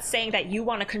then that's saying that you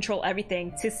want to control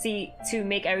everything to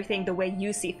make everything the way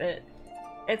you see fit.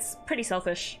 It's pretty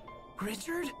selfish.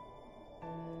 Richard?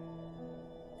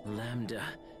 Lambda,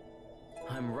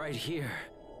 I'm right here.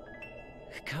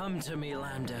 Come to me,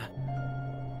 Lambda.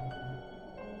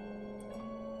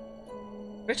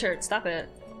 Richard, stop it.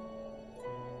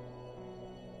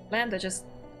 Lambda, just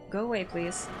go away,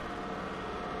 please.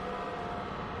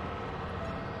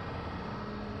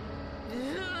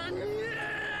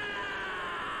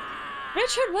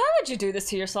 Richard, why would you do this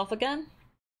to yourself again?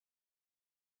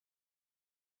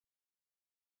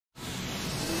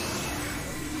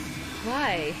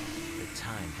 Why? The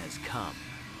time has come.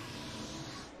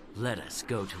 Let us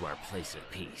go to our place of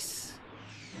peace.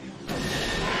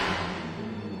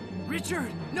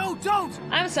 Richard, no, don't!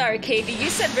 I'm sorry, Katie. You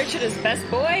said Richard is best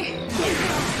boy?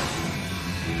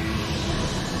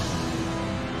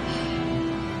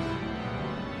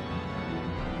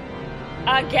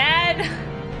 Again?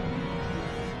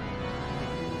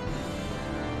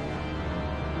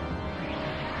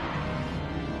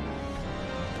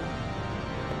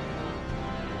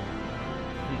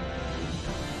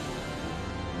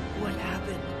 What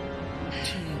happened?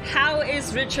 How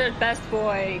is Richard best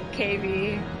boy,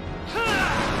 KV?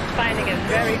 Finding it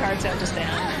very hard to understand.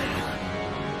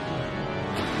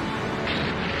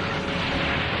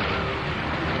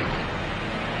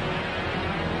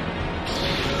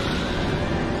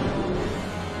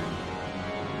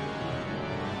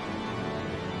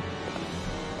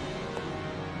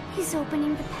 He's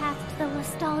opening the path to the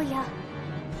Lestalia.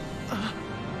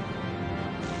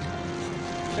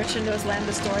 Richard knows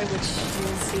Lambda's story, which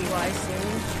you'll see why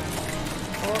soon.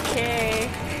 Okay.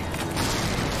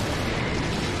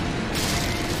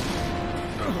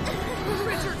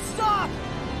 Richard, stop!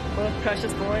 Both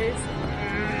precious boys.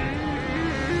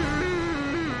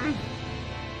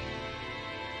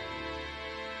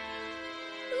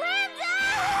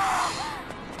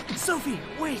 Sophie,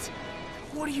 wait!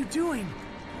 What are you doing?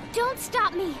 Don't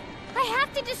stop me! I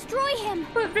have to destroy him!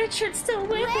 But Richard's still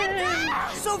with him.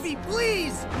 Sophie,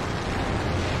 please!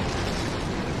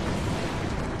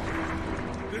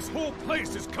 This whole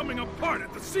place is coming apart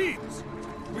at the seams.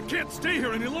 We can't stay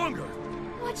here any longer.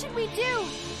 What should we do?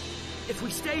 If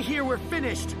we stay here, we're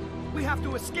finished. We have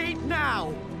to escape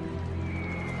now.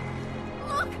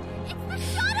 Look! It's the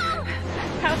shuttle!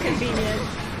 How convenient.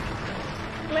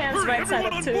 She's right side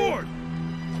up too.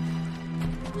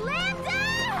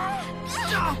 Lambda!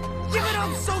 Stop! Give it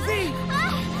up, Sophie!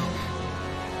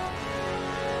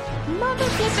 Mother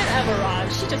flippin'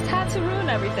 Emeraude. She just had to ruin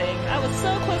everything. I was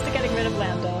so close to getting rid of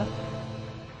Lambda.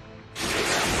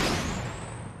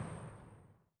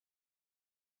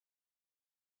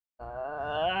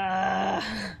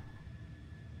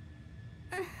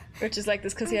 Rich is like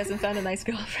this because he hasn't found a nice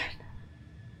girlfriend.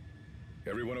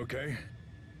 Everyone okay?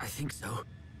 I think so.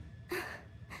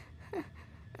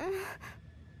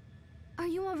 Are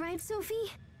you alright,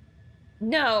 Sophie?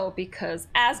 No, because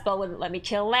Asbel wouldn't let me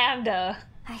kill Lambda.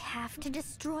 I have to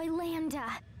destroy Lambda.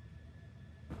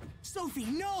 Sophie,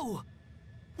 no!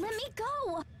 Let me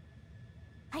go!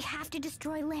 I have to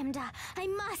destroy Lambda. I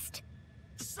must!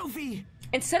 Sophie!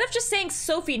 Instead of just saying,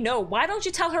 Sophie, no, why don't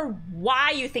you tell her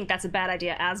why you think that's a bad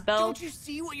idea, Asbel? Don't you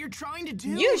see what you're trying to do?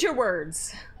 Use your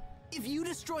words. If you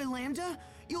destroy Lambda,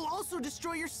 you'll also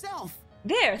destroy yourself.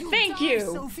 There, thank die, you.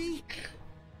 Sophie.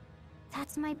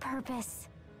 That's my purpose.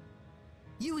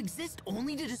 You exist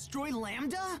only to destroy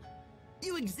Lambda?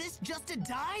 You exist just to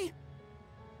die?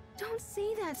 Don't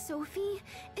say that, Sophie.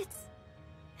 It's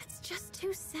just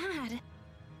too sad.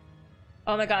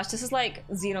 Oh my gosh, this is like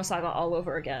Xenosaga all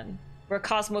over again. Where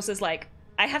Cosmos is like,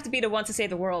 I have to be the one to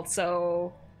save the world,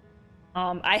 so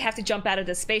I have to jump out of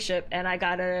this spaceship and I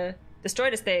gotta destroy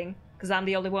this thing because I'm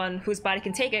the only one whose body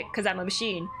can take it because I'm a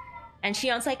machine. And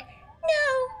Shion's like, no,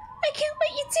 I can't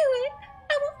let you do it.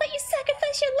 I won't let you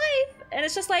sacrifice your life. And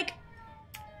it's just like,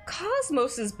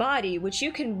 Cosmos's body, which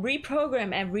you can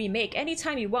reprogram and remake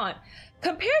anytime you want,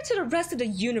 compared to the rest of the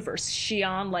universe,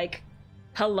 Shion, like,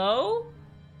 hello?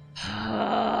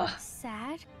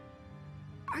 Sad?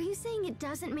 Are you saying it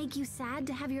doesn't make you sad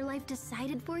to have your life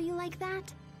decided for you like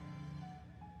that?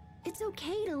 It's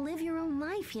okay to live your own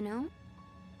life, you know?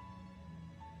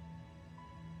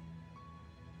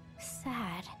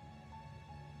 Sad.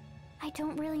 I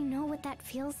don't really know what that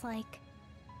feels like.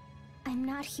 I'm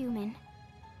not human.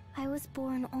 I was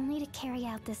born only to carry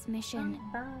out this mission.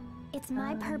 It's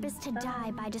my purpose to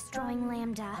die by destroying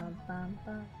Lambda.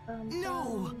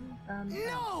 No!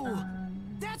 No!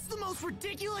 That's the most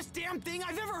ridiculous damn thing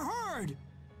I've ever heard!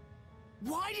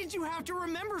 Why did you have to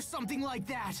remember something like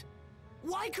that?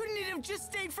 Why couldn't it have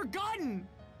just stayed forgotten?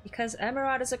 Because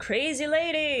Emeraude is a crazy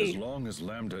lady! As long as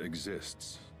Lambda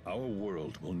exists, our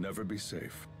world will never be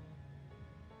safe.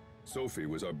 Sophie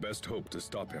was our best hope to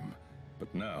stop him,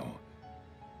 but now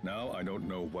I don't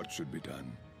know what should be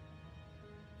done.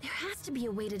 There has to be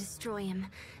a way to destroy him.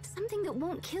 Something that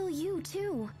won't kill you,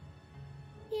 too.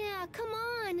 Yeah, come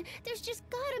on. There's just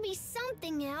gotta be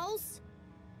something else.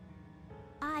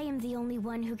 I am the only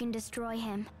one who can destroy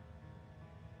him.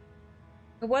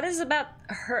 What is about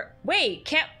her? Wait,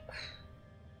 can't...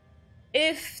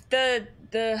 If the...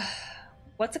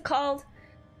 What's it called?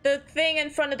 The thing in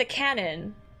front of the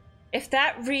cannon. If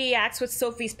that reacts with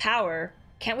Sophie's power,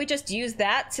 can't we just use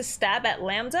that to stab at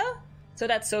Lambda? So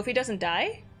that Sophie doesn't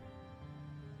die?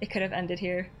 It could have ended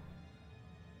here.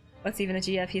 What's even a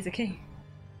GF? He's a king.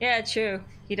 Yeah, true.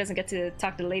 He doesn't get to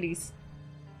talk to ladies.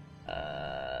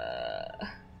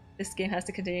 This game has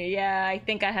to continue. Yeah, I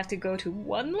think I have to go to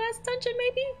one last dungeon,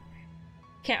 maybe?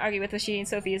 Can't argue with Machine.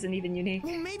 Sophie isn't even unique.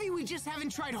 Well, maybe we just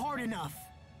haven't tried hard enough.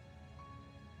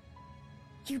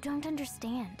 You don't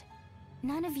understand.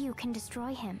 None of you can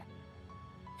destroy him.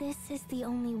 This is the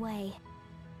only way.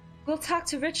 We'll talk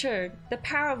to Richard. The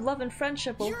power of love and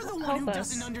friendship will You're the one help who us.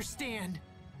 doesn't understand.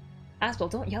 Asbel,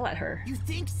 don't yell at her. You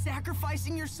think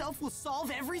sacrificing yourself will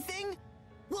solve everything?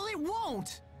 Well, it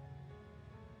won't.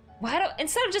 Why don't,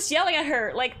 instead of just yelling at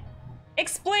her, like,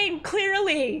 explain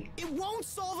clearly. It won't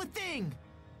solve a thing.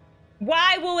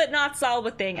 Why will it not solve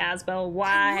a thing, Asbel? Why?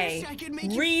 I wish I could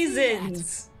make you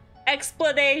Reasons.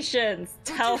 Explanations.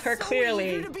 Tell her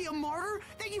clearly. You're so eager to be a martyr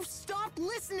that you've stopped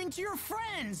listening to your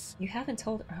friends. You haven't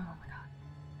told. Oh my god,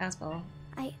 Asbel.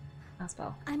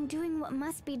 Asbel. I'm doing what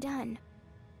must be done.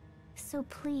 So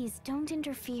please don't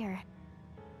interfere.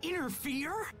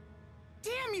 Interfere?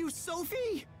 Damn you,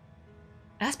 Sophie!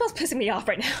 Asbel's pissing me off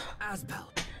right now. Asbel.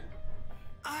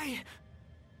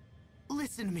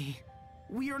 Listen to me.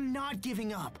 We are not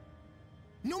giving up.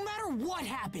 No matter what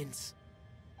happens.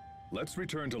 Let's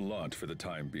return to Lont for the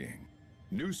time being.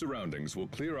 New surroundings will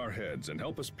clear our heads and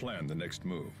help us plan the next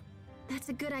move. That's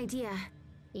a good idea.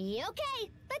 Okay,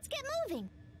 let's get moving.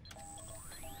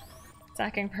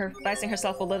 Sacrificing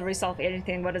herself will literally solve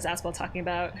anything. What is Asbel talking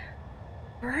about?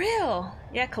 For real?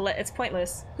 Yeah, Colette, it's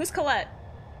pointless. Who's Colette?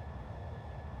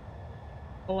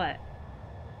 Colette.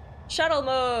 Shuttle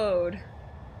mode!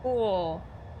 Cool.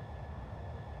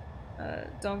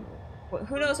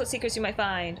 Who knows what secrets you might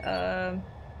find?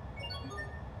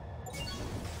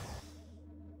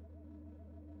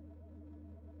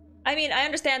 I mean, I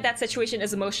understand that situation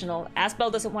is emotional.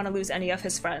 Asbel doesn't want to lose any of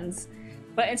his friends.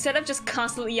 But instead of just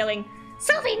constantly yelling,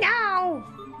 Sophie, no!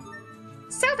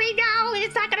 Sophie, no!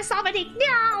 It's not gonna solve anything!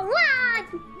 No! What?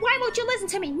 Why won't you listen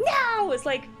to me? No! It's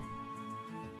like,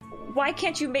 why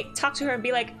can't you talk to her and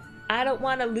be like, I don't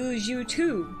want to lose you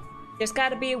too. There's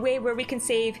gotta be a way where we can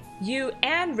save you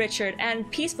and Richard and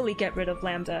peacefully get rid of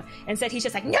Lambda. Instead, he's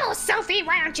just like, no, Sophie,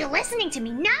 why aren't you listening to me?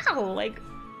 No! Like,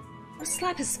 I'll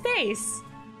slap his face.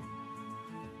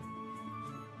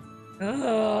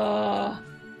 Ugh.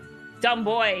 Dumb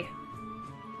boy.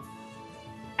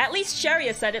 At least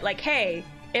Sharia said it like, hey,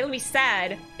 it'll be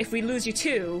sad if we lose you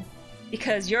too,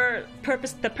 because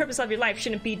the purpose of your life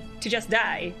shouldn't be to just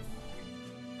die.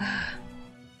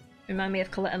 Remind me of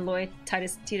Colette and Lloyd,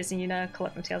 Titus and Yuna,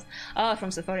 Colette from Tales. Oh,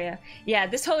 from Symphonia. Yeah,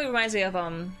 this totally reminds me of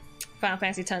Final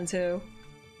Fantasy X too.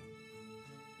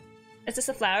 Is this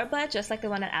a flower bud just like the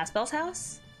one at Asbel's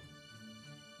house?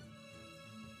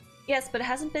 Yes, but it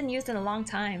hasn't been used in a long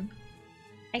time.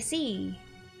 I see.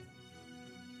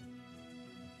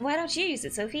 Why don't you use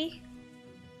it, Sophie?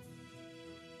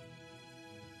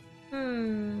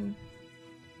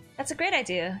 That's a great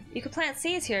idea. You could plant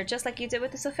seeds here just like you did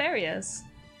with the Sopharias.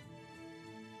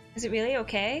 Is it really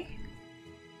okay?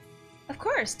 Of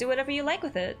course, do whatever you like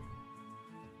with it.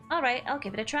 Alright, I'll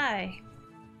give it a try.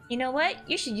 You know what?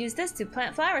 You should use this to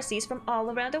plant flower seeds from all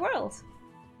around the world.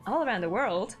 All around the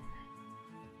world?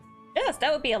 Yes,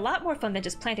 that would be a lot more fun than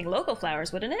just planting local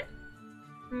flowers, wouldn't it?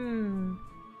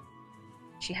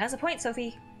 She has a point,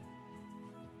 Sophie.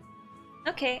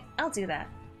 Okay, I'll do that.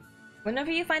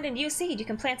 Whenever you find a new seed, you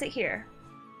can plant it here.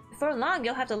 Before long,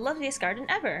 you'll have the loveliest garden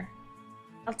ever.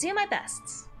 I'll do my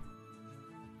best.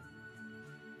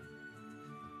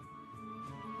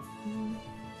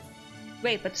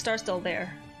 Wait, but the star's still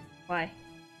there. Why?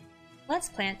 Let's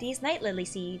plant these night lily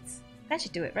seeds. That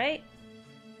should do it, right?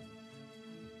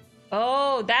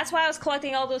 Oh, that's why I was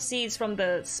collecting all those seeds from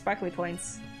the sparkly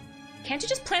points. Can't you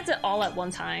just plant it all at one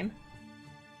time?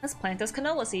 Let's plant those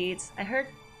canola seeds. I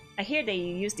hear they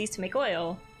use these to make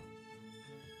oil.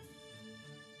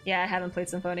 Yeah, I haven't played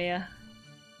Symphonia,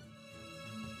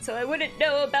 so I wouldn't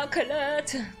know about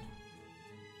Colette.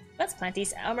 Let's plant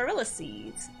these amaryllis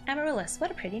seeds. Amaryllis,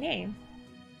 what a pretty name.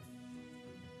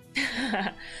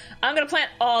 I'm gonna plant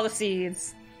all the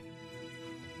seeds.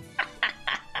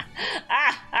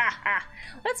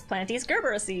 Let's plant these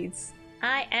Gerbera seeds.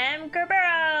 I am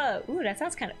Gerbera! Ooh, that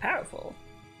sounds kind of powerful.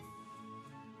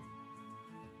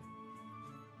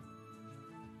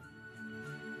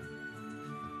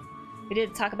 We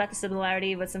did talk about the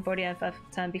similarity with Symphonia and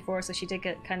FF10 before, so she did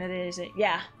get kind of the...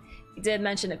 Yeah, you did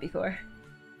mention it before.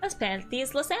 Let's plant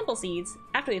these Lysamble seeds.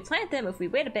 After we plant them, if we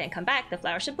wait a bit and come back, the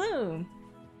flower should bloom.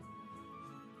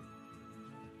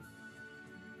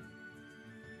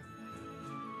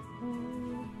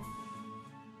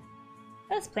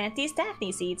 Let's plant these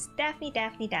Daphne seeds. Daphne,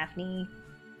 Daphne, Daphne.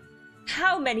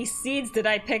 How many seeds did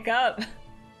I pick up?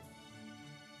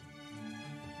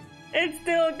 It's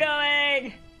still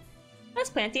going! Let's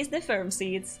plant these Nifferum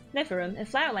seeds. Nifferum, in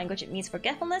flower language, it means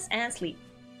forgetfulness and sleep.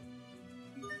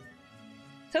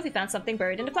 Sophie found something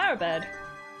buried in the flower bed.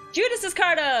 Judas's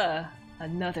Carta!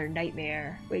 Another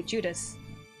nightmare. Wait, Judas.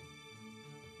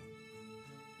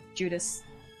 Judas.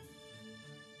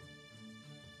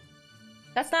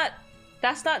 That's not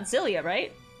Zilia,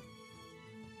 right?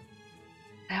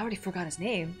 I already forgot his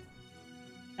name.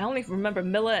 I only remember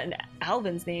Milla and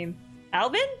Alvin's name.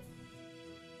 Alvin?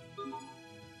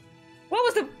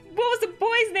 What was the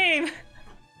boy's name?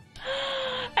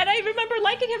 And I remember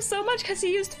liking him so much because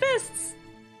he used fists.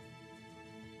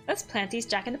 Let's plant these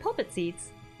Jack in the Pulpit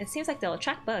seeds. It seems like they'll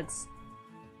attract bugs.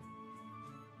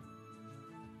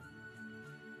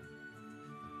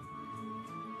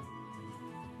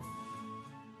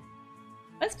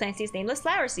 Let's plant these nameless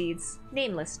flower seeds.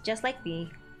 Nameless, just like me.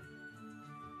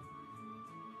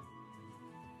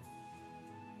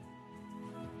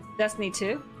 Destiny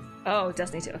 2? Oh,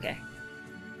 Destiny 2, okay.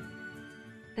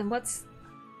 Then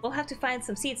we'll have to find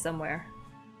some seeds somewhere.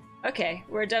 Okay,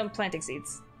 we're done planting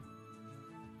seeds.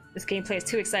 This gameplay is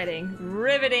too exciting.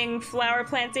 Riveting flower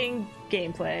planting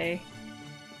gameplay.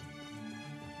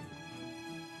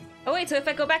 Oh wait, so if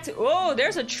I go back to... Oh,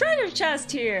 there's a treasure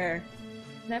chest here!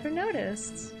 Never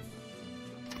noticed.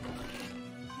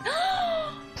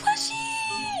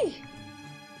 Plushie!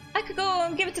 I could go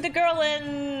and give it to the girl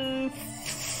in...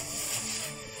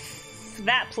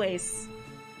 that place.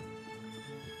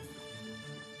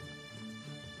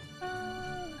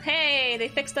 Hey, they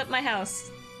fixed up my house.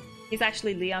 He's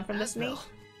actually Leon from Destiny.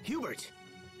 Hubert.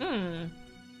 Hmm.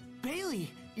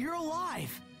 Bailey, you're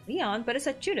alive. Leon, but it's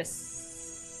a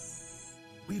Judas.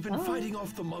 We've been fighting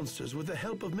off the monsters with the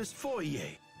help of Miss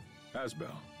Fourier.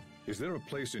 Asbel, is there a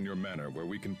place in your manor where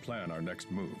we can plan our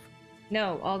next move?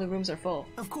 No, all the rooms are full.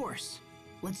 Of course.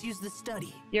 Let's use the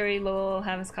study. Yuri will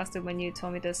have his costume when you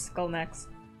told me this. Skull Max.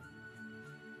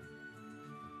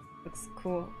 Looks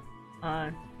cool.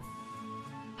 On.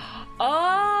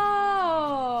 Oh!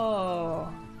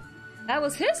 That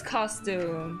was his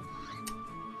costume!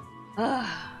 Ugh.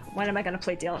 When am I gonna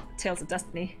play Tales of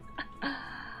Destiny?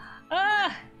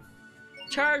 Ah!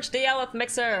 Charge the EFF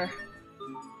mixer!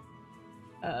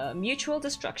 Mutual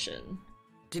destruction.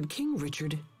 Did King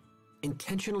Richard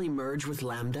intentionally merge with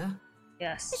Lambda?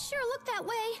 Yes. It sure looked that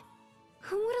way.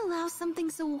 Who would allow something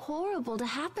so horrible to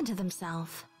happen to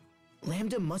themselves?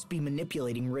 Lambda must be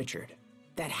manipulating Richard.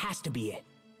 That has to be it.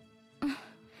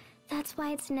 That's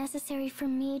why it's necessary for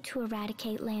me to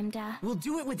eradicate Lambda. We'll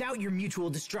do it without your mutual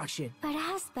destruction. But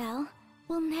Asbel,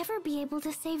 we'll never be able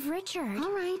to save Richard.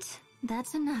 All right,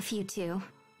 that's enough, you two.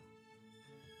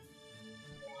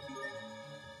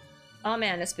 Oh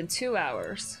man, it's been 2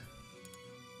 hours.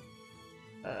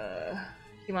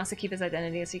 He wants to keep his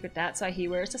identity a secret. That's why he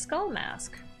wears a skull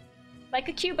mask. Like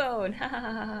a Cubone! Ha ha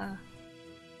ha ha.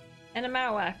 And a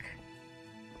Marowak.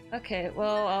 Okay,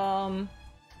 well,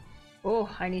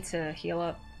 oh, I need to heal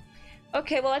up.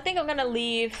 Okay, well, I think I'm gonna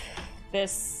leave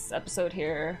this episode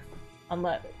here.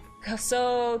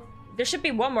 So, there should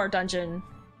be one more dungeon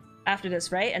after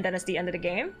this, right? And then it's the end of the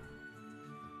game?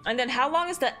 And then how long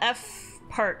is the F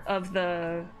part of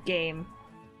the game?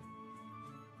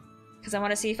 Because I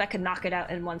want to see if I can knock it out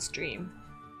in one stream.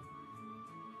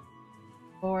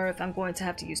 Or if I'm going to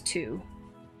have to use 2.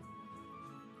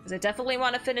 Because I definitely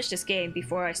want to finish this game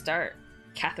before I start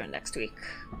Catherine next week.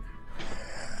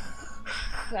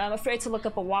 I'm afraid to look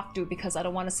up a walkthrough because I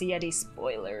don't want to see any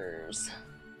spoilers.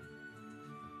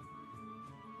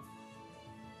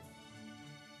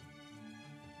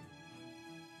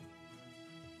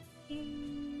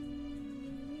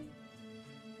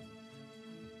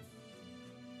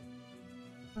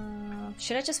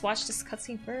 Should I just watch this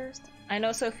cutscene first? I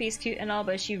know Sophie's cute and all,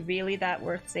 but is she really that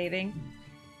worth saving?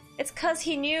 It's cause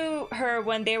he knew her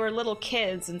when they were little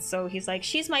kids, and so he's like,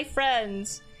 she's my friend.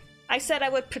 I said I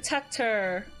would protect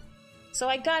her. So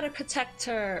I gotta protect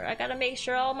her. I gotta make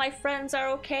sure all my friends are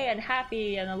okay and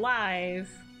happy and alive.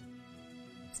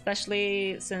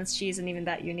 Especially since she isn't even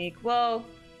that unique. Well,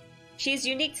 she's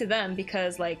unique to them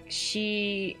because, like,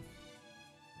 she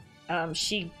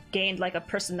gained, like, a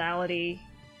personality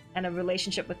and a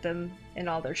relationship with them in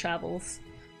all their travels.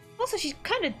 Also, she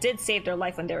kind of did save their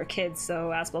life when they were kids, so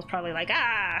Asbel's probably like,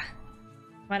 ah!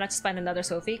 Why not just find another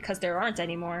Sophie? Because there aren't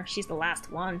anymore. She's the last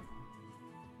one.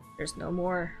 There's no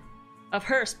more of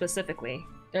her specifically.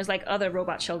 There's like other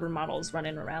robot children models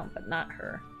running around, but not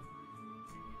her.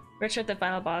 Richard, the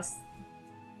final boss.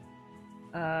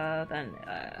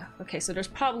 Okay, so there's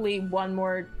probably one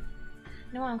more.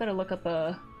 You know what, I'm gonna look up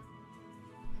a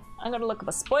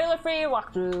spoiler-free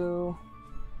walkthrough.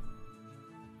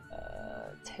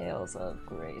 Tales of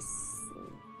Grace.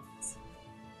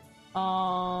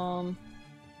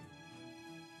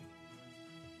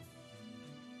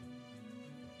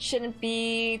 Shouldn't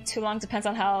be too long, depends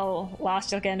on how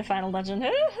lost you'll get in the final dungeon.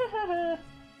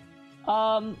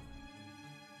 Wow,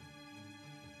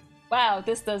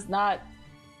 this does not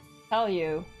tell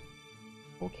you.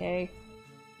 Okay.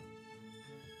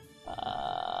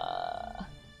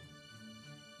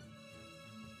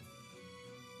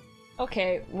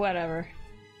 Okay, whatever.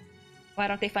 Why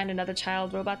don't they find another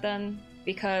child robot then?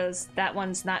 Because that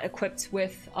one's not equipped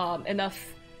with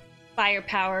enough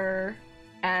firepower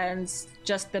and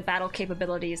just the battle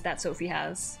capabilities that Sophie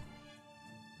has.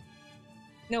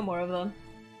 No more of them.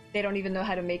 They don't even know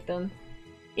how to make them.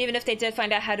 Even if they did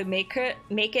find out how to make it,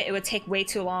 it would take way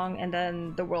too long and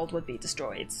then the world would be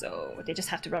destroyed, so they just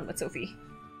have to run with Sophie.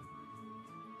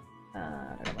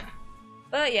 I don't know.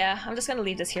 But yeah, I'm just gonna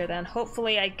leave this here then.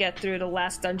 Hopefully I get through the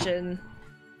last dungeon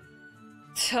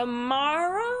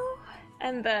tomorrow,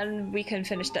 and then we can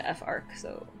finish the F arc.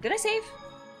 So, did I save?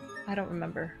 I don't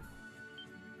remember.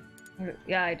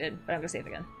 Yeah, I did, but I'm gonna save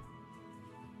again.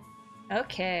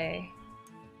 Okay.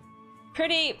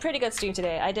 Pretty good stream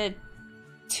today. I did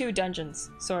 2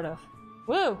 dungeons, sort of.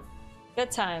 Woo!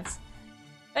 Good times.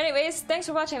 Anyways, thanks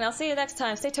for watching, and I'll see you next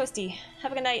time. Stay toasty.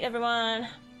 Have a good night, everyone.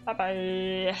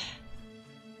 Bye-bye.